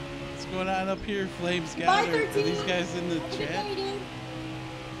 What's going on up here, Flame Bye, Scout? Are 13. these guys in the Have a good chat? day, dude.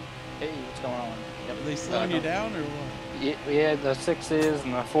 Hey, what's going on? Are they slowing you down or what? Yeah, the 6 is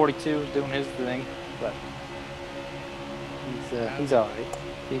and the 42 is doing his thing, but he's all right.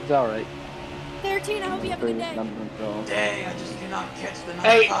 He's all right. 13, I hope you have a good day. Dang, I just cannot catch the 95.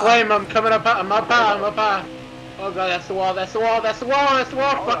 Hey, Flame, I'm coming up high. I'm up high. I'm up high. Oh god, that's the wall, that's the wall, that's the wall, that's the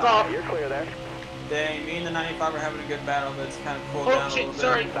wall, fuck off! You're clear there. Dang, me and the 95 are having a good battle, but it's kind of cooled Oh down a shit, little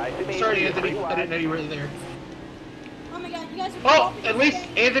sorry. bit. Sorry, Anthony. I didn't know you were there. Oh my god, you guys are Oh, at least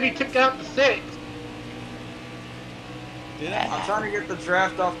Anthony took out the 6. Yeah. I'm trying to get the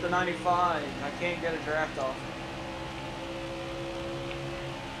draft off the 95. I can't get a draft off.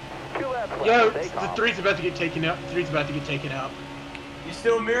 Yo, the 3's about to get taken out. 3's about to get taken out. You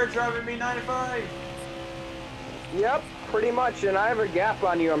still mirror driving me 95? Yep, pretty much. And I have a gap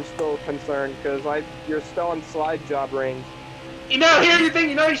on you. I'm still concerned because you're still in slide job range. You know, here's the thing.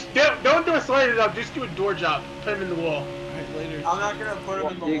 You know, you don't do a slider job. Just do a door job. Put him in the wall. Alright, later. I'm not gonna put him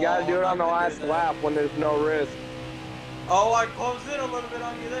in the wall. You gotta do it on the last lap when there's no risk. Oh, I closed in a little bit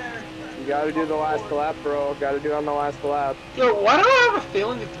on you there. You gotta do the last lap, bro. Gotta do it on the last lap. Yo, why do I have a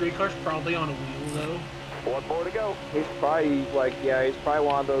feeling the 3 car's probably on a wheel though? One more to go. He's probably he's probably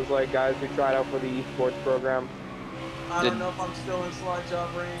one of those guys who tried out for the esports program. I don't know if I'm still in slide job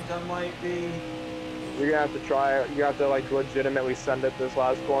range. I might be. You're gonna have to try it. You have to legitimately send it this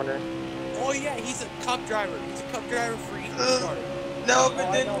last corner. Oh yeah, he's a cup driver. He's a cup driver for esports. No,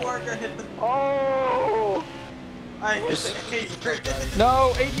 it didn't work. I hit the. Oh! I hit the gate.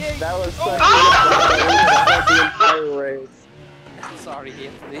 No, 88. That was such the entire race. Sorry,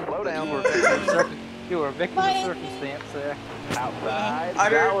 Anthony. Slow down. You were a victim of circumstance there. Outside.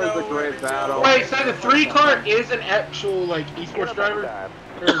 That was a great battle. Wait, so the 3 car is an actual esports driver?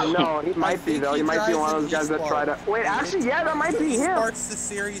 No, he might be though. He might be one of those guys that try to. Wait, actually, yeah, that might be him. Starts the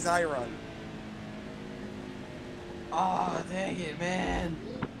series I run. Oh, dang it, man.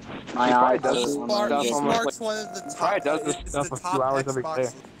 My eye does Esports one of the top. It's the top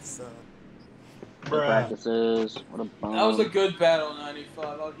Xbox. So. Practices. What a bum. That was a good battle,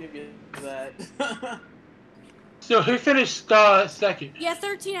 95. I'll give you that. So who finished second? Yeah,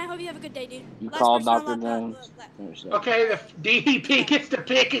 13. I hope you have a good day, dude. You Last called person Dr. on Jones. Okay, the DEP gets to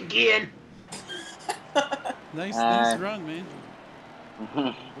pick again. Nice run, man.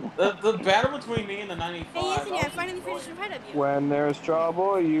 the battle between me and the 95. Hey, Anthony, I finally finished in front of you. When there's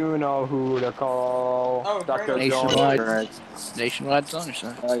trouble, you know who to call. Oh, Dr. Nationwide. Jones. Nationwide's on your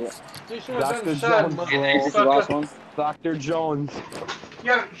side. Dr. Jones. This is the last one? Dr. Jones.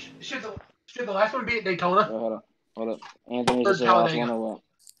 Yeah, should the last one be at Daytona? Hold up. Anthony's is the last one or what?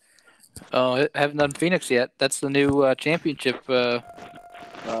 Oh, I haven't done Phoenix yet. That's the new championship thingy.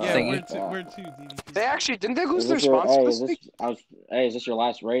 Where to, DDP? They actually didn't they lose their sponsor this week? Is this your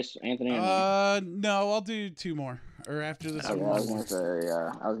last race, Anthony? No, I'll do 2 more. Or after this one. I was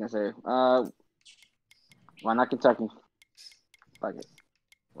gonna say, why not Kentucky? Fuck it.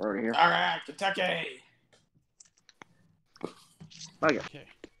 We're already here. Alright, Kentucky. Fuck it. Okay.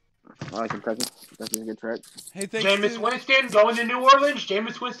 I like Kentucky. Kentucky's a good track. Hey, thanks. Jameis Winston going to New Orleans.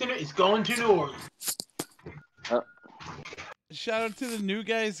 Jameis Winston is going to New Orleans. Shout out to the new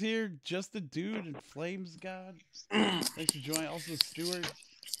guys here, Just a Dude and Flames God. Thanks for joining. Also, Stuart.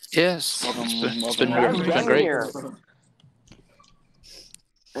 Yes. It's been great. Here.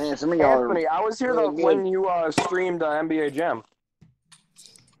 Man, some of y'all Anthony, I was here when you streamed NBA Jam.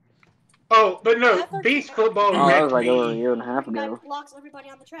 Oh, but no, Beast Football that was like me. over a year and a half That ago. blocks everybody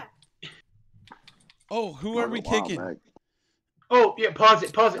on the track. Oh, who are we kicking? Oh, yeah, pause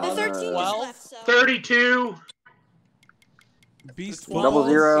it. The 13 is left, so. 32. Beast Double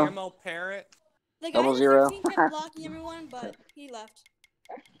zero. Camo Parrot. The guy Double in zero. 13 kept blocking everyone, but he left.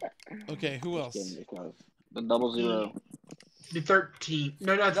 Okay, who else? The double zero. The 13.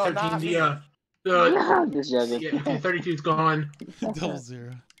 No, not No, 13. not me. This joking. Yeah, the 32's gone. Double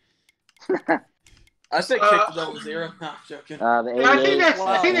zero. I said kick the double zero. No, I'm joking. The I think 88.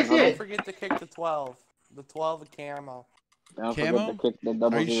 that's Don't it. forget to kick the 12. The 12 of camo. Don't Camo? forget to kick the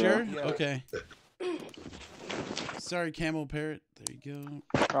double Are you zero. sure? Yeah. Okay. Sorry, Camel Parrot. There you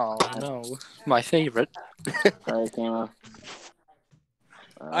go. Oh no, my favorite. Sorry, Camo.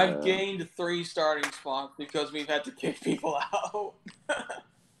 I've gained 3 starting spots because we've had to kick people out.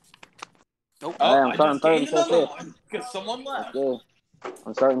 Hey, I'm I starting just third gained and so another fifth. one because someone left. Yeah.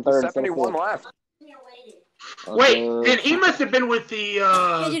 I'm starting third and so 71 fifth. left. Wait, then he must have been with the.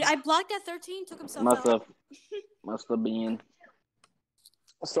 Yeah, dude, I blocked that 13, took himself out. Must have been.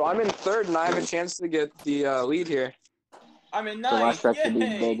 So I'm in third, and I have a chance to get the lead here. I'm in The last 9th. track should be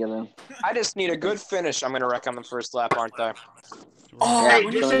bigger than. I just need a good finish. I'm gonna wreck on the first lap, aren't I? Oh, Hey,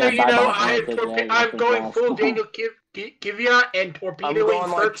 Yeah, just so so we you got know, bye-bye. I'm going full Daniel Kvyat and I'm torpedoing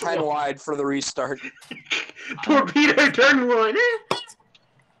going like first 10 one. wide for the restart. Torpedo turn 1.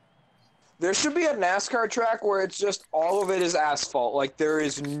 There should be a NASCAR track where it's just all of it is asphalt. Like, there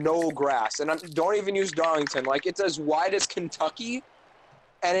is no grass. And don't even use Darlington. Like, it's as wide as Kentucky,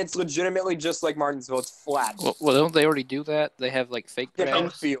 and it's legitimately just like Martinsville. It's flat. Well, don't they already do that? They have like fake Yeah, grass.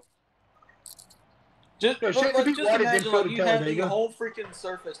 infield. Just, No, but, shouldn't like, it be just watered imagine, infield like, in you have the Talladega? whole freaking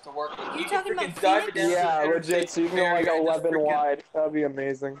surface to work with. You You talking can about freaking dive it Phoenix? down. Yeah, to the legit. interstate So you can go like barrier and just 11 freaking- wide. That'd be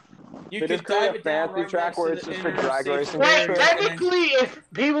amazing. You They could just create dive a it down fancy right track next where to it's the just for drag interstate racing. Well, barrier, and then- technically, if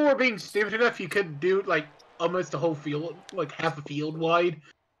people were being stupid enough, you could do like almost the whole field, like half a field wide,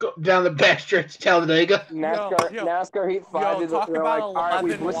 go down the backstretch to Talladega. NASCAR Heat 5 is talk they're about like, all right,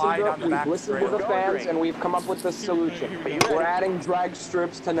 11 wide on the we've back listened to the straight. fans, and we've come up with the solution. We're adding drag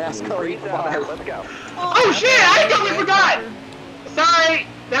strips to NASCAR Heat 5. Let's go. Oh shit! I totally forgot. Sorry,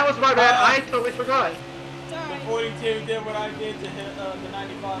 that was my bad. I totally forgot. The 42 did what I did to hit the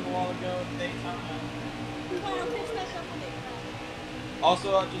 95 a while ago at Daytona.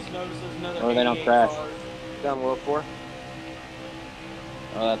 Also, I just noticed there's another Or they don't 88 crash. car. Down low 4.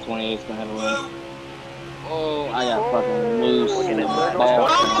 Oh, that 28's gonna have a win. Oh, I got fucking loose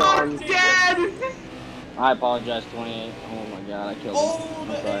balls. Oh, dead! I apologize, 28. Oh my god, I killed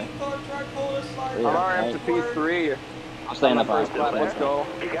him. I'm sorry. I'm already up to P3. I'm staying up first high. lap. Let's go.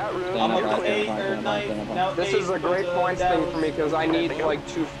 Staying up high, staying up high, staying up high. This is a great points thing for me because I need like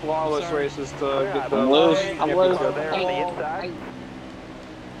 2 flawless races to get the. I'm loose. I'm loose.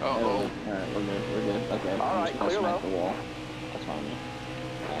 Oh. Alright, we're good. Okay, I'm just gonna smack the wall. That's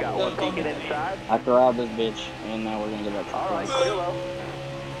fine. Got one peeking inside. I throw out this bitch, and now we're gonna go back to the All right, clear low.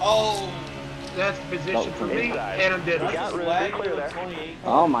 Oh! That's the position for me, and I'm dead. Got room. You're clear there.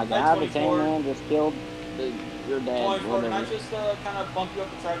 Oh my god, the tank man just killed your dad. 24, can I Whatever. just kind of bump you up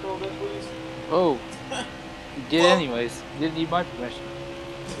the track a little bit, please? Oh. You did anyways. You didn't need my permission.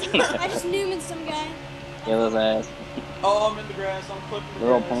 I just Newman some guy. Kill his ass. Oh, I'm in the grass. I'm clipping the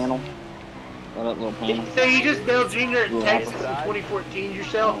Little grass. panel. What up, little panel? So you just bailed Junior at Yeah. Texas in 2014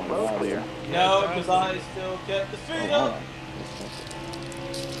 yourself? Oh, my God. No, because I still kept the speed Oh, up.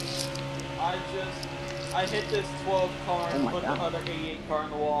 I hit this 12 car and Oh my put God. the other 88 car in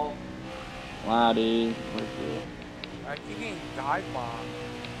the wall. Wow, dude. We're cool. I keep getting dive bombed.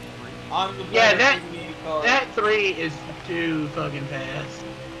 I'm the Yeah, better 88 car. that 3 is too fucking fast.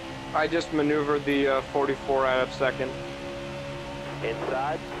 I just maneuvered the 44 out of second.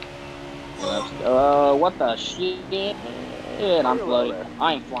 Inside. What the shit? And I'm floating.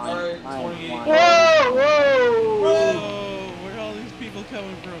 I ain't flying. Alright, I ain't 28. flying. Whoa, whoa! Whoa! Where are all these people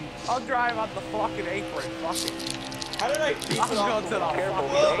coming from? I'll drive on the fucking apron. Fuck it. How did I keep I'm it going off to the the wall?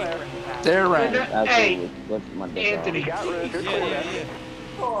 fucking apron. They're right. Hey, What's my dick Anthony. Got room. You're clear there.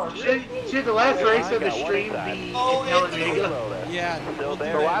 Should the last race of the stream be in Talladega? Yeah. Still The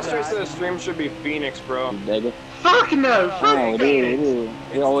there. last race of the stream should be Phoenix, bro. Dega. Fuck no! Fuck Oh, we Phoenix! do.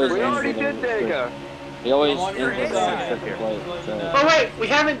 He always We ends already with did a- Dega. He always I'm on ends your with a inside. second plate. So. Oh wait, we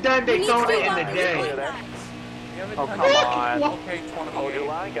haven't done We need Daytona two in the bumpers, day. one guys. Oh, come on. Okay, Hold your 28.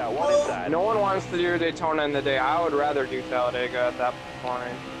 line. Got one inside. No one wants to do Daytona in the day. I would rather do Talladega at that point.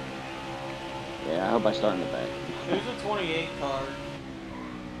 Yeah, I hope I start in the back. Who's a 28 car?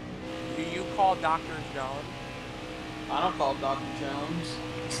 Do you call Dr. Jones? I don't call Dr. Jones.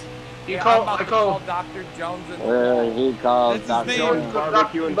 Yeah, call- I'm about I to call- Dr. Jones in the Where wall. he calls That's Dr. his name. Jones.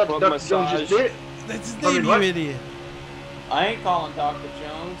 Barbecue and But foot Dr. Jones just massage. did it. That's his I mean, name, you what? idiot. I ain't calling Dr.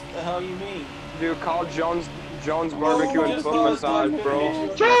 Jones. The hell you mean? Dude, call Jones Barbecue and just foot call us massage, Dr. bro.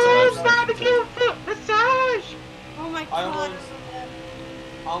 Jones. Jones barbecue foot massage! Oh my I god.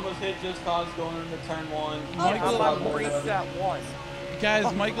 almost hit just cause going into turn 1. I'm Michael- about to reset one.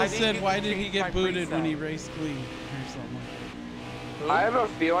 Guys, Michael I didn't said, get why to did he change get my booted when preset. he raced clean? Or something I have a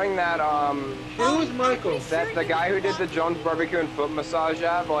feeling that Who is Michael? that the guy who did the Jones Barbecue and foot massage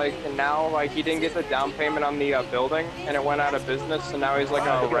ad, like, and now, like, he didn't get the down payment on the building, and it went out of business, and now he's like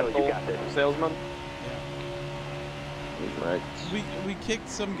a rental salesman. He's right. We kicked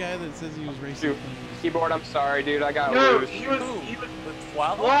some guy that says he was racing Dude, clean. keyboard, I'm sorry, dude, I got No, loose. he was The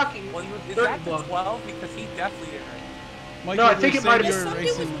 12? blocking. Was, is third that the block. 12? Because he definitely didn't. Michael, I think you it were might saying have you were Somebody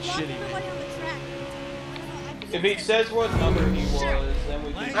was racing blocking shitty. everybody on the track. I don't know. If he says what number he was, then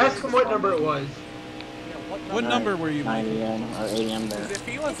we can... Ask him what number it was. Yeah, What number were you, 90 Michael? M or 80 M there. Because if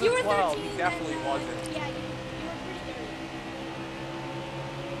he was If you the were 12, 13, he definitely then, wasn't. Yeah, you were pretty dirty.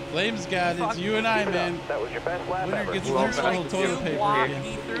 Flames God, it's you and I, man. That was your best lap Winner ever. gets Well, their full toilet paper again.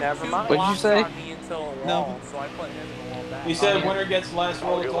 He threw Never two mind. What'd you blocks say? on me into a wall, No. so I put him in the wall back. He said winner gets last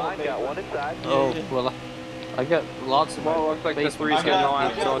roll Hold of your toilet line. Got paper. one inside. Oh, well, I got lots of Well, it looks like the basement. three's getting the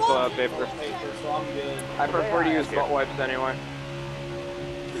last I got toilet paper. so I'm good. I prefer to use butt wipes anyway.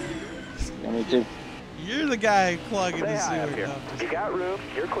 Yeah, me too. You're the guy clogging Stay the high up sewer. here. No, I'm just- You got room.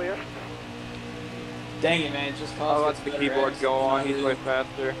 You're clear. Dang it, man! It just I'll caused let the keyboard go on. He's way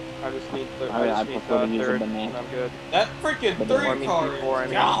faster. I just need third, and I'm good. That freaking 3 car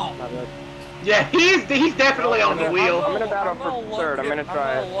is gone. Yeah, he's definitely on the wheel. I'm gonna battle for third. I'm gonna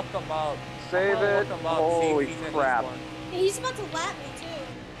try it. I'm gonna look him up. Save it. Holy crap. He's about to lap me too.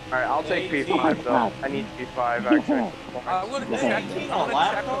 Alright, I'll take P5 though. I need P5 actually. I'm gonna check him out.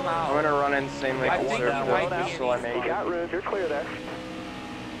 I'm gonna run insanely conservative just so I make it. Got room. You're clear there.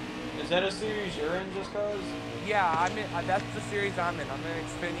 Is that a series you're in just cause? Yeah, I'm in. That's the series I'm in. I'm in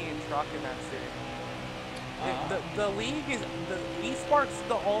Xfinity and Truck in that series. The league is the esports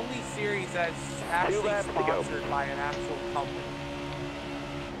the only series that's actually sponsored by an actual company.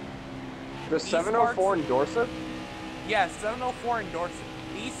 Does 704 endorse it? Yeah, 704 endorse it.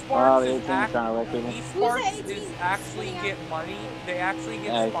 Esports is actually get money. They actually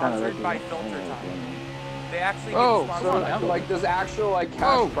get sponsored by Filter Time. They actually get sponsored by like does actual like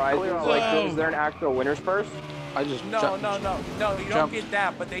cash prizes like is there an actual winner's purse? I just no, you don't get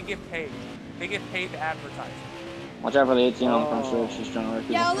that, but they get paid. They get paid to advertise. Watch out for the 18 on the front stretch. She's trying to work.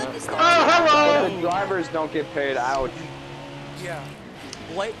 Yeah, I'll let this hello! The drivers don't get paid. Ouch. Yeah.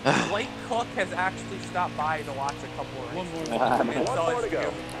 Blake Cook has actually stopped by to watch a couple of races. One more to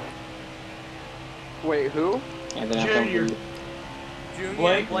go. Wait, who? Junior.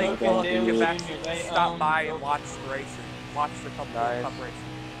 Blake Cook has actually stopped by and watched the races. Watched a couple of cup races.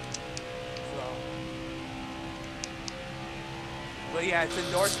 So. But yeah, it's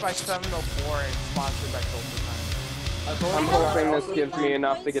endorsed by 704 and sponsored by Filter Time. I'm hoping this gives me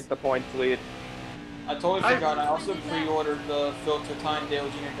enough to get the points lead. I totally forgot. I also pre-ordered the Filter Time Dale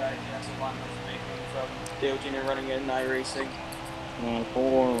Jr. guide. That's a lot of making from Dale Jr. running in iRacing.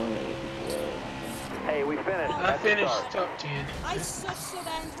 Hey, we finished. I finished top 10. I suck so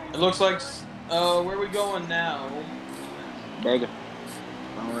bad in terms It looks like, where are we going now? Dega.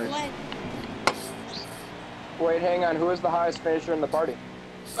 Wait, hang on. Who is the highest finisher in the party?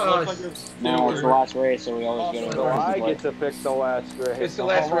 No, it's the last race, so we always get So I get to pick the last race. It's the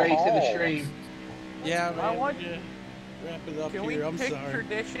last race of the stream. Yeah, man. I want wrap it up Can here. we I'm pick sorry.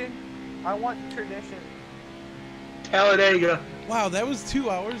 tradition? I want tradition. Talladega. Wow, that was 2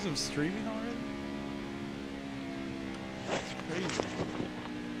 hours of streaming already? That's crazy.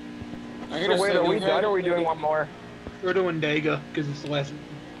 So wait, are we done or are we doing one more? We're doing Dega because it's the last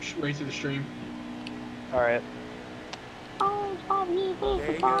race of the stream. Alright.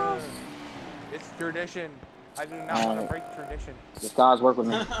 Dega. It's tradition. I do not want to break tradition. The stars work with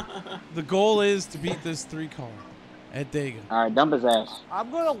me. The goal is to beat this 3 car at Dega. Alright, dump his ass. I'm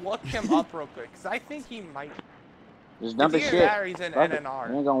gonna look him up real quick because I think he might. Just dump his shit. He's in Fuck it. NNR.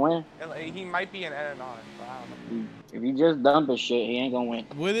 He ain't gonna win. He might be in NNR, but I don't know. If he just dump his shit, he ain't gonna win.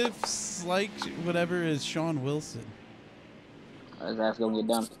 What if whatever is Sean Wilson? His ass gonna get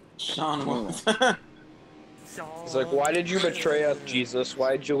dumped. Sean Wilson. He's like, why did you betray us, Jesus?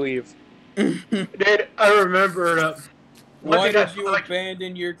 Why did you leave? Dude, I remember. Why did you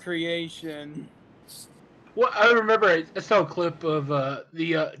abandon your creation? Well, I remember I saw a clip of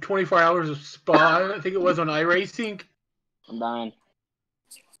the 24 hours of Spa. I think it was on iRacing. I'm dying.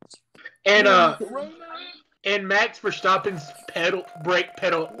 And Max Verstappen's brake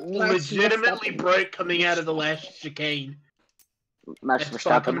pedal legitimately broke coming out of the last chicane. Max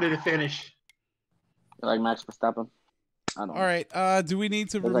Verstappen coming to Verstappen. the finish. You like Max Verstappen? I don't know. All right. Do we need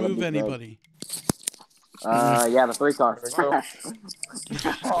to Looks like a remove big anybody? Yeah, the 3 car. I'm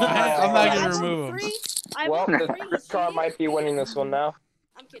not gonna remove him. Well, the 3 car might be winning this one now.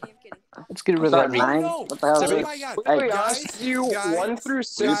 I'm kidding. Let's get rid of that. What the hell is To this? be honest with you, 1 through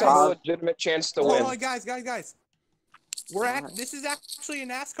 6 have a legitimate chance to win. Hold on, guys. This is actually a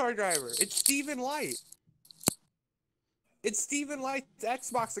NASCAR driver. It's Stephen Light. It's Stephen Light's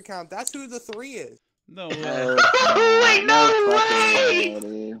Xbox account. That's who the 3 is. No way. Wait, no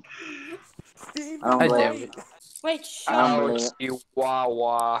way! Stephen I don't believe Light. it. Wait, I don't believe Ouch, it. you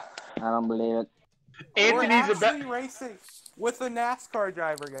wah-wah. I don't believe it. Anthony's We're actually racing with a NASCAR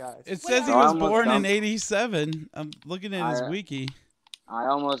driver, guys. It says he I was almost born in dumped- '87. I'm looking at his wiki. I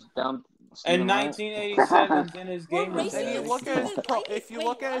almost dumped. In Stephen Light. 1987, in his gamer If you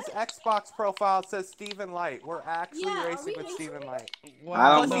look at his Xbox profile, it says Stephen Light. We're actually racing with Stephen Light.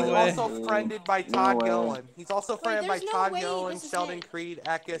 Wow, Plus, he's no way. also friended by Todd way. Gillen. He's also friended by there's no Todd way Gillen, this is Sheldon it. Creed,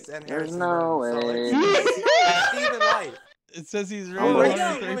 Eckes, and There's Harrison. no Burton. So way. it's Stephen Light. It says he's Oh, ran wait.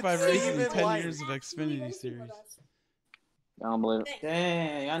 135 races in Steven 10 White. years of Xfinity series. I don't believe it.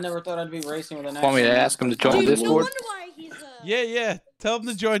 Dang, I never thought I'd be racing with an Want me to ask him to join Dude, no Discord? wonder why he's Yeah. Tell him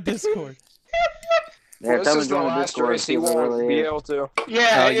to join Discord. Yeah, This tell is me the join last Discord, race see he what it won't really be is. able to.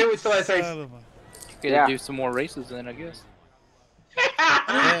 Yeah, you- it was the last race. Son of a- Get to do some more races then, I guess.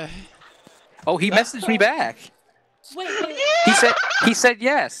 Yeah. Oh, he messaged me back. Wait. He said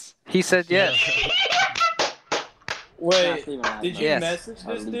yes. He said yes. Wait, did you Yes. message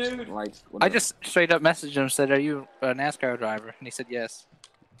this dude? I just straight up messaged him and said, "Are you a NASCAR driver?" And he said yes.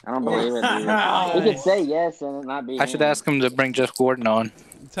 I don't believe it, dude. He could say yes and it not be I should him. ask him to bring Jeff Gordon on.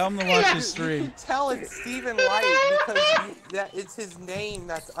 Tell him to watch his You stream. can tell it's Stephen Light because that it's his name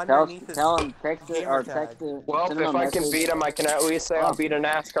that's underneath his Tell him, text it, gamer or tag. text it. Well, send him if a I can message. beat him, I can at least say I'll beat a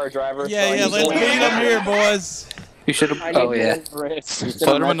NASCAR driver. Yeah, so yeah, let's beat him here, boys. You should have. Oh yeah. Put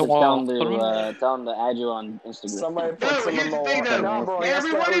him in the wall. Tell him to add you on Instagram. Somebody put No, some here's the thing, though. No, bro, he has to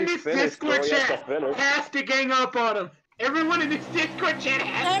Everyone at in least this finish, Discord bro. He has to chat finish. has to gang up on him. Everyone in this Discord chat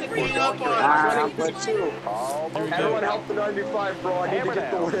has to gang up on him. I'm put two. Everyone help the 95, bro. I need to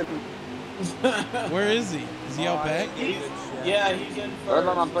get the win. Where is he? Is he out back? Yeah, he's in Where's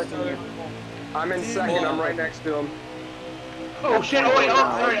first. I'm putting you? I'm in second. I'm right next to him. Oh shit! Oh wait! Oh,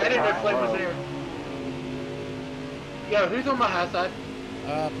 sorry. I didn't know Flame was there. Yo, who's on my high side?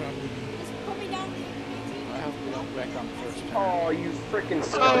 Probably. Put me down. I hope we don't wreck on the first turn. Oh, you freaking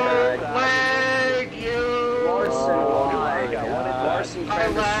Oh, scumbag. lag you! Larson, Larson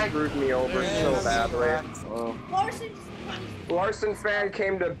fan just lag. screwed me over so badly. Larson. Larson fan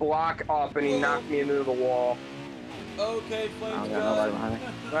came to block up and he knocked me into the wall. Okay, Flames got nobody behind me.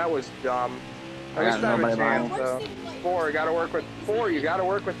 That was dumb. I I got used to have a nobody behind chance though. You gotta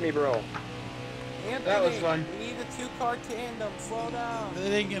work with me, bro. Anthony, That was fun. We need a two-car tandem. Slow down.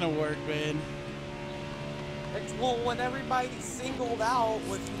 That ain't gonna work, man. Well, when everybody's singled out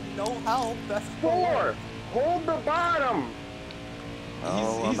with no help, that's Hold the bottom.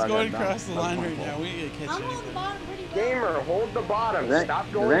 He's going across the line right now. We ain't gonna catch I'm on the anything. bottom pretty well. Gamer, hold the bottom. Does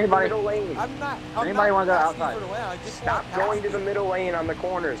Stop going to the anybody- middle lane. I'm not. Anybody want to go outside? Stop going to the middle lane on the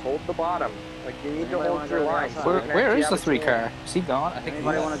corners. Hold the bottom. Like you need to Anybody hold wanna your go line. outside? so you can Where actually is the have a 3 chance. car? Is he gone? I think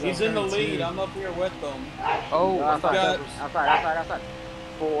Anybody want to go? He's in the lead. I'm up here with them. Oh, I thought got- that was... Outside.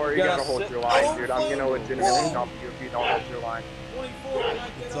 4, you You gotta gotta hold sit- your line, Oh, dude. I'm gonna oh, legitimately oh. dump you if you don't hold your line. 24. Can I get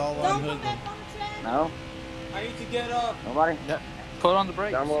It's up? all Don't on come Hoodlum. back on the track. No? I need to get up. Nobody? Yeah. Put on the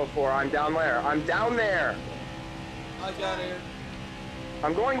brakes. Down low 4. I'm down there. I'm down there. I got here.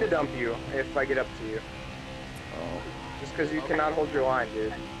 I'm going to dump you if I get up to you. Oh. Just because you cannot hold your line,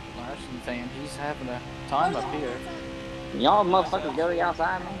 dude. Larson fan, he's having a time up here. Y'all motherfuckers go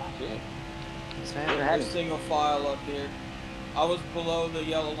outside, man. Shit. He's Go having... ahead. There's single file up here. I was below the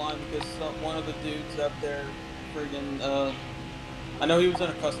yellow line because one of the dudes up there friggin' I know he was in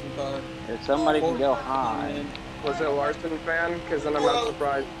a custom car. If somebody can go high. Was it a Larson fan? Because then I'm not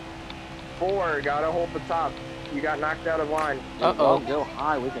surprised. 4, gotta hold the top. You got knocked out of line. Uh-oh. Go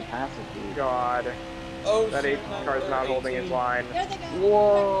high, we can pass it, dude. God. Oh, That shit, 8 car's not holding his line. There they go.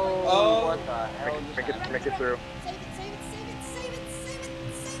 Whoa! Oh. What the hell just Make happened? it through. Save it.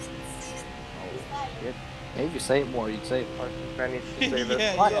 Shit. Yeah, if you say it more, you'd say it. Larson fan needs to save it.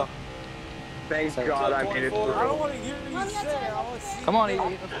 Yeah, What? yeah. Thank So- God I made it I don't through. want to hear you On the say. outside, I want to see. Come on, you.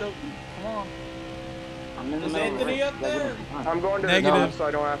 Edie, let's go. Come on. I'm in the Is middle of Anthony the up there? I'm going to the Negative. top so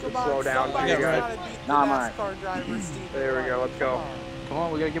I don't have to Come on, slow down for somebody's you guys. gotta beat the Nah, I'm alright. NASCAR driver, Steve. There we go, let's go. Come on. Come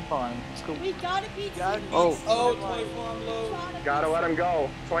on, we gotta get behind. Let's go. We gotta beat Gotta Steve. beat Oh. Steve Oh, Light. 24, I'm low. Gotta let him go.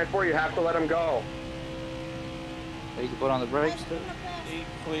 24, you have to let him go. You can put on the brakes too. He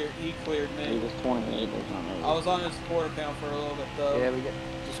cleared He me. was 28, there's not really. I was on his support account for a little bit though. Yeah, we get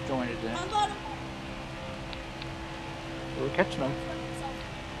disjointed there. I'm bottom. We're catching them.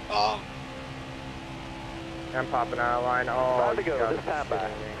 Oh, I'm popping out of line. Oh, to go, you gotta this time be back.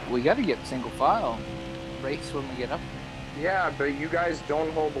 kidding me. We gotta get single file. Race when we get up. Yeah, but you guys don't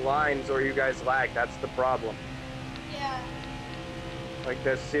hold lines or you guys lag. That's the problem. Yeah. Like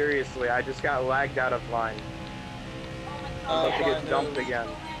this, seriously, I just got lagged out of line. Oh my About to god. get dumped again.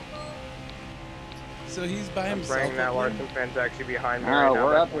 So he's by I'm himself. praying that up there? Larson fan's actually behind me No, right now.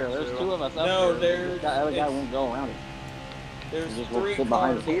 we're That up here. point, There's too. 2 of us up No, here. there's- That other guy it's- won't go around it. there's Just we'll 3 sit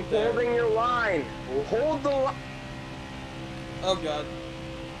behind cars him. Keep up there. holding your line. Hold the line. Oh god.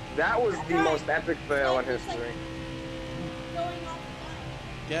 That was the most epic fail in history. Going off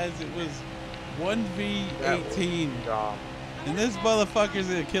the Guys, it was 1v18. Dumb. And this motherfucker's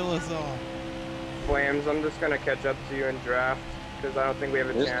gonna kill us all. Flames, I'm just gonna catch up to you in draft because I don't think we have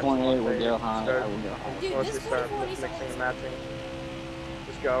a This chance. 28 once will they go high. start- I will go high. Dude, Once this we start 44 needs mixing to and matching.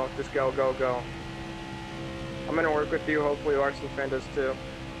 Just go, go. I'm gonna work with you. Hopefully Larson fan does too.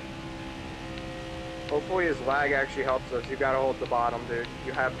 Hopefully his lag actually helps us. You gotta hold the bottom, dude.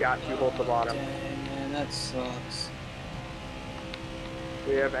 You have got to hold the bottom. Dang, man, that sucks. If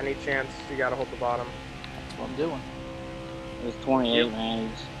we have any chance, you gotta hold the bottom. That's what I'm doing. It's 28, man.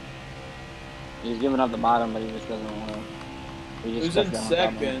 He's giving up the bottom, but he just doesn't want to. He just Who's steps in down on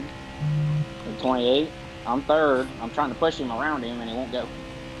top of him. second? At 28. I'm third. I'm trying to push him around him, and he won't go.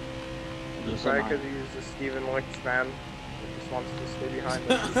 That's right, because he's a Stephen LEICHT fan. He just wants to stay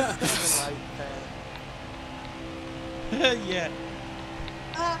behind us. Yeah.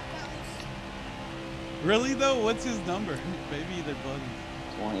 Really though? What's his number? Maybe they're buddies.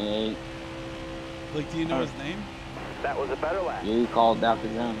 28. Like, do you know his name? That was a better lap. You called Dr.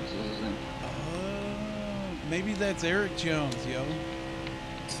 Jones. Is his name. Maybe that's Eric Jones, yo.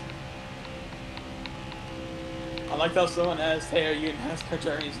 I like how someone asked, "Hey, are you in NASCAR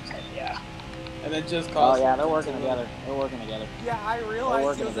journeys?" He's like, "Yeah," and then just calls. Oh yeah, they're working together. They're working together. Yeah, I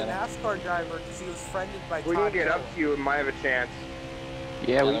realized he was a NASCAR driver because he was friended by We can get up to you and might have a chance.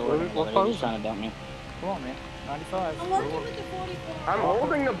 Yeah, we're close. trying to dump me. Come on, man. 95. I'm working with the 44. I'm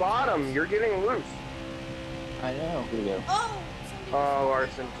holding the bottom. You're getting loose. I know. Here we go. Oh,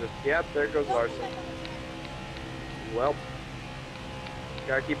 Larson just. Yep, there goes Larson. Well,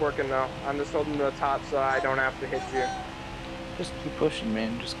 gotta keep working though. I'm just holding the top so I don't have to hit you. Just keep pushing,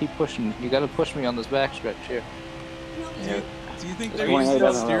 man. Just keep pushing. You gotta push me on this backstretch here. Yeah. Do you think they're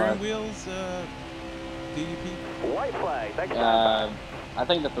using steering wheels, DDP? White flag. Thanks, I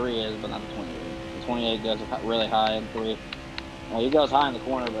think the 3 is, but not the 28. The 28 goes really high in 3. He goes high in the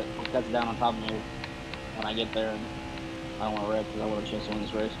corner, but he cuts down on top of me when I get there. And I don't want to wreck because I want to chance to win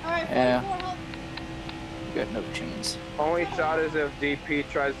this race. Yeah. You got no chance. Only shot is if DP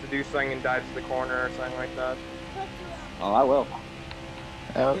tries to do something and dives the corner or something like that. Oh, I will.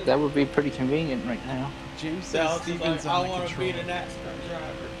 That would be pretty convenient right now. James says Steven's on the I want to beat a control. NASCAR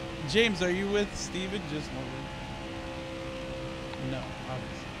driver. James, are you with Steven? Just wondering. No,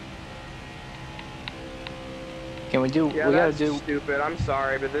 obviously. Can we do? Yeah, we gotta that's do. stupid. I'm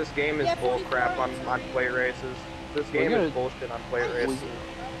sorry, but this game is bullcrap on plate races. This game is bullshit on plate races.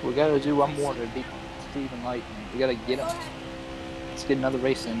 We gotta do one more to beat Stephen LEICHT. We gotta get him. Let's get another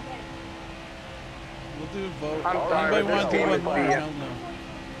race in. We'll do a vote. I'm sorry, Anybody but want this to do game one is more? BS. Hell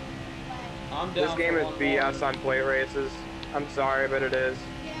no. I'm This down game for is one BS on plate races. I'm sorry, but it is.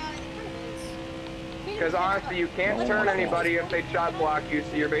 Because honestly, you can't turn anybody if they shot block you,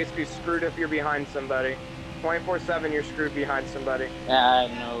 so you're basically screwed if you're behind somebody. 24/7, you're screwed behind somebody. Yeah, I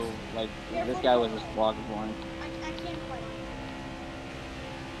know. Like, this guy was just blocking for him.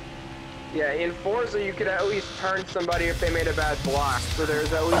 Yeah, in Forza, you could at least turn somebody if they made a bad block. So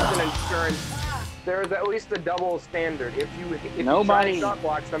there's at least an insurance. There's at least a double standard. If you try to shot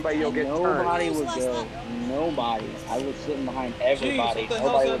block somebody, you'll get turned. Nobody would go. Nobody. I was sitting behind everybody. Jeez, what the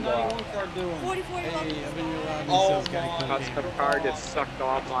Nobody hell's would that go. 91 car doing? 44 Hey, I've been your lobby, Oh so it's got a Custom car gets sucked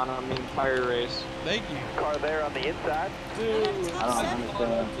off on the entire race. Thank you. Car there on the inside. Dude, I don't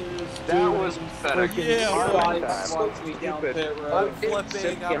understand. That was pathetic. Yeah, It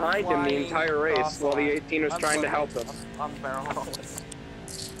sit behind him the entire race while the 18 was trying to help him. I'm barreling.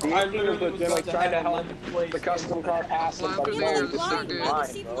 The 18 was legitimately trying to help the custom car pass him, but he was just sitting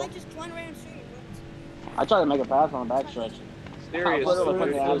behind, bro. I tried to make a pass on the backstretch. Seriously, Put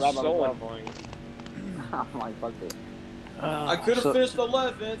it the hand was right by so myself. annoying. I'm like, fuck this. I could have finished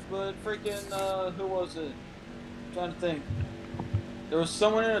 11th, but freaking, who was it? I'm trying to think. There was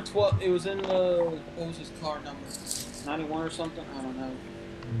someone in a 12. It was in the. What was his car number? 91 or something? I don't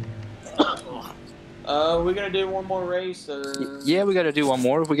know. We're gonna do one more race, or. Yeah, we gotta do one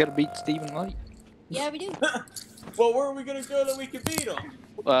more. We gotta beat Stephen LEICHT. Yeah, we do. Well, where are we gonna go that we can beat him?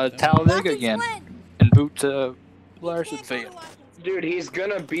 Talladega again, and boot Larson fan. Dude, he's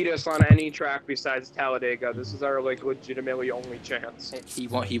gonna beat us on any track besides Talladega. This is our like legitimately only chance. He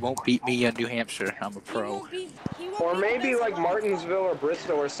won't beat me in New Hampshire. I'm a pro. Or maybe like Martinsville or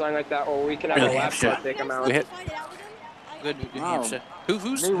Bristol or something like that, where we can have New a lap Hampshire. car take him out. We hit. Good New Hampshire.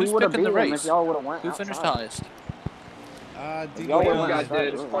 Who's Dude, we who's would've picking the beat him if race? y'all would've went Who finished outside. highest? Y'all would've guys went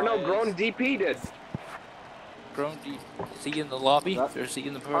did. outside. Or no, Grown DP did. Grown D. Is he in the lobby? Or is he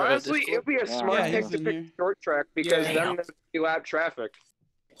in the Honestly, it'd be a smart Yeah, pick he's to in pick here. short track because Yeah. then there'd be lap traffic.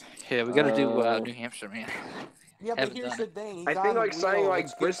 Yeah, we gotta do New Hampshire, man. Yeah, but Haven't here's done the it. thing. He's I think on like something wheel, like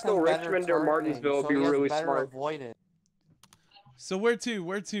which gives Bristol, him better Richmond, or turning, Martinsville would so be he has really better smart. avoidance. So where to?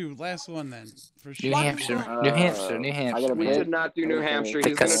 Where to? Last one then, for sure. New Hampshire, New Hampshire, New Hampshire. We should not do New Hampshire. The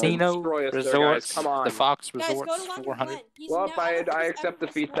He's gonna casino, destroy us there, guys. resorts, Come on. the Fox Guys, go Resorts, to London 400. Glen. He's Well, now I every accept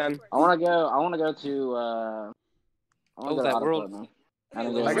defeat wrestler. then. I wanna go to I wanna go to that Auto world. Club, man. Okay,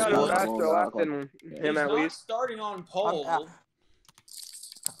 didn't let's I go got to a the go. Auto faster Club. lap than He's him at not least. starting on pole.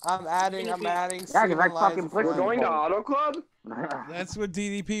 I'm adding Yeah, 'cause I Steven fucking Lyons pushed We're to going to Glen. Auto Club? That's what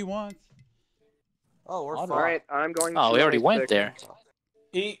DDP wants. Oh, we're Auto. fucked. Alright, I'm going to Oh, we already race went six. there.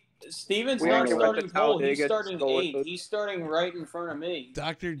 Steven's We not already went to starting pole. He's Talladega to starting stole it. 8th. He's starting right in front of me.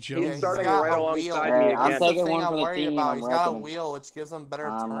 Dr. Jones. He's starting got right a alongside wheel. me I'm again. That's the taking thing one I'm for the worried team. about. I'm He's got a wrecking him. wheel, which gives him better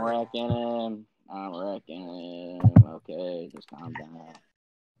I'm turning. wrecking him. I'm wrecking him. Okay, just calm down.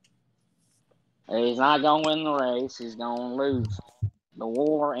 He's not gonna win the race. He's gonna lose the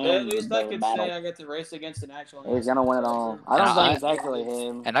war and At least I the could battle. say I get to race against an actual. He's gonna win it all. I don't think it's actually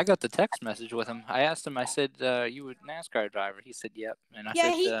him. And I got the text message with him. I asked him. I said, "You a NASCAR driver?" He said, "Yep." And I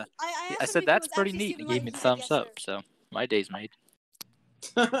Yeah, said, I "I said that's pretty neat." He gave me the thumbs up. So my day's made.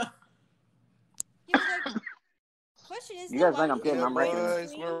 Question is, You guys think I'm kidding? I'm wrecking him.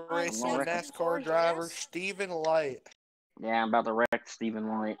 Boys, we're racing NASCAR driver Stephen Light. Yeah, I'm about to wreck Stephen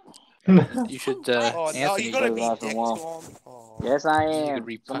Light. You should, oh, no, Anthony. you're gonna be dick to him. Yes, I You am.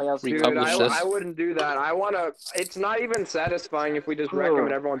 could Somebody else Dude, republish this. I wouldn't do that. I want to. It's not even satisfying if we just wreck him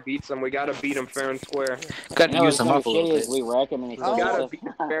and everyone beats him. We got to beat him fair and square. Got to use him up a little bit. We wreck him and he We got to beat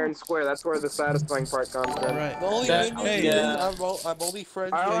him fair and square. That's where the satisfying part comes in. Right. The only good news is I'm only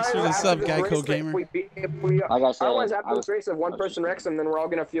friends with Thanks for the sub, Geico Gamer. Like I said, otherwise, after this race, if one person wrecks him, then we're all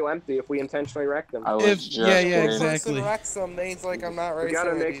gonna feel empty if we intentionally wreck them. Yeah, exactly. Person wrecks him, means like I'm not racing. We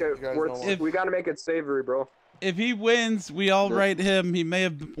gotta make it. We gotta make it savory, bro. If he wins, we all write him. He may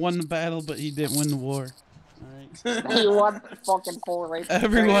have won the battle, but he didn't win the war. Alright. He won fucking 4 races.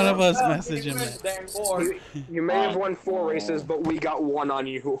 Every one of us message him that. You may have won 4 races, but we got 1 on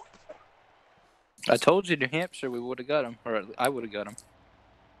you. I told you, New Hampshire, we would have got him, or I would have got him.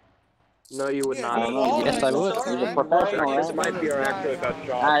 No, you would not. Yes, I would. He's a professional. This might be our actual best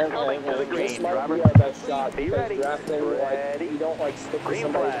shot. Alright, This might be our best shot. Because drafting, like, you don't like stick to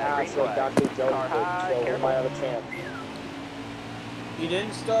somebody's ass like Dr. Jones did, so we might have a chance. He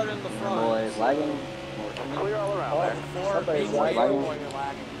didn't start in the front. Boys, lagging. Clear all around there. Somebody's You're lagging. lagging. You're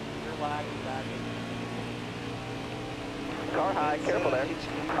lagging. Car high, careful there.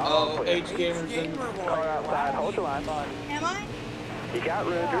 Oh, H Gamer's in. Car outside, hold the line. Am I? You got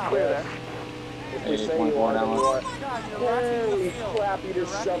room, you're clear there. If we say you are, then you are. Holy crap, you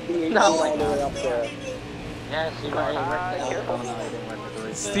just shoved the 18 all the way up there. Yes, you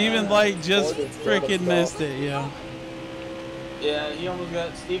might. Stephen Light just freaking missed it, yo. Yeah, he almost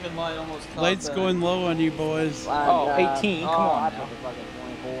got Stephen Light almost caught Light's that. going low on you boys. Oh, 18, come on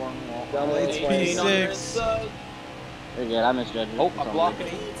now. Light's P6. You're good, I misjudged. Oh, I'm blocking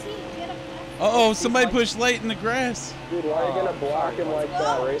it. Uh-oh, somebody pushed Light in the grass. Dude, why are you gonna block him like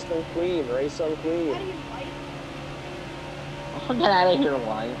that? Race him clean, race him clean. Get out of here,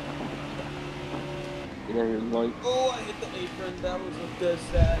 Light. Get out of here, Light. Oh, I hit the apron. That was a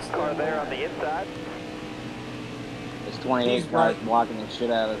disaster. Car there on the inside. It's 28 guys blocking the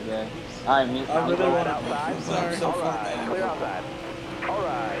shit out of this guy. Alright, mute. I really want to outside. Sorry. Alright, clear outside.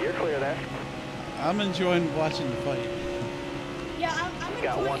 Alright, you're clear there. I'm enjoying watching the fight. Yeah, I'm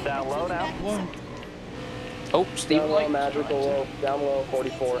Got one down low now. Whoa. Oh, Stephen Down low, Light. magical low. Down low,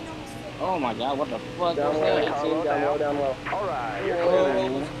 44. Oh my god, what the fuck? Down low, 18, down low, down low. Alright, you're clear.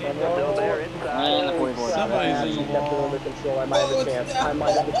 Still there inside. And the 44. Somebody's in the Kept it wall. under control. I might have a chance. I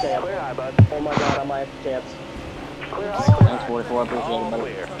might have a chance. Clear high, bud. Oh my god, I might have a chance. Clear high, clear Thanks, high. 44. Appreciate it, All buddy.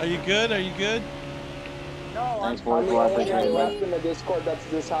 clear. Are you good? Are you good? No, Thanks, I'm the 44. I only appreciate guy it, left buddy. in the Discord that's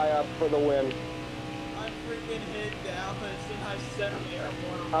this high up for the win. I'm freaking hit down, but it's in high 7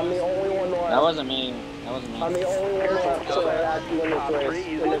 airborne. I'm the only one left. That wasn't me. That wasn't me. I'm the only one left, so I actually win this race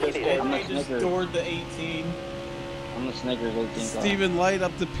in the Discord. I'm the He just Snickers. doored the 18. I'm the Snickers 18 car. Stephen Light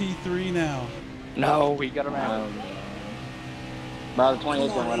up to P3 now. No, we got him out. Bro, the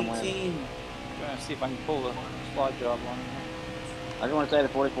 28's Come gonna let on, him win. 18. Trying to see if I can pull a squad job on him. I just want to say the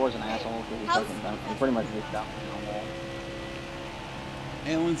 44 is an asshole because he pretty much reached out.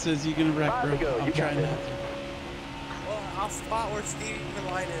 Alan says you gonna wreck, bro. I'm trying not to. Well, I'll spot where Stephen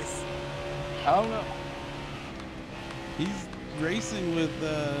Light is. I don't know. He's racing with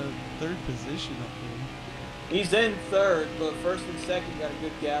third position up here. He's in 3rd, but 1st and 2nd got a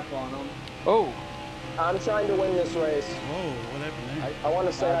good gap on him. Oh. I'm trying to win this race. Whoa, what happened there? I want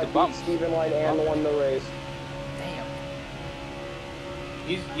to say I the beat bump. Stephen Light and won the race.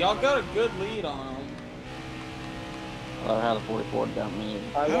 Damn. Y'all got a good lead on him. I love how the 44 dumped me.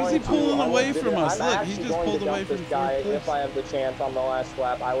 How's he pulling away from us? Look, he just pulled away from this guy. third If I have the chance on the last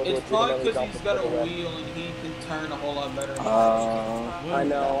lap, I would It's probably legitimately because dump he's it got a for the win. wheel and he can turn a whole lot better. I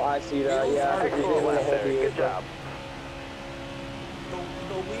know, I see that. Yeah, he's Excellent able to lap hold there. the Good job.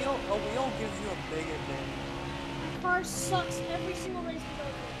 A wheel gives you a big advantage. Car sucks every single race we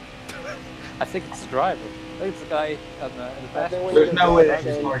go I think it's the driver. I think it's the guy on the back. There's no way that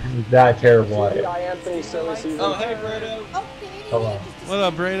his margin is that terrible at it. iAnthuny silly season. Oh, hey, Bredo. Oh, Hello. What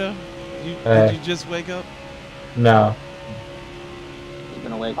up, Brado? Hey. Did you just wake up? No.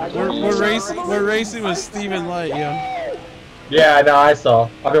 Gonna wait for We're racing with Steven Light, yo. Yeah, no, I saw.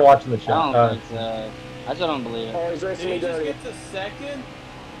 I've been watching the I show. don't think so. I still don't believe it. Oh, he's racing me Did he just dirty. get to second?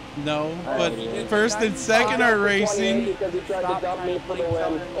 No, Alright, but idiot. first and second are racing. Because he tried to dump me for the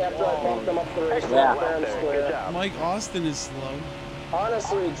win after I bumped him up the race Yeah. fair and square. Mike Austin is slow.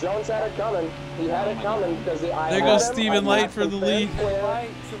 Honestly, Jones had it coming. He had it coming because There goes Steven Light for the lead.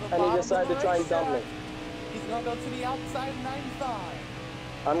 And he decided to try and dump me. He's gonna go to the outside 95.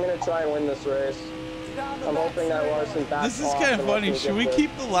 I'm gonna try and win this race. I'm hoping that Larson backs This is off kind of and lets funny. me Should get we this.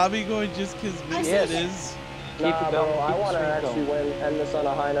 keep the lobby going just because maybe Yes. it is? Nah, bro, I want to actually win, end this on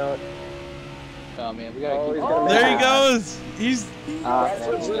a high note. Oh man, we gotta Oh, keep he's going. gonna There he make goes. He's. That's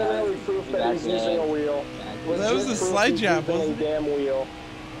legitimately proof that he's using a wheel. Well, that was a Legit slide proof he's job, using a wasn't it? damn wheel.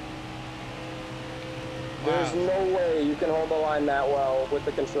 There's no way you can hold the line that well with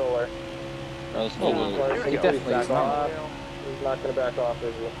the controller. He definitely is not. He's not gonna back off,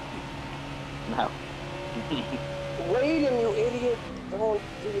 is he? No. Wait him, you idiot! Don't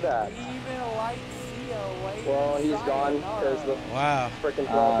do that. Well, he's gone because the freaking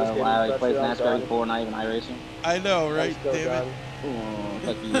Wow, he plays NASCAR before, not even iRacing. I know, right? Damn it. Oh,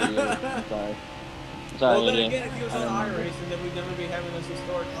 fuck you, idiot. I'm sorry. Well, then again, if he was on iRacing, then we'd never be having this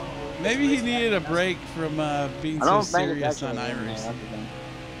historic moment. Maybe he needed a break from being so serious on iRacing.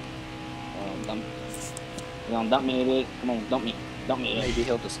 You know, dump me, idiot. Come on, dump me. Dump me. Maybe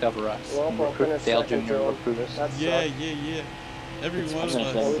he'll discover us. Well, Dale Jr. will recruit us. Yeah. Every one of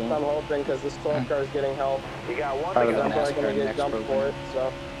At us. least I'm hoping because this 12 car is getting help. You got one. Probably I'm the probably NASCAR gonna get next jumped for program. it.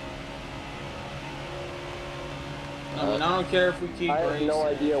 So I mean, I don't care if we keep I have racing. no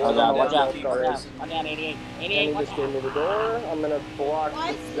idea Oh what god, I'm watch out. keep racing. Watch out, 88. And 88, he watch just gave me the door. I'm gonna block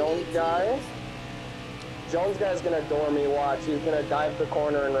the Jones guy. Jones guy's gonna door me. Watch, he's gonna dive the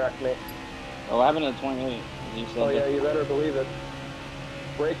corner and wreck me. Oh, what happened to the 28? Oh yeah, you better believe it.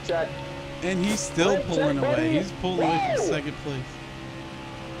 Brake check. And he's still Brake pulling check, away. buddy. He's pulling away from Whoa! second place.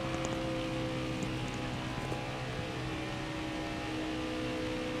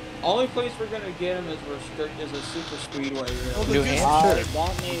 Only place we're gonna get him is a super speedway. Really. Well, the New good,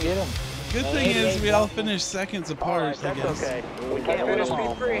 Hampshire. Get him. good thing is we all finished seconds apart, I That's guess. okay. We can't finish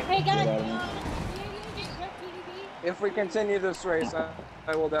speed free. Hey guys, If we continue this race,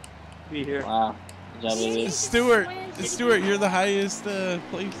 I will definitely be here. Wow. Good job, idiot. Stuart, you're the highest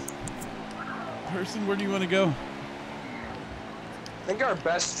place person. Where do you want to go? I think our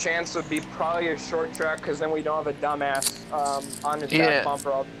best chance would be probably a short track because then we don't have a dumbass on his Yeah. back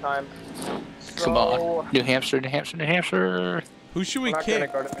bumper all the time. Come on. New Hampshire, New Hampshire, New Hampshire. Who should we We're not gonna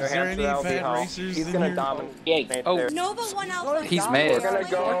kick? go to New Is there any Hampshire, that'll be bad hell. racers He's in gonna here? dominate Oh. there. Nova won out. He's We're mad. gonna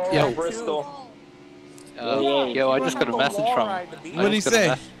go Yo. Bristol. Yo, I just got a message from him. What'd he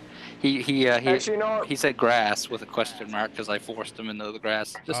say? He Actually, no. he said grass with a question mark because I forced him into the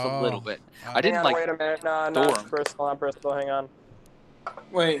grass just a Oh. little bit. I Hang didn't on, like wait a minute. No, door not him. Bristol, not Bristol. Hang on.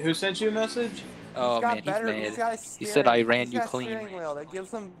 Wait, who sent you a message? Oh He's got man, better, he's he's got mad. a He said I steering- ran he's you got a clean. steering wheel that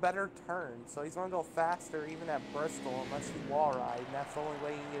gives him better turns, so he's gonna go faster even at Bristol unless you wall ride, and that's the only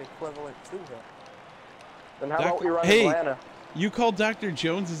way you get equivalent to him. Then how about we run Hey, Atlanta? you called Dr.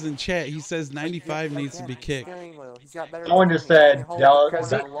 Jones is in chat. He says 95 needs to be kicked. Steering wheel, he's got better Someone just steering, he said can hold Dallas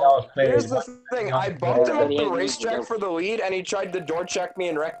the corner low. Here's the thing, I bumped him up the racetrack for the lead, and he tried to door check me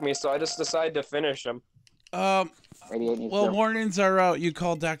and wreck me, so I just decided to finish him. Well, warnings are out. You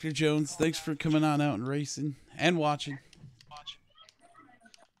called Dr. Jones. Thanks for coming on out and racing and watching.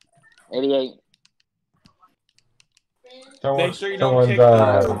 88. Make sure you don't kick me.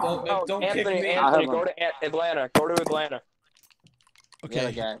 Don't kick Anthony, me. Anthony, go to Atlanta. Go to Atlanta. Okay. The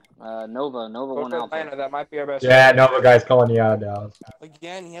other guy. Nova Go won to out. Atlanta. That might be our best. Yeah, Nova guy's calling you out, Dallas.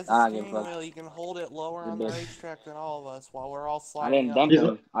 Again, he has Ah, a good steering fuck. wheel, he can hold it lower on Good the bitch. racetrack than all of us while we're all I sliding didn't up. dump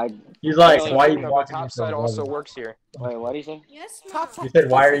him. He's like, Really, why are you the blocking me top for side also 11? works here. Wait, what did he say? Yes, He said,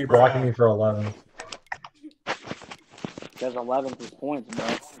 why are you blocking me for 11? Because 11th is points,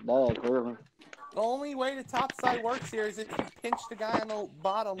 bro. Duh, clearly. The only way the top side works here is if you pinch the guy on the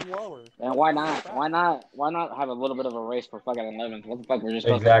bottom lower. And why not? Why not have a little bit of a race for fucking 11th? What the fuck? We're just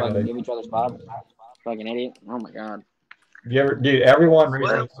supposed Exactly. to fucking give each other spots? Fucking idiot. Oh my god. Dude, everyone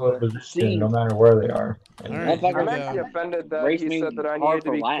races for a position, no matter where they are. All right, I'm actually offended that Race he me said that I hard needed to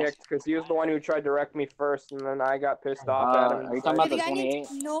for be last. kicked because he was the one who tried to wreck me first, and then I got pissed off at him. Are you talking about the the guy 28?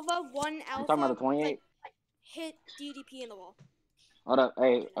 named Nova 1 You Alpha. talking about the 28? Hit DDP in the wall. Hold up.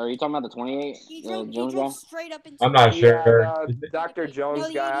 Hey, are you talking about the 28? He The drove Jones guy? straight up into I'm not sure. Yeah, Dr. Jones No,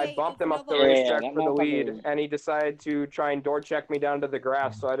 the guy. I 88, bumped him up the Nova. racetrack that for the lead, motherfucker- and he decided to try and door check me down to the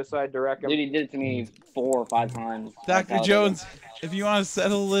grass, so I decided to wreck him. Dude, he did it to me 4 or 5 times. That's Dr. how it Jones, if you want to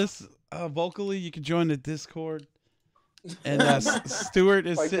settle this vocally, you can join the Discord. And Stuart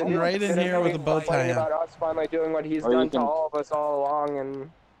is sitting right in here with a bow tie on. About us finally doing what he's Or you done to can- all of us all along, and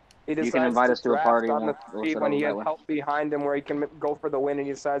he decides can invite to us to a draft party, on the we'll street sit when over he that has way. help behind him where he can go for the win, and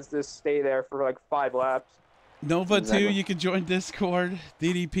he decides to stay there for like 5 laps. Nova Exactly. 2, you can join Discord.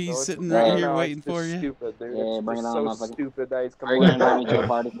 DDP's So sitting I right don't here know, waiting it's for just you. stupid, dude. Yeah, It's bring it just on, so motherfucker. stupid that he's Or you can invite me complaining. to a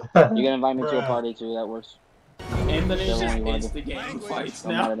party. You can invite me to a party too. That works. Anthony's Whichever one just you wanna do. instigating fights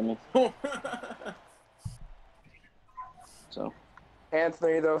Don't now. matter to me. So.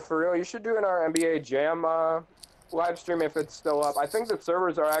 Anthony, though, for real, you should do an our NBA Jam live stream if it's still up. I think the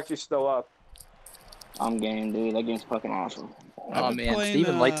servers are actually still up. I'm game, dude. That game's fucking awesome. Oh man,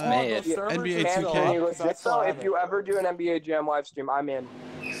 Steven likes mad. NBA And 2K. legit though, if you ever do an NBA Jam live stream, I'm in.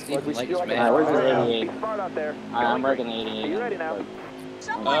 Steven we should do likes like mad. Where's the 88? Be smart out there. I'm working the 88. Are you ready now?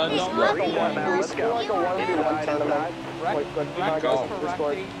 Don't Let's go. Let's go. Like a 1v1 tournament. Like, my guys,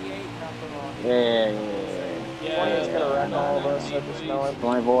 Discord. Yeah. 20 is gonna wreck all of us, I just know it.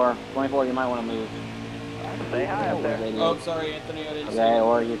 24, you might want to move. Say hi up there. Oh, sorry, Anthony. I didn't see Okay, you.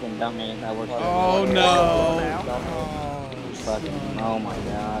 or you can dump me. That works. Oh no! Fucking, oh my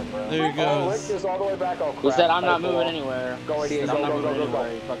god, bro. There he Oh, goes. Lick is all the way back. Oh, He crap. said I'm not moving anywhere. Go, He said, 88. I'm not Go, moving go, go, go.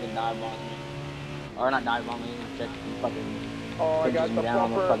 anywhere. He fucking dive bombed me. Or not dive bombed me. Check fucking. Oh, I got me the down on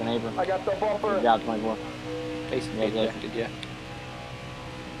the bumper. fucking apron. I got the bumper. Good job, 24. Basically, ejected you.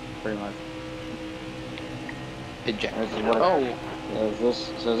 Pretty much. Ejected. This is what Oh. Is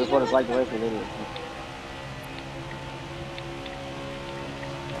this what it's like to race with idiots?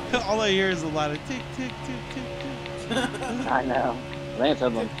 All I hear is a lot of tick, tick, tick, tick, tick. I know. Lance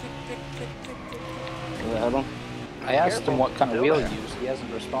Hoodlum. Is it Hoodlum? I asked him what kind of wheel he used. He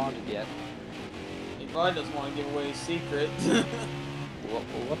hasn't responded yet. He probably doesn't want to give away his secret.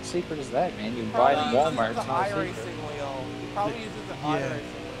 What secret is that, man? You can buy it in Walmart. It's The not a secret. iRacing wheel. He probably uses the iRacing.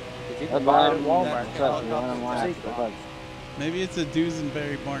 If you can buy it in Walmart, trust me, I don't want to secret. Maybe it's a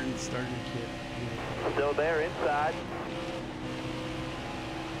Duesenberry Martin starter kit. Still there inside.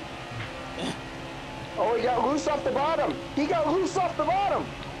 Oh, he got loose off the bottom. He got loose off the bottom.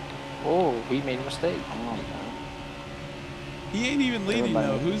 Oh, he made a mistake. He ain't even leading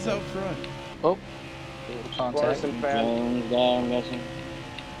though. Who's out front? Oh, contact. Larson fan. James there, I'm guessing.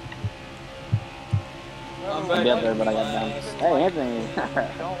 I'm I'll be up there, but I got down. Hey, Anthony.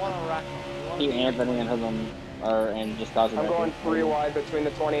 Don't want to wreck him. He, Anthony, and Hoodlum are and just cause I'm going 3 wide between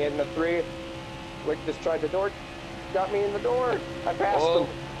the 28 and the 3. Lick just tried the door. Got me in the door. I passed him.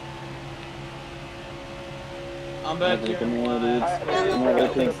 I'm back here. I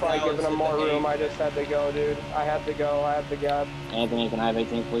could have probably given him more room. I just had to go, dude. I had to go. Anthony, can I have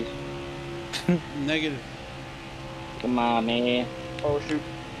 18, please? Negative. Come on, man. Oh, shoot.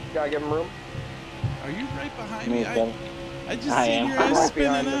 Gotta give him room. Are you right behind Me, me? buddy. I just I seen am. your I'm ass right spinning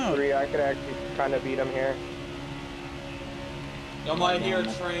behind the out. 3. I could actually kind of beat him here. Y'all might hear a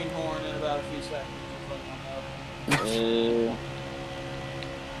train horn in about a few seconds. Just letting y'all know.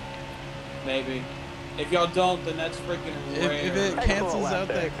 Maybe. If y'all don't, then that's freaking rare. If it cancels out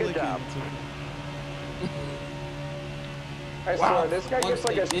that clicking. I swear, this guy gets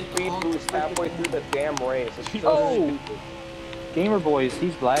like a speed boost halfway through the damn race. It's so Oh! stupid. Gamer boys,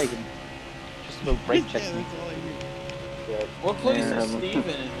 he's lagging. Just a little brake check me. What place is Steven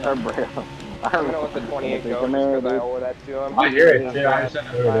in here? I'm gonna let the 28 go just Come here, because I dude. owe that to him. I hear it, too. I just don't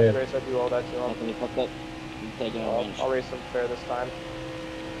know who it Last is. race, I do owe that to him. Anthony, fuck that. You taking a wrench. I'll race him fair this time.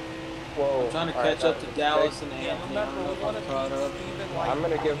 Whoa. I'm trying to Alright, catch up that to was Dallas big. and Anthony. I don't know if I'm caught up. I'm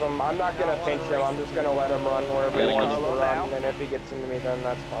gonna give him. I'm not gonna pinch him. I'm just gonna let him run wherever he wants to run, and if he gets into me, then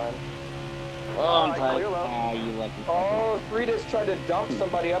that's fine. Oh, I'm tight. Ah, you lucky. Oh, 3 just tried to dump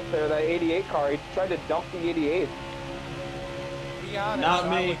somebody up there. That 88 car. He tried to dump the 88. Be honest, Not I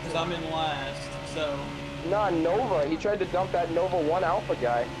me, would because I'm in last. So. Nah, Nova. He tried to dump that Nova 1 Alpha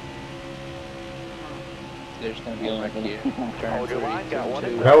guy. There's gonna be a wreck here. Turn Hold your line, got one.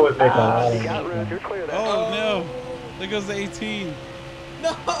 2. That would make a You lot got of room. You're clear there. Oh no! There goes the 18. No!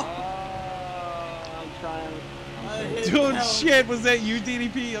 I'm trying. Doing shit. Was that you,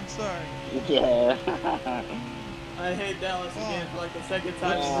 DDP? I'm sorry. Yeah. I hate Dallas again for like the second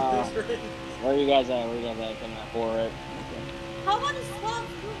time in this race. Where you guys at? Coming at 4, right? How about this love?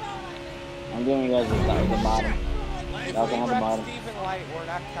 I'm giving you guys the bottom. If Y'all we can have the wreck bottom. Steven Light, we're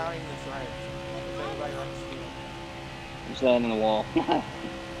not counting this race. If anybody wrecks Steven. I'm standing in the wall.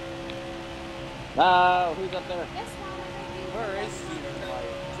 No, who's up there? Where is Steven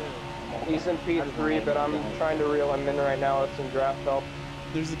Light, too? He's in P3, but I'm trying to reel him in right now. It's in draft help.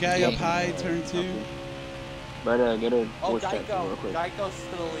 There's a guy up high, turn 2. Better get a Oh, force check real Geico. quick. Geico's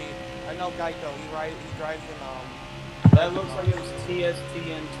to the lead. I know Geico. He drives in That looks like it was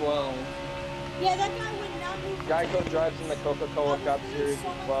TSTN 12. Yeah, that guy went 9 Geico drives in the Coca-Cola Cup Series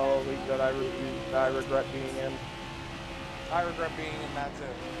as well, a league that I regret being in. I regret being in that too.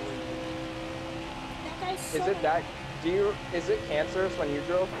 Believe me. That guy's so Is it that? Is it cancerous when you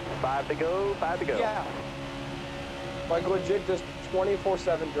drove? 5 to go. 5 to go. Yeah. Like legit, just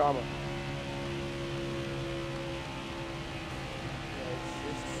 24/7 drama.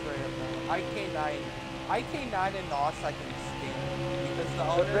 It's straight up. IK9 and NOS I can stand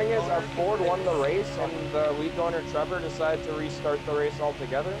because the The thing is, Ford won the race, and the league owner Trevor decided to restart the race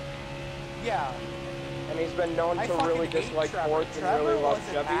altogether. Yeah. And he's been known I to fucking really hate dislike Trevor. Ford and Trevor really love was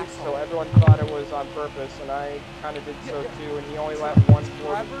an Chevy, asshole. so everyone thought it was on purpose, and I kind of did so too. And he only let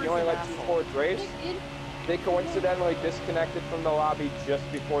two Fords race. They coincidentally disconnected from the lobby just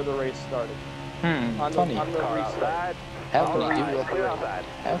before the race started. On Funny. the restart. How can you do Alright, clear that? outside.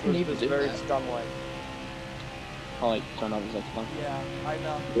 How can you It was do very that? scum-like. Oh, like turn off his Xbox. Yeah, I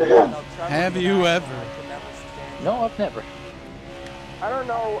know. Have you ever? No, I've never. I don't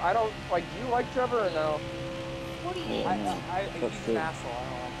know. I don't like. Do you like Trevor or no? What do you Yeah, mean? no. He's an asshole. I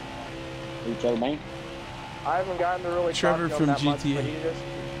don't like him. You Trevor Bain? I haven't gotten to really Trevor talk to from him that much, GTA. but he just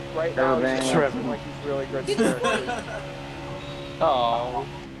right Trevor now he's Bain. Trevor like he's really good spirits. Oh.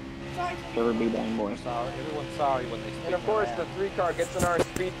 Trevor B. Bang boy. Sorry, everyone's sorry when they speak. And of course, the 3-car gets an R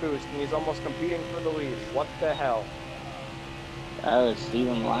speed boost, and he's almost competing for the lead. What the hell? Oh, it's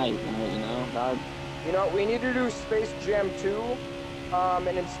Stephen Light, you know, dog. You know, we need to do Space Jam 2,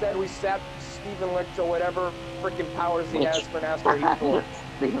 and instead we sat Stephen Licht or whatever freaking powers he has for NASCAR Heat 4.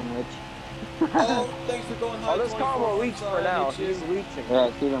 Stephen Leach. Oh, thanks for going high. I'll just call him a leech for now. I hate you. He's leeching.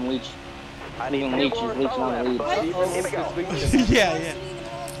 Yeah, Stephen Leach. Stephen Leach is leeching on the lead. Stephen Leach is leeching. Yeah.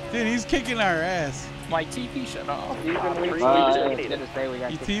 Dude, he's kicking our ass. My TV shut off. Stephen Leach. It's good to say we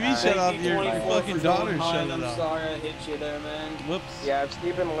got Your kicked TV out. shut off, Thank you, your 24 fucking for daughter going high, shut and it I'm off. sorry I hit you there, man. Whoops. Yeah, if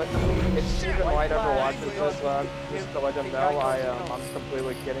Stephen Light ever watches this, just to let him know, I'm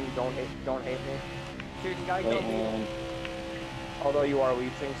completely kidding. Don't hate me. Dude, you gotta Wait, go. man. Although you are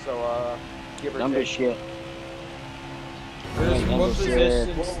leeching, so give or Dumb as take. shit. What Yeah, position Well,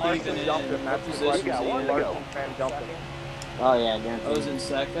 Stephen Larson in? jumped him. What That's the position question. is he in? Larson fan jumped him. Oh yeah, I was guaranteed. in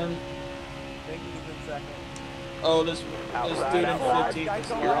second. I think he's in second. Oh, this Outside, dude in outside. 15th is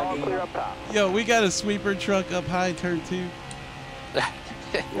You're all lagging. clear up top. Yo, we got a sweeper truck up high, turn 2. Geico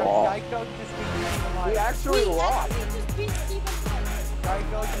just beat Stephen We Light. actually Wait, lost. actually just beat Stephen Light.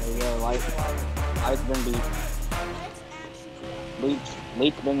 Geico just There you beat go, Light. Stephen Light. Light's been beat. That's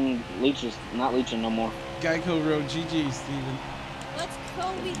actually Leach is not leeching no more. Geico Road, GG, Steven. Let's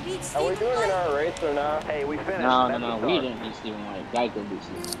go. We beat Are we Stephen doing an Light. R race or not? Hey, we finished. No, That's no, the we start. didn't beat Stephen Light. Geico beat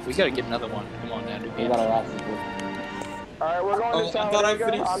Stephen. We gotta get another one. Come on now, New We got our Hampshire. asses whipped. Alright, we're going Oh, to I thought I Talladega.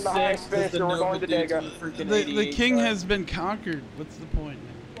 finished I'm the highest 6th. finisher. The We're Nova going to dude's Dega. in the freaking The 88 king car. has been conquered. What's the point?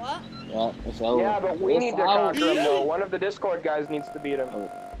 What? Yeah, it's over. Yeah, but we It's need to over. conquer him though. One of the Discord guys needs to beat him.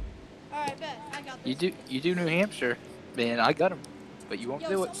 Alright, bet. I got this. You do New Hampshire, man. I got him, but you won't Yo,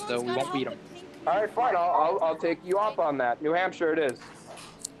 do it, someone's so we gotta won't beat help him. the pink Alright, fine. I'll take you up on that. New Hampshire it is.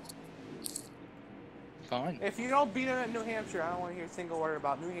 Fine. If you don't beat him at New Hampshire, I don't want to hear a single word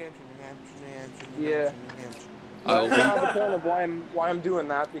about New Hampshire, New Hampshire, New Hampshire, New Yeah. Hampshire, New Hampshire. Oh, That's not the point of why I'm doing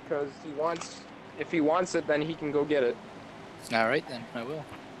that, because if he wants it, then he can go get it. all right then. I will.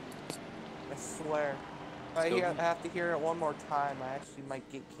 I swear. If I have to hear it one more time, I actually might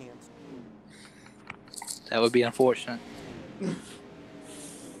get canceled. That would be unfortunate.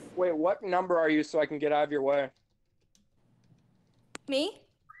 Wait, what number are you so I can get out of your way? Me?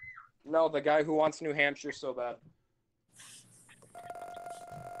 No, the guy who wants New Hampshire so bad.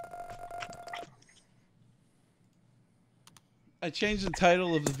 I changed the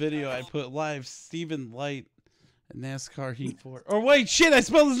title of the video. I put live Stephen Light NASCAR Heat 4. Or wait, shit, I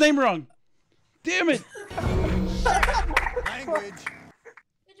spelled his name wrong. Damn it. Language.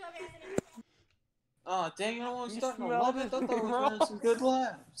 Oh, dang it, I want to start in smelled 11th. I it thought I was wrong. running some good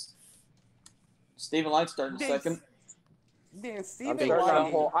laps. Stephen Light starting Dang. second. Damn, I'm Stephen starting on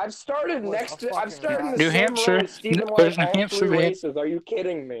Light. pole. I've started was next a to. I've fucking started in the New same Hampshire. row as Stephen No, Light there's New all Hampshire, 3 man. races. Are you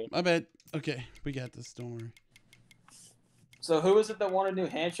kidding me? My bad. Okay, we got this. Don't worry. So who was it that wanted New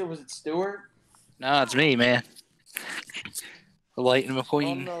Hampshire? Was it Stewart? Nah, it's me, man. Light and Oh,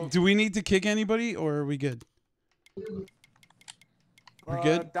 McQueen. no. Do we need to kick anybody, or are we good? We're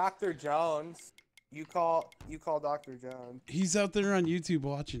good? Dr. Jones. You call Dr. Jones. He's out there on YouTube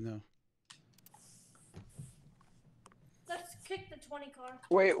watching, though. Let's kick the 20 car.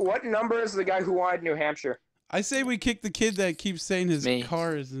 Wait, what number is the guy who wanted New Hampshire? I say we kick the kid that keeps saying his Me.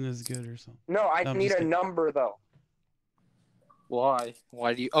 car isn't as good or something. No, I I'm need just a kidding. number though. Why?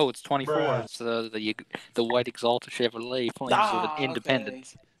 Why do you? Oh, it's 24. Bruh. It's the white Exalted Chevrolet Flames Ah, of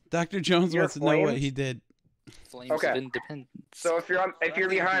Independence. Dr. Jones Your wants to know what flames? he did. Flames Okay. of Independence. So if you're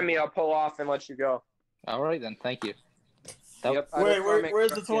behind me, I'll pull off and let you go. All right then, thank you. Yep, I Wait, just wanna make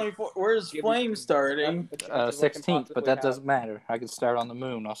where's sure the I 24? Where's give you Flame starting? the best chances we can 16th, but possibly that have. doesn't matter. I can start on the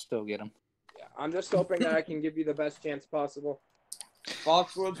moon. I'll still get him. Yeah, I'm just hoping that I can give you the best chance possible.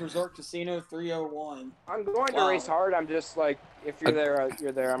 Foxwoods Resort Casino 301. I'm going to race hard. I'm just like, if you're there,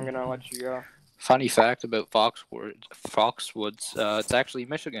 you're there. I'm gonna let you go. Funny fact about Foxwoods, it's actually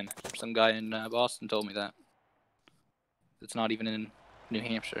Michigan. Some guy in Boston told me that. It's not even in New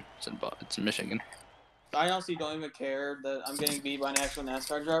Hampshire. It's in Michigan. I honestly don't even care that I'm getting beat by an actual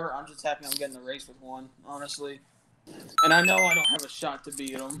NASCAR driver. I'm just happy I'm getting the race with one, honestly. And I know I don't have a shot to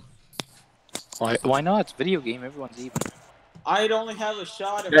beat him. Why not? It's a video game. Everyone's even. I'd only have a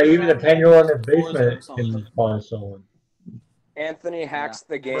shot if Yeah, even a 10-year-old in his basement can spawn someone. Anthony hacks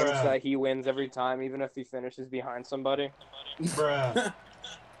the game so that he wins every time, even if he finishes behind somebody. Bruh.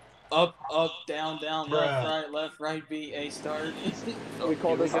 Up, down, left, right, B, A start. We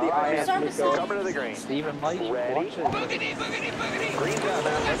call this the iAnthuny code. Coming to the green. Stephen Light, ready? watch it. Green's out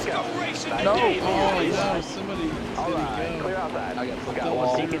now. Let's go. No! Oh, no, somebody. All right, clear outside. I got We got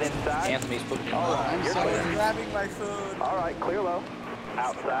one peeking inside. Anthony's putting it All on. right, I'm you're sorry. clear. Grabbing my food. All right, clear low.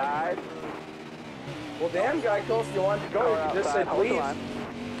 Outside. Well, damn, Geico, if you wanted to go, you could just say Hold the please. line.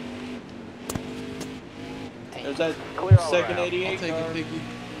 There's that Clear all second around. 88 I'll take car. it, thank you.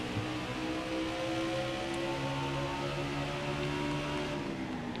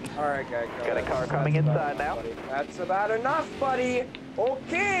 Alright, Geico. Got a car coming inside now. Buddy. That's about enough, buddy.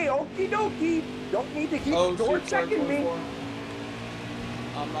 Okay, okie dokie. Don't need to keep door checking me.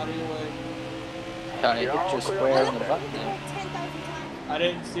 I'm not in your way. I hit your square in the button. I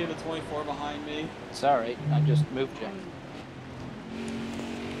didn't see the 24 behind me. It's alright. I just moved you.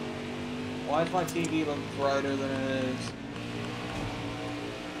 Why does my TV look brighter than it is?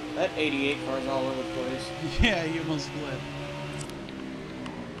 That 88 car's all over the place. Yeah, you almost flipped.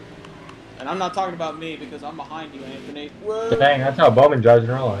 And I'm not talking about me because I'm behind you, Anthony. Whoa. Dang, that's how Bowman drives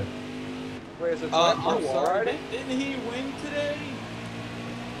in real life. Wait, is it I'm sorry. Didn't he win today?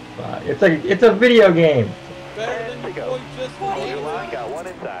 It's a video game. Better than the boy just Hold your line. Got one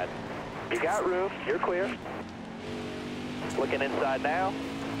inside. You got room. You're clear. Looking inside now.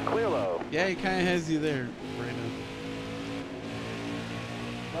 Clear low. Yeah, he kind of has you there, Brandon.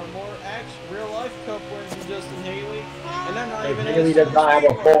 More real life cup wins than Justin Haley. And they're not even Haley in a does not have a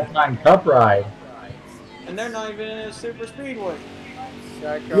super full-time cup ride. And they're not even in a super speedway.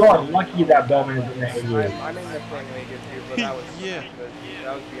 You are lucky that Bowman is in the 88. I'm in the thing league too, but that was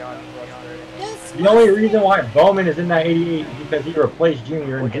that was beyond frustrating. The only reason why Bowman is in that 88 is because he replaced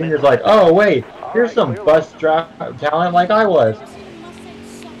Junior, and Junior's like, oh wait, here's some bus draft talent like I was.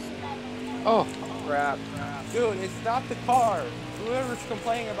 Oh, crap. Dude, it's not the car. Whoever's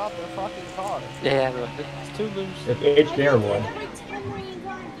complaining about their fucking car. yeah, it's too loose. It's H. Dearwood.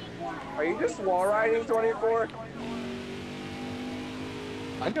 Are you just wall riding 24?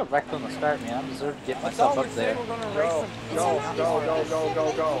 I got wrecked on the start, man. I deserve to get myself up there. Go.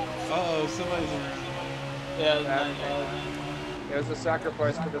 Uh-oh, somebody's in. Yeah, it was a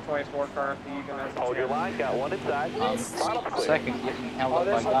sacrifice for the 24 car. Hold your line. Got one inside. Second, getting held Oh, up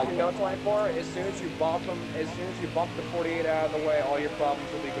by there's you know Geico. 24. As soon as you bump the 48 out of the way, all your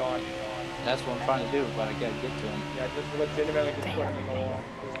problems will be gone. That's what I'm trying to do, but I gotta get to him. Yeah, just legitimately just put him in the wall.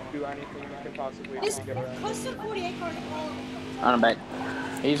 Just do anything you can possibly do to get around. Custom 48 cars On him back.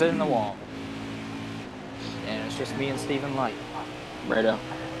 He's in the wall. And it's just me and Stephen Light. Righto.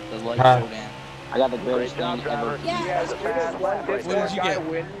 The light showdown. I got the greatest thing ever. Yeah, as soon as one Discord guy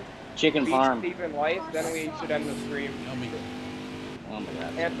wins, Chicken beats farm. Stephen Light, then we should end the stream. Oh my god.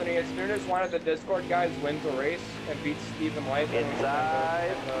 Anthony, as soon as one of the Discord guys wins a race and beats Stephen Light, then we should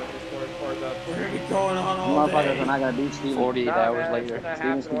end the Discord or the. We're gonna be going on all day. Motherfuckers are not gonna beat Steven. 48 hours later. It's gonna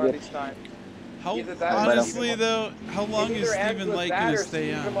happen one of these times. How, Either that honestly though, how long is Either ends Stephen with Light that gonna or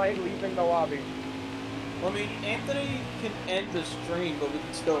stay Stephen on? Light leaving the lobby. Well, I mean, Anthony can end the stream, but we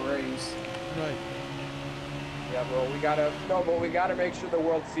can still race. Right. Yeah, well, we gotta make sure the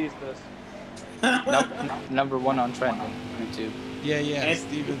world sees this. Number one on trend on YouTube. Yeah,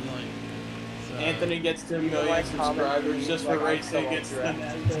 Stephen Light. So, Anthony gets to a Stephen million Light subscribers comments, just like, for I'm racing so against the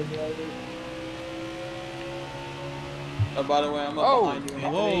interested. NASCAR driver. Oh, by the way, I'm up behind you,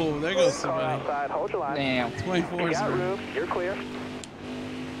 Anthony. Whoa, there goes Car somebody. outside. Hold your line. Damn. 24 You is got in. room. You're clear.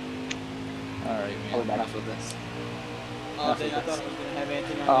 Alright, man. Enough of this. Oh, dang, I thought I was gonna have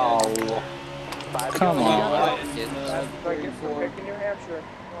Anthony on the Oh. Come on. Like if we're picking New Hampshire.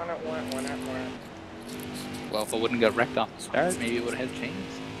 Why not? Well, if I wouldn't get wrecked off the start, maybe it would have had changed.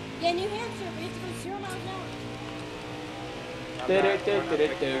 Yeah, New Hampshire, we have to go 0 miles an hour. I'm not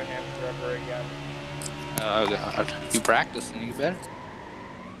picking New Hampshire ever again. You practice and you better.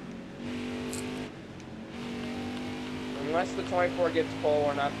 Unless the 24 gets full,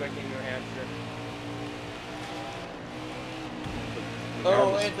 we're not picking New Hampshire.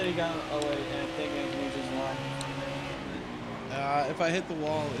 Oh, Anthony got. Oh wait, I think Anthony just won. If I hit the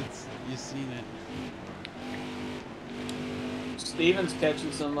wall, it's you've seen it. Steven's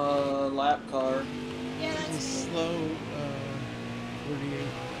catching some lap car. Yeah, It's a that's slow 48.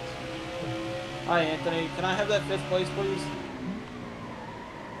 Hi Anthony, can I have that 5th place, please?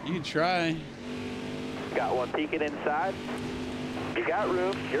 You can try. Got one peeking inside. You got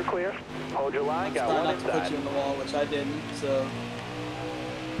room. You're clear. Hold your line. Got one not to put inside. you in the wall, which I didn't. So.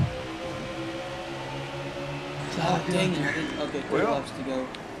 Oh dang it! I didn't. Okay, 3 Well, laps to go.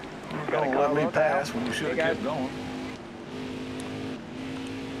 Got to let me pass when you should have kept going.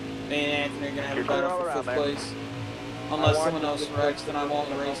 Me and Anthony are gonna have a You're battle all for around 5th there. place. Unless someone else wrecks, then I won't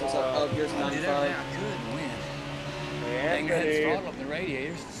race. Oh, here's 95. And Throttle up the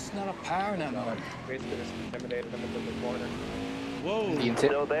radiators. It's not a power no more. Basically just intimidated him into the corner. Whoa.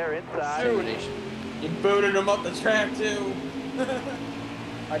 Still there inside. You booted him up the track too.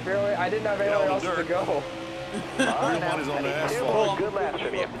 I didn't have anywhere else to go. Everybody's on the asphalt. Good laps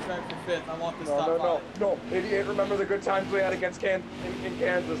from you. Up the track for 5th. I want this No, top no, no, 5. no. 88, remember the good times we had against in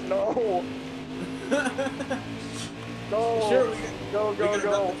Kansas. No. No. Sure, Go, we go, gonna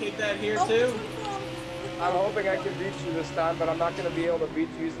go. replicate that here too. I'm hoping I can beat you this time, but I'm not going to be able to beat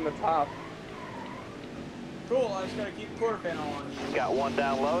you using the top. Cool, I just gotta keep the quarter panel on. Got one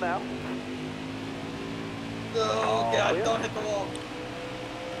down low now. Oh god, yeah. don't hit the wall.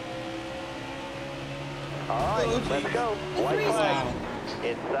 All right, Oh, let's geez. go. White flag.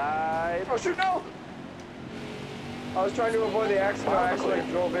 Inside. Oh, shoot, no! I was trying to avoid the accident. I actually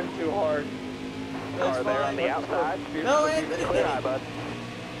drove in too hard. Car there on the outside. No, Anthony. Clear eye, bud.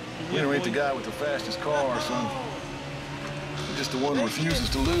 We ain't the guy with the fastest car, son. You're just the one who refuses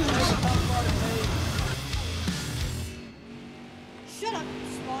to lose. Shut up,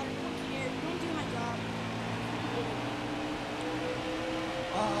 spotter. I don't care. You don't do my job.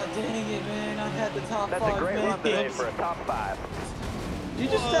 Oh dang it, man! I had the top That's 5 a great run today names. for a top 5. You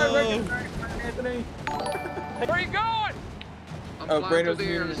just start wrecking Anthony. Where are you going? Oh, Brado's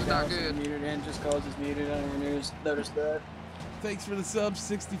muted and Dallas is muted, and just cause is muted. I didn't even notice that. Thanks for the sub,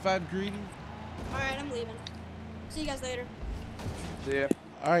 65 greedy. Alright, I'm leaving. See you guys later. See ya.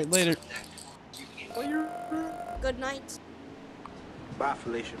 All right, later. Good night. Bye,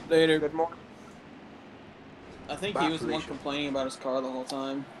 Felicia. Later. Good morning. I think Bye, he was the one Felicia. complaining about his car the whole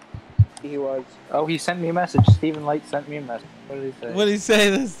time. He was. Oh, he sent me a message. Stephen Light sent me a message. What did he say? What did he say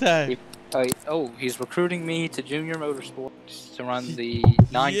this time? He's recruiting me to Junior Motorsports to run the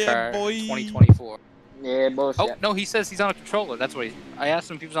 9 Yeah, car boy. 2024. Yeah, bullshit. Oh, no, he says he's on a controller. That's what I asked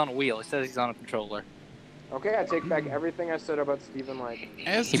him if he was on a wheel. He says he's on a controller. Okay, I take back everything I said about Stephen Light.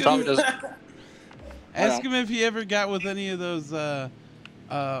 Ask He him, probably doesn't. ask him if he ever got with any of those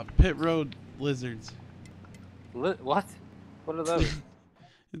pit road lizards. What? What are those?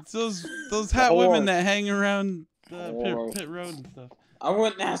 It's those hot women that hang around the Whores. pit road and stuff. I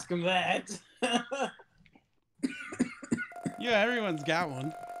wouldn't ask him that. Yeah, everyone's got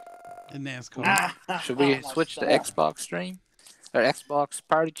one in NASCAR. Should we switch to Xbox stream? Or Xbox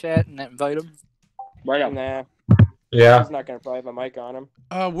party chat and invite him? Right up. Nah. Yeah. He's not going to probably have a mic on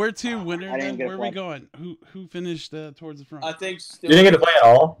him. Where to, winner? I didn't Then? get a Where are we point. going? Who finished towards the front? I think You didn't get to play at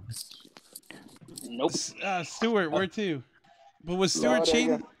all? Nope. Stewart, where to? But was Stewart No,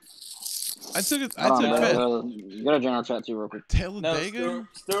 cheating? I took it. I Hold took on, fifth. go to general chat too real quick. no, Talladega?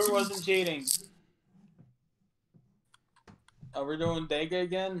 Stewart wasn't cheating. Are we doing Dega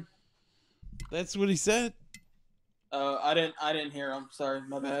again? That's what he said. I didn't hear him. Sorry,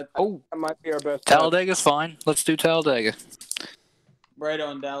 my bad. Oh, That might be our best. Talladega's fine. Let's do Talladega. Brado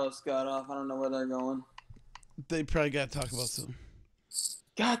and Dallas got off. I don't know where they're going. They probably got to talk about something.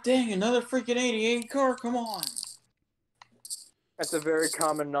 God dang, another freaking 88 car. Come on. That's a very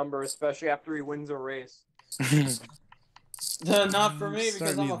common number, especially after he wins a race. Not for me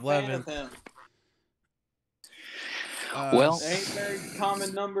because Starting I'm a fan 11th. of him. Well, It ain't a very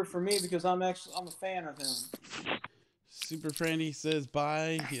common number for me because I'm a fan of him. Super Franny says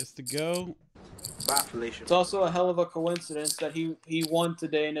bye. He has to go. Bye, Felicia. It's also a hell of a coincidence that he won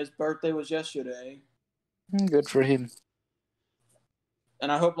today and his birthday was yesterday. good for him.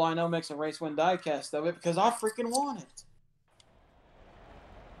 And I hope Lionel makes a race win diecast of it because I freaking want it.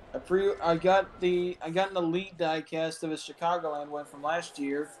 I got an elite diecast of his Chicagoland win from last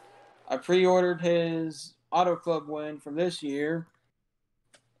year. I pre-ordered his Auto Club win from this year.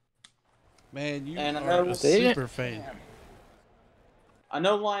 Man, you And I are know- a super fan. I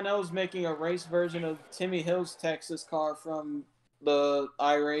know Lionel's making a race version of Timmy Hill's Texas car from the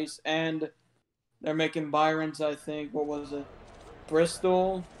iRace, and they're making Byron's, I think, what was it?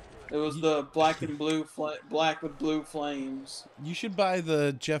 Bristol. It was the black and blue, black with blue flames. You should buy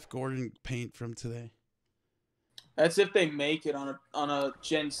the Jeff Gordon paint from today. That's if they make it on a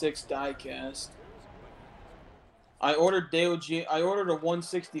Gen 6 diecast. I ordered I ordered a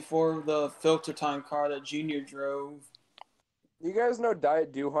 164 of the filter time car that Junior drove. You guys know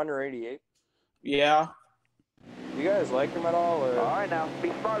Diet Dew Hunter 88? Yeah. You guys like him at all? Or? All right, now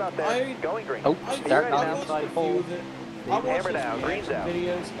be smart out there. Going green. Oh, start down outside pole. I watched Hammer down. Green's out.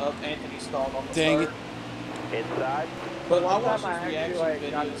 videos of Anthony stalled on the Dang start. Inside. But I One watched time his I reaction actually,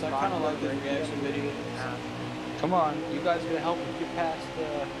 like, got videos. the I kind of box like his number reaction and videos. Come on, you guys gotta help me get past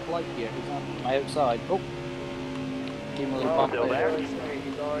Light here. He's on my outside. Oh, give him a little bump still there. there?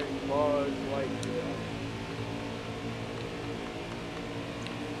 He's already buzzed like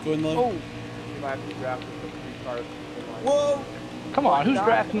Going low. Oh! You might have to draft with the 3 cars. Whoa! Come on, who's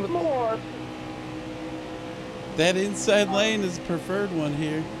drafting with more? That inside lane is the preferred one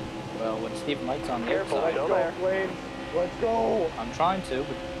here. Well, when Stephen Light's on the Careful, outside, still there. Let's go! I'm trying to,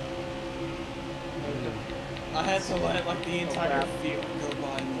 but I had to let like the entire field go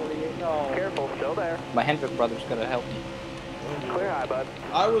by me. No. Careful, still there. my Hendrick brother's gotta help me. Clear high, bud.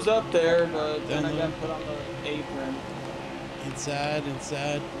 I was up there, but then I Down got put on the apron. Inside.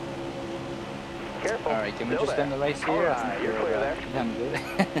 Careful. Alright, can we still just there. end the race All here? right, you're clear there. I'm good.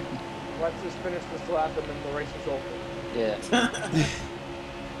 Let's just finish this lap and then the race is over. Yeah.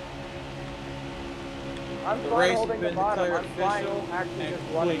 I'm The fine race holding has the been bottom. declared I'm fine official actually and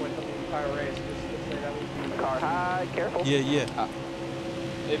just running complete. with them the entire race. Just to say that was Car high. Careful. Yeah.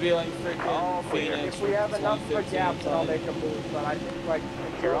 It'd be like freaking All clear. Phoenix. if we have enough of a 2015 gap, then I'll time. make a move. But I think like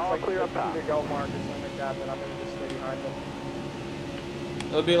You're until all it's like clear up 50 top. to go mark or something like that, then I'm gonna just stay behind them.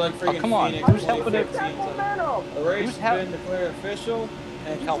 It'll be like freaking come on, Phoenix. who's helping it? 2015 time. Momentum! The race Who's has been declared official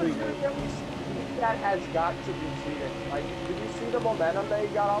and complete. That has got to be cheating. Like, did you see the momentum that he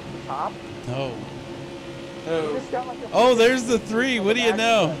got off the top? No. He Who? just got like a Oh, there's the 3. What do you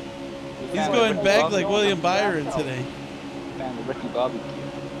know? He's found going Ricky back Bobby. like William Byron today. Found the Ricky Bobby.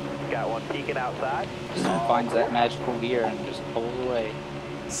 Got one peeking outside. Just finds that magical gear and just pulls away.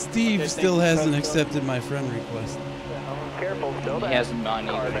 Steve Okay, still thank you, hasn't Presto. accepted my friend request. Careful, still He there. hasn't mine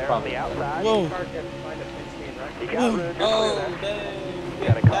Car either. there on the outside. Whoa. car can find a pit speed, right? You got room. You're clear Oh, there. dang.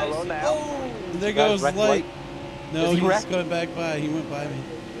 Got a car Nice. low now. Oh! There You guys goes wrecked Light. Light? No, Is he he's wrecked? going back by. He went by me.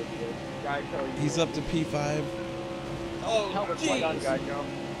 Geico, He's up to P5. Oh, Help us like on jeez. Geico.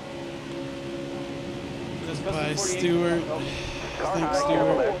 Just By custom 48. Stewart. Car Thanks, high. Stewart.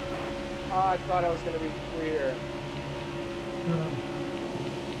 Careful there. Oh, I thought I was gonna be clear.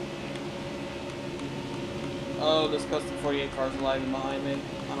 Oh, this custom 48 car's lagging behind me.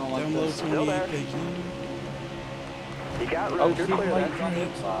 I don't like Down low this. 28, there. thank you. You got room. Oh, You're Stephen clear Light's there. on the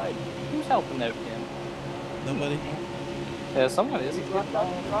outside. Who's helping out him? Nobody. Yeah, someone is. He's left on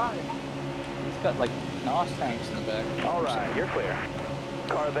the side. He's got like NOS tanks in the back. All right, you're clear.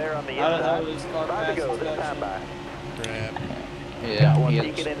 Car there on the How the hell inside. is this car 5 to go. fast This inspection? time by. Crap. Yeah, Got one he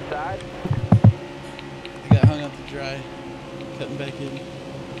peeking is. inside. I got hung up to dry. Cutting back in.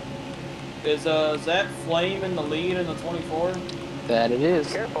 Is that Flame in the lead in the 24? That it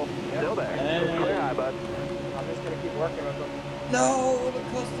is. Careful. Still there. Hey. Clear high, bud. I'm just gonna keep working with them. No, the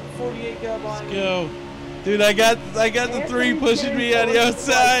custom 48 got by Let's me. go. Dude, I got the 3 pushing me on the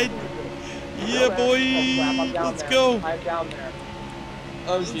outside. Yeah, boy. I'm down Let's there. go. I'm down there.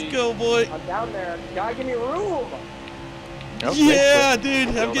 Oh, Let's geez. go, boy. I'm down there. You gotta give me room. Nope, Yeah, dude.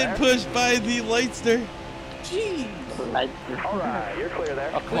 I'm Still getting there? pushed by the Lightster. Jeez. All right, you're clear there.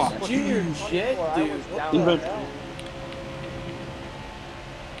 Oh, come on. Junior Jet, I dude. was What down the- there.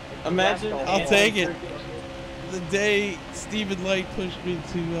 Imagine. I'll take it. The day Stephen Light pushed me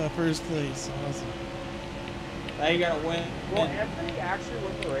to first place. Awesome. Now you gotta win. Will Anthony actually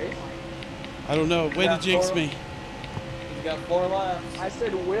win the race? I don't know. Way to jinx me. You got 4 laps. I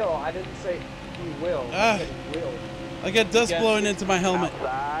said will. I didn't say he will. Ah. I said will. I got dust You got blowing 6 into my helmet.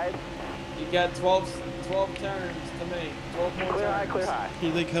 Outside. You got 12 turns to me. 12 more Clear high, turns. clear high.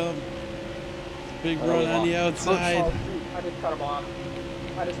 Here they come. Big Oh, run on the wow. outside. Oh, shoot. I just cut him off.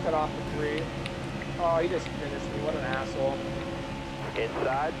 I just cut off the 3. Oh, he just finished me. What an asshole.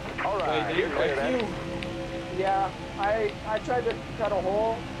 Inside. All right, Wait, you're did clear he there. wreck you? Yeah, I tried to cut a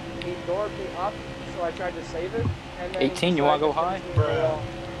hole. He doored me up, so I tried to save it. And then 18, you wanna go high? Bruh.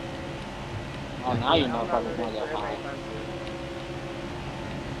 Oh, now you know if I was going to go high.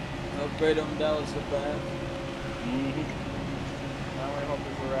 Oh, great on Dallas so bad. I only hope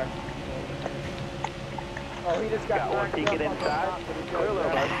there's a wreck. Oh, he just got one knocked ticket up on the inside. top, but he's Clear going low,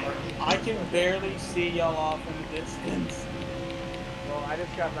 down. bud. I can barely see y'all off in the distance. Well, I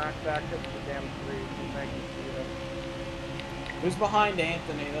just got knocked back up to the damn tree, so thank you, Steven. Who's behind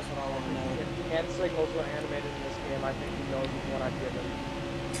Anthony? That's what I want to know. If the hand signals were animated in this game, I think he knows what I've given.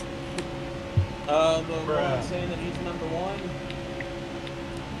 The one saying that he's number one.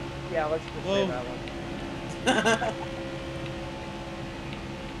 Yeah, let's just say that one.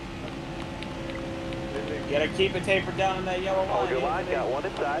 You gotta keep it tapered down in that yellow line. Hold your line, got one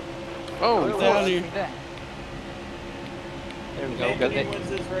inside. Oh, down here. There we go. Anthony wins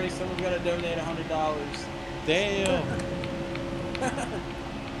this race, someone's gotta donate $100. Damn.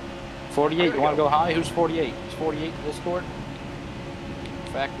 48. You want to go high? Who's 48? Is 48 in Discord?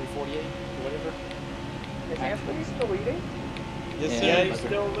 Factory 48 or whatever. Is Anthony still leading? Yes, sir. Yeah, he's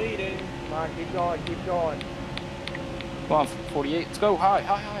still leading. Come on, keep going, keep going. Come on, 48. Let's go high,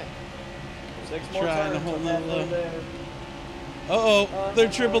 high, high. 6 more Trying to turns. hold I'm that halfway low. there. Uh-oh, they're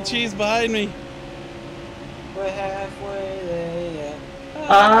triple cheese behind me. We're halfway there.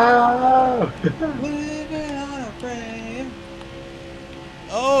 Oh! Living on a prayer.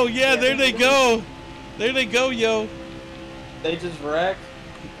 Oh, yeah, there they go. There they go, yo. They just wrecked.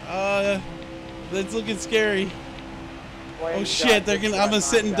 That's looking scary. Boy, Oh, he shit, got I'm gonna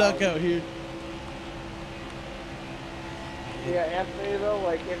sit and duck out here. Yeah, Anthony, though,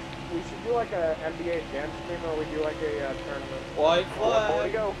 like, if we should do like a NBA Jam stream or we do like a tournament. White Before we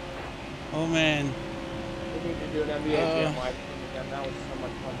flag. go. Oh, man. We need to do an NBA Jam live stream again. That was so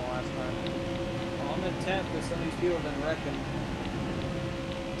much fun the last time. Well, I'm in 10th because some of these people have been wrecking.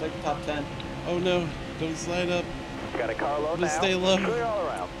 Take the top 10. Oh, no. Don't slide up. Got a car low now. Just stay low. Clear all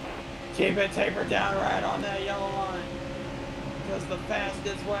around. Keep it tapered down right on that yellow line. Because the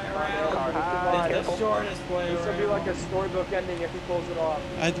fastest way around is the shortest way This will be around. like a storybook ending if he pulls it off.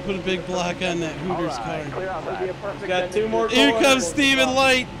 I have to put a big block on that Hooters Clear This car. will be a outside. perfect Got ending 2 more to- Here corners. comes Steven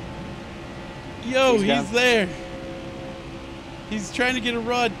Light. Yo, He's he's down. there. He's trying to get a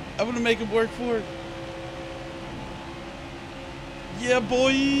run. I'm gonna make him work for it. Yeah,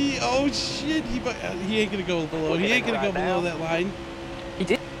 boy. Oh shit. He ain't gonna go below. He ain't gonna go below that line. He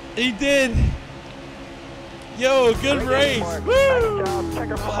did. He did. Yo, good race. Nice Woo! job.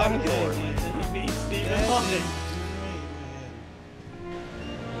 Checker flag is yours. He beat Steven Light.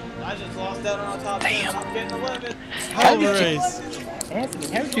 I just lost out on top 10. I'm getting 11. Hell of a race. Anthony,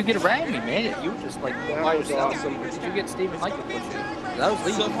 how did you get around me, man? You were just like by yourself. Did you get Steven Light to push you? That was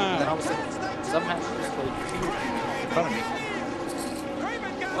leading. Somehow. Then all of a sudden, somehow you just like in front of me.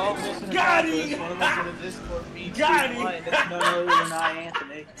 Well, Got him! One of us in the Discord beat Got Steven him! Light. It's none other than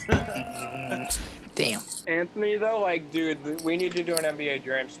iAnthony. Damn. Anthony, though, like, dude, we need to do an NBA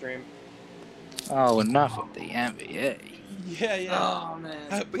Jam stream. Oh, enough of the NBA. Yeah, yeah. Oh,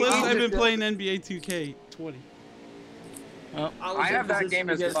 man. Plus, I've been playing NBA 2K20. Oh, I have that game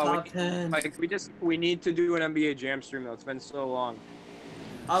as well. Top 10. We need to do an NBA Jam stream though. It's been so long.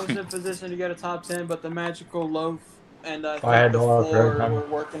 I was in position to get a top 10, but the magical loaf and I had think the no other floor time. were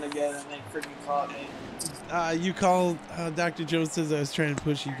working together and they freaking caught me. You called, Dr. Jones says I was trying to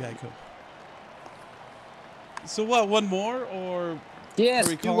push you, Geico. So what, one more, or? Yes, are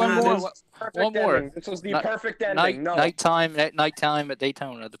we do calling one it more. this? One more. Ending. This was the perfect ending. Nighttime at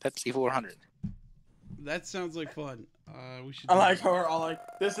Daytona, the Pepsi 400. That sounds like fun. We should. I like her. I like,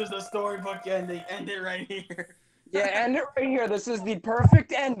 this is the storybook ending. End it right here. Yeah, end it right here. This is the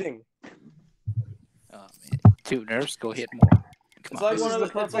perfect ending. Oh, man. 2 nerfs, go hit more. Come on. like This one is of the the-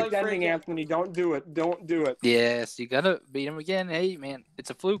 it's perfect like ending, freaking- Anthony. Don't do it. Don't do it. Yes, you gotta beat him again. Hey, man, it's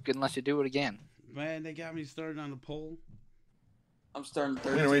a fluke unless you do it again. Man, they got me started on the pole. I'm starting We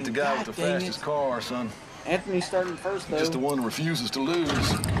 13. don't rate the guy with the God dang fastest it. car, son. Anthony's starting first, though. Just the one who refuses to lose.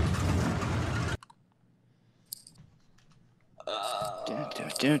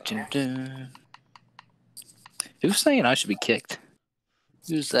 Who's saying I should be kicked?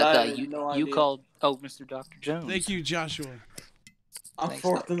 Who's that I guy have you no you idea. called? Oh, Mr. Dr. Jones. Thank you, Joshua. I'm Thanks,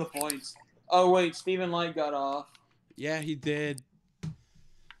 fourth in the points. Oh, wait. Steven Light got off. Yeah, he did.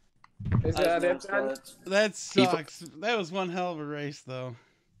 Is I that just it noticed then? That sucks. That was one hell of a race, though.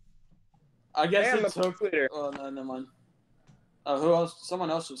 I guess Damn, it the took. leader. Oh, no, never mind. Who else? Someone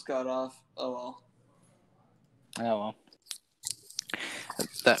else just got off. Oh, well. Oh well.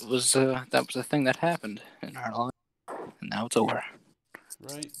 That was a thing that happened in our life, and now it's over.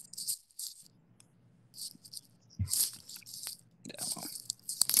 Right. Yeah, well.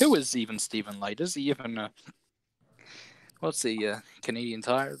 Who is even Steven Light? Is he even what's he, Canadian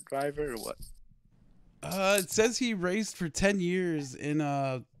Tire driver or what? It says he raced for 10 years in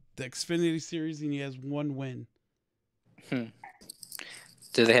the Xfinity Series, and he has 1 win.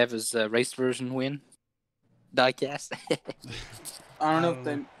 Do they have his race version win? Diecast. I don't know if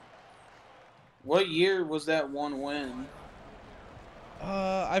they. What year was that one win?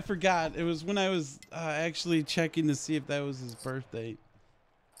 I forgot. It was when I was actually checking to see if that was his birthday.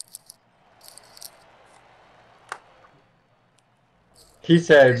 He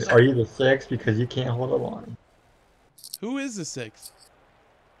said, "Are you the 6? Because you can't hold a line." Who is the 6?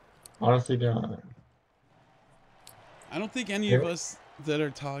 Honestly, don't. I don't think any of us that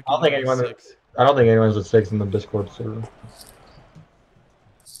are talking I don't think are anyone. 6. I don't think anyone's a 6 in the Discord server.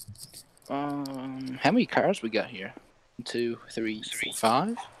 How many cars we got here? 1, 2, 3, 4,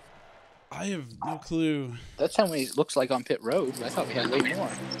 5. I have no clue. That's how many it looks like on pit road. I thought we had way more.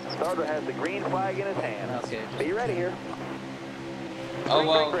 Starter has the green flag in his hand. Okay. Be ready here. Oh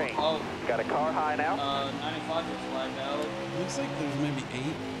well. Green. Oh. Got a car high now. 95 is flagged out. Looks like there's maybe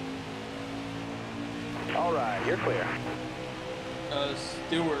 8. All right, you're clear.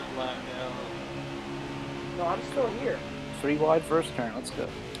 Stewart flagged out. No, I'm still here. 3 wide first turn. Let's go.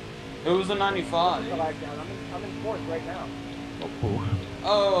 Who was the 95? I'm in fourth right now.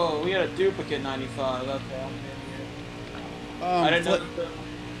 Oh, we had a duplicate 95. Okay. I didn't know that.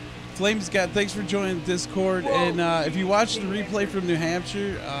 Flames got. Thanks for joining the Discord. Whoa. And if you watch the replay from New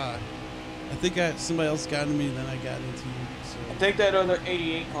Hampshire, I think somebody else got into me, then I got into you. So. I think that other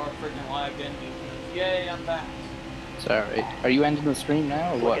 88 car freaking lagged into me. Yay, I'm back. Sorry. Are you ending the stream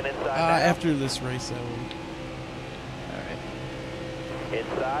now or what? After this race, I will. Alright.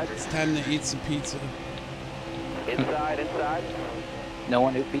 Inside. It's time to eat some pizza. Inside. No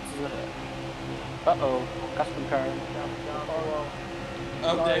one who pizza. Uh-oh. Custom car.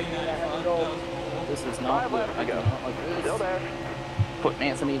 Update. This is not good. I do not like this. Still there. Put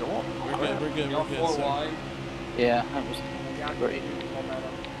Anthony to one. We're good. Y'all 4 wide. Yeah, that was great.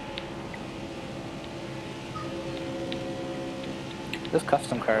 This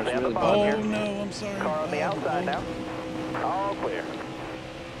custom car is really bad. Oh no, I'm sorry. Car on the outside now. All clear.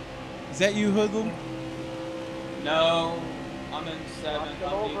 Is that you, Hoodlum? No, I'm in 7th.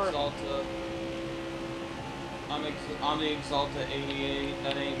 I'm the Exalta. I'm the Exalta 88.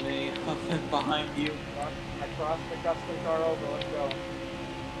 That ain't me. I'm behind you. I crossed the custom car over. Let's go.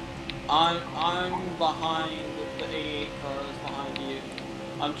 I'm behind the 88 car that's behind you.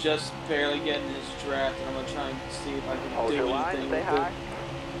 I'm just barely getting this draft, and I'm gonna try and see if I can Hold do your anything line, with stay high. it.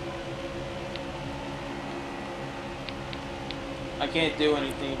 I can't do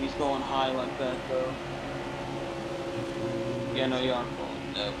anything if he's going high like that, though. Yeah, no, you aren't going.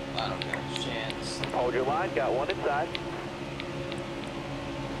 No, I don't got a chance. Hold your line, got one inside.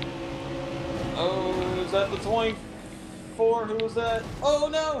 Oh, is that the 24? Who was that? Oh,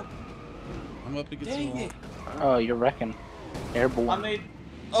 no! I'm up against Dang the wall. it. Oh, you're wrecking. Airborne. I made...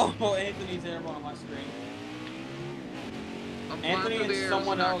 Oh, Anthony's airborne on my screen. Anthony and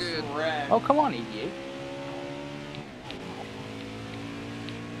someone else wrecked. Oh, come on, idiot.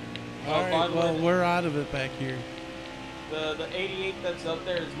 Alright, well, we're out of it back here. The 88 that's up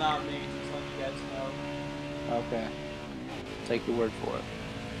there is not me, just let you guys know. Okay. Take your word for it.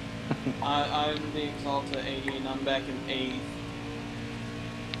 I'm the Exalta 80 and I'm back in 8th.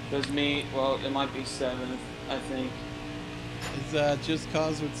 There's me, well, it might be 7th, I think. It's Just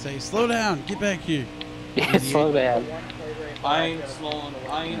Cause would say, slow down, get back here. Yeah, slow down. I ain't slowing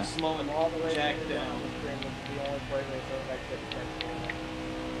Jack down.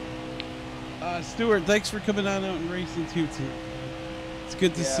 Stuart, thanks for coming on out and racing too. It's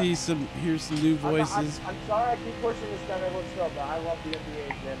good to see hear some new voices. I'm sorry I keep pushing this down everyone's throat, but I love the NBA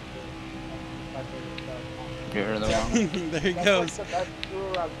gym. My favorite stuff. You're the one. There he goes. That's true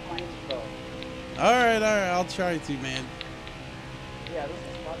around Queens, though. Alright, I'll try to, man. Yeah, this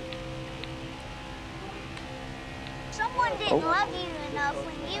is fun. Someone didn't love you enough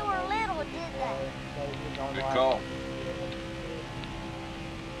when you were little, did they? Good call.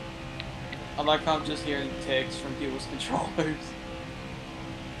 I like how I'm just hearing ticks from people's controllers.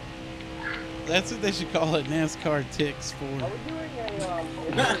 That's what they should call it, NASCAR ticks for. Are we doing a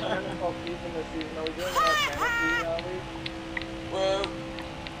NFL season this season? Are we doing a fantasy league? Well,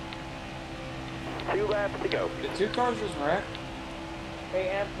 2 laps to go. the 2 cars just wrecked. Hey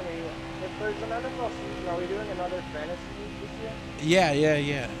Anthony, if there's an NFL season, are we doing another fantasy league this year?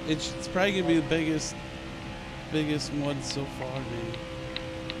 Yeah. It's probably gonna be the biggest one so far, man.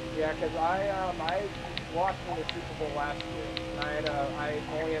 Yeah, because I lost in the Super Bowl last year, and I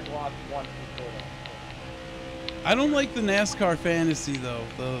only had lost once before that. I don't like the NASCAR fantasy though.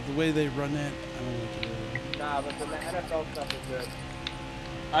 The way they run that, I don't like it really. Nah, but the NFL stuff is good.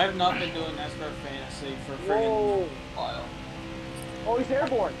 I have not been doing NASCAR fantasy for a friggin' while. Oh, he's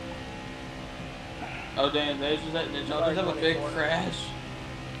airborne. Oh damn, did y'all just have a big crash?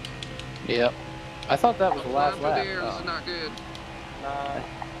 Yep. I thought that was the last lap. This is not good.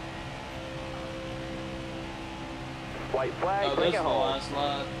 White flag, Oh, bring this it is the home. last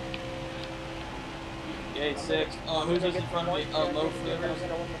lap. 8-6. Oh, who's this in front of me? Oh, Mo Flivers.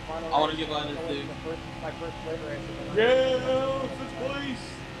 I want to get by this dude. Yeah, fifth place.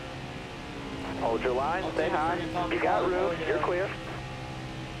 Hold your line, stay high. You got room, you're clear.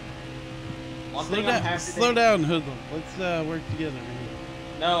 Slow down, Hoodlum. Let's work together, man.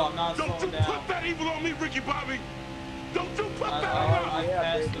 No, I'm not slowing down. Put that evil on me, Ricky Bobby. Don't you put that I on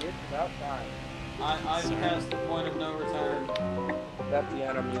passed the point of no return. That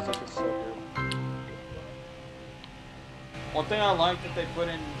piano music is so good. One thing I like that they put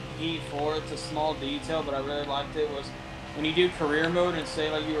in Heat 4, it's a small detail, but I really liked it, was when you do career mode and say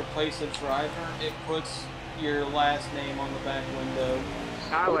like you replace a driver, it puts your last name on the back window.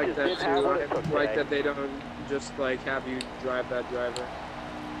 I like that too. I like that they don't just like have you drive that driver.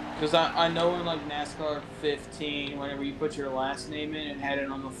 Because I know in like NASCAR 15, whenever you put your last name in, it had it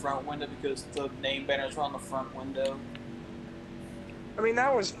on the front window because the name banners were on the front window. I mean,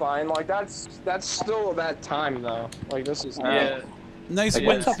 that was fine. Like, that's still that time, though. Like, this is now. Yeah. Nice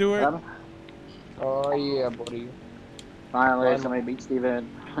win, Stuart. Oh, yeah, buddy. Finally, somebody beat Steven.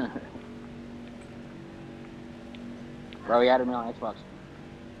 Bro, he added me on Xbox.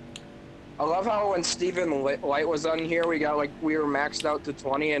 I love how when Steven Light was on here, we got, like, we were maxed out to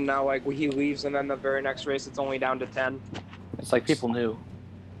 20, and now, like, he leaves, and then the very next race, it's only down to 10. It's like people knew.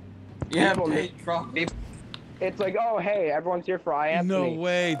 Yeah, it's like, oh, hey, everyone's here for iAnthuny. No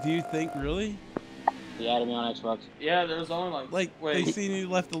way. Do you think, really? He added me on Xbox. Yeah, there was only they seen you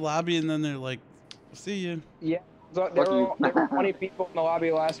left the lobby and then they're like, see you. Yeah, so there were 20 people in the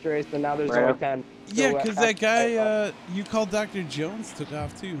lobby last race, and now there's only 10. Yeah, because that guy you called Dr. Jones took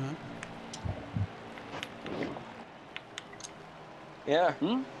off too, huh? Yeah.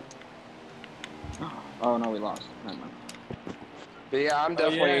 Oh no, we lost. Never mind. But yeah, I'm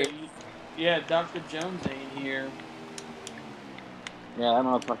definitely. Yeah, Dr. Jones ain't here. Yeah, that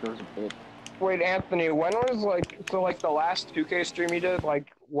motherfucker was a bitch. Wait, Anthony, when was like the last 2K stream you did?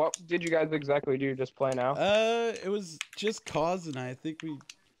 Like, what did you guys exactly do? Just play now? It was just Cause and I think we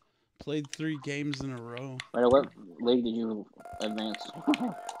played 3 games in a row. Wait, what league did you advance?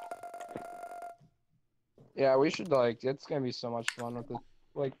 Yeah, we should it's gonna be so much fun with the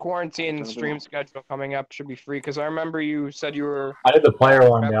quarantine stream schedule coming up should be free because I remember you said you were. I did the player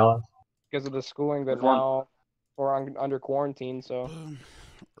one, Dallas. Because of the schooling, but now we're under quarantine, so.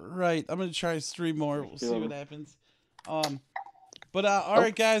 Right, I'm gonna try 3 more. We'll see what happens. But all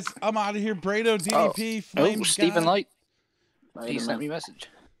right, guys, I'm out of here. Brado, DDP, Flames, Stephen Light. He sent me a message.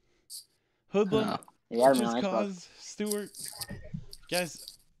 Hoodlum, Just Cause, Stuart.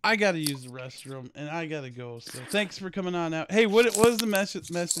 Guys, I gotta use the restroom and I gotta go. So thanks for coming on out. Hey, what does the message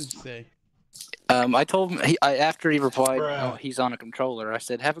say? I told him after he replied, "Oh, he's on a controller." I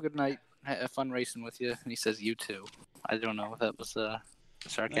said, "Have a good night. Have fun racing with you." And he says, "You too." I don't know if that was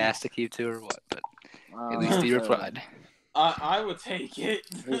sarcastic, "you too" or what, but at least he replied. I would take it.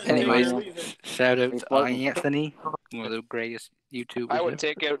 Anyways, shout out to iAnthuny, one of the greatest YouTubers. I would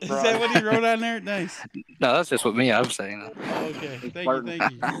take it. Is that what he wrote on there? Nice. No, that's just what I'm saying. Okay,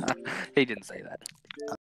 thank you. He didn't say that.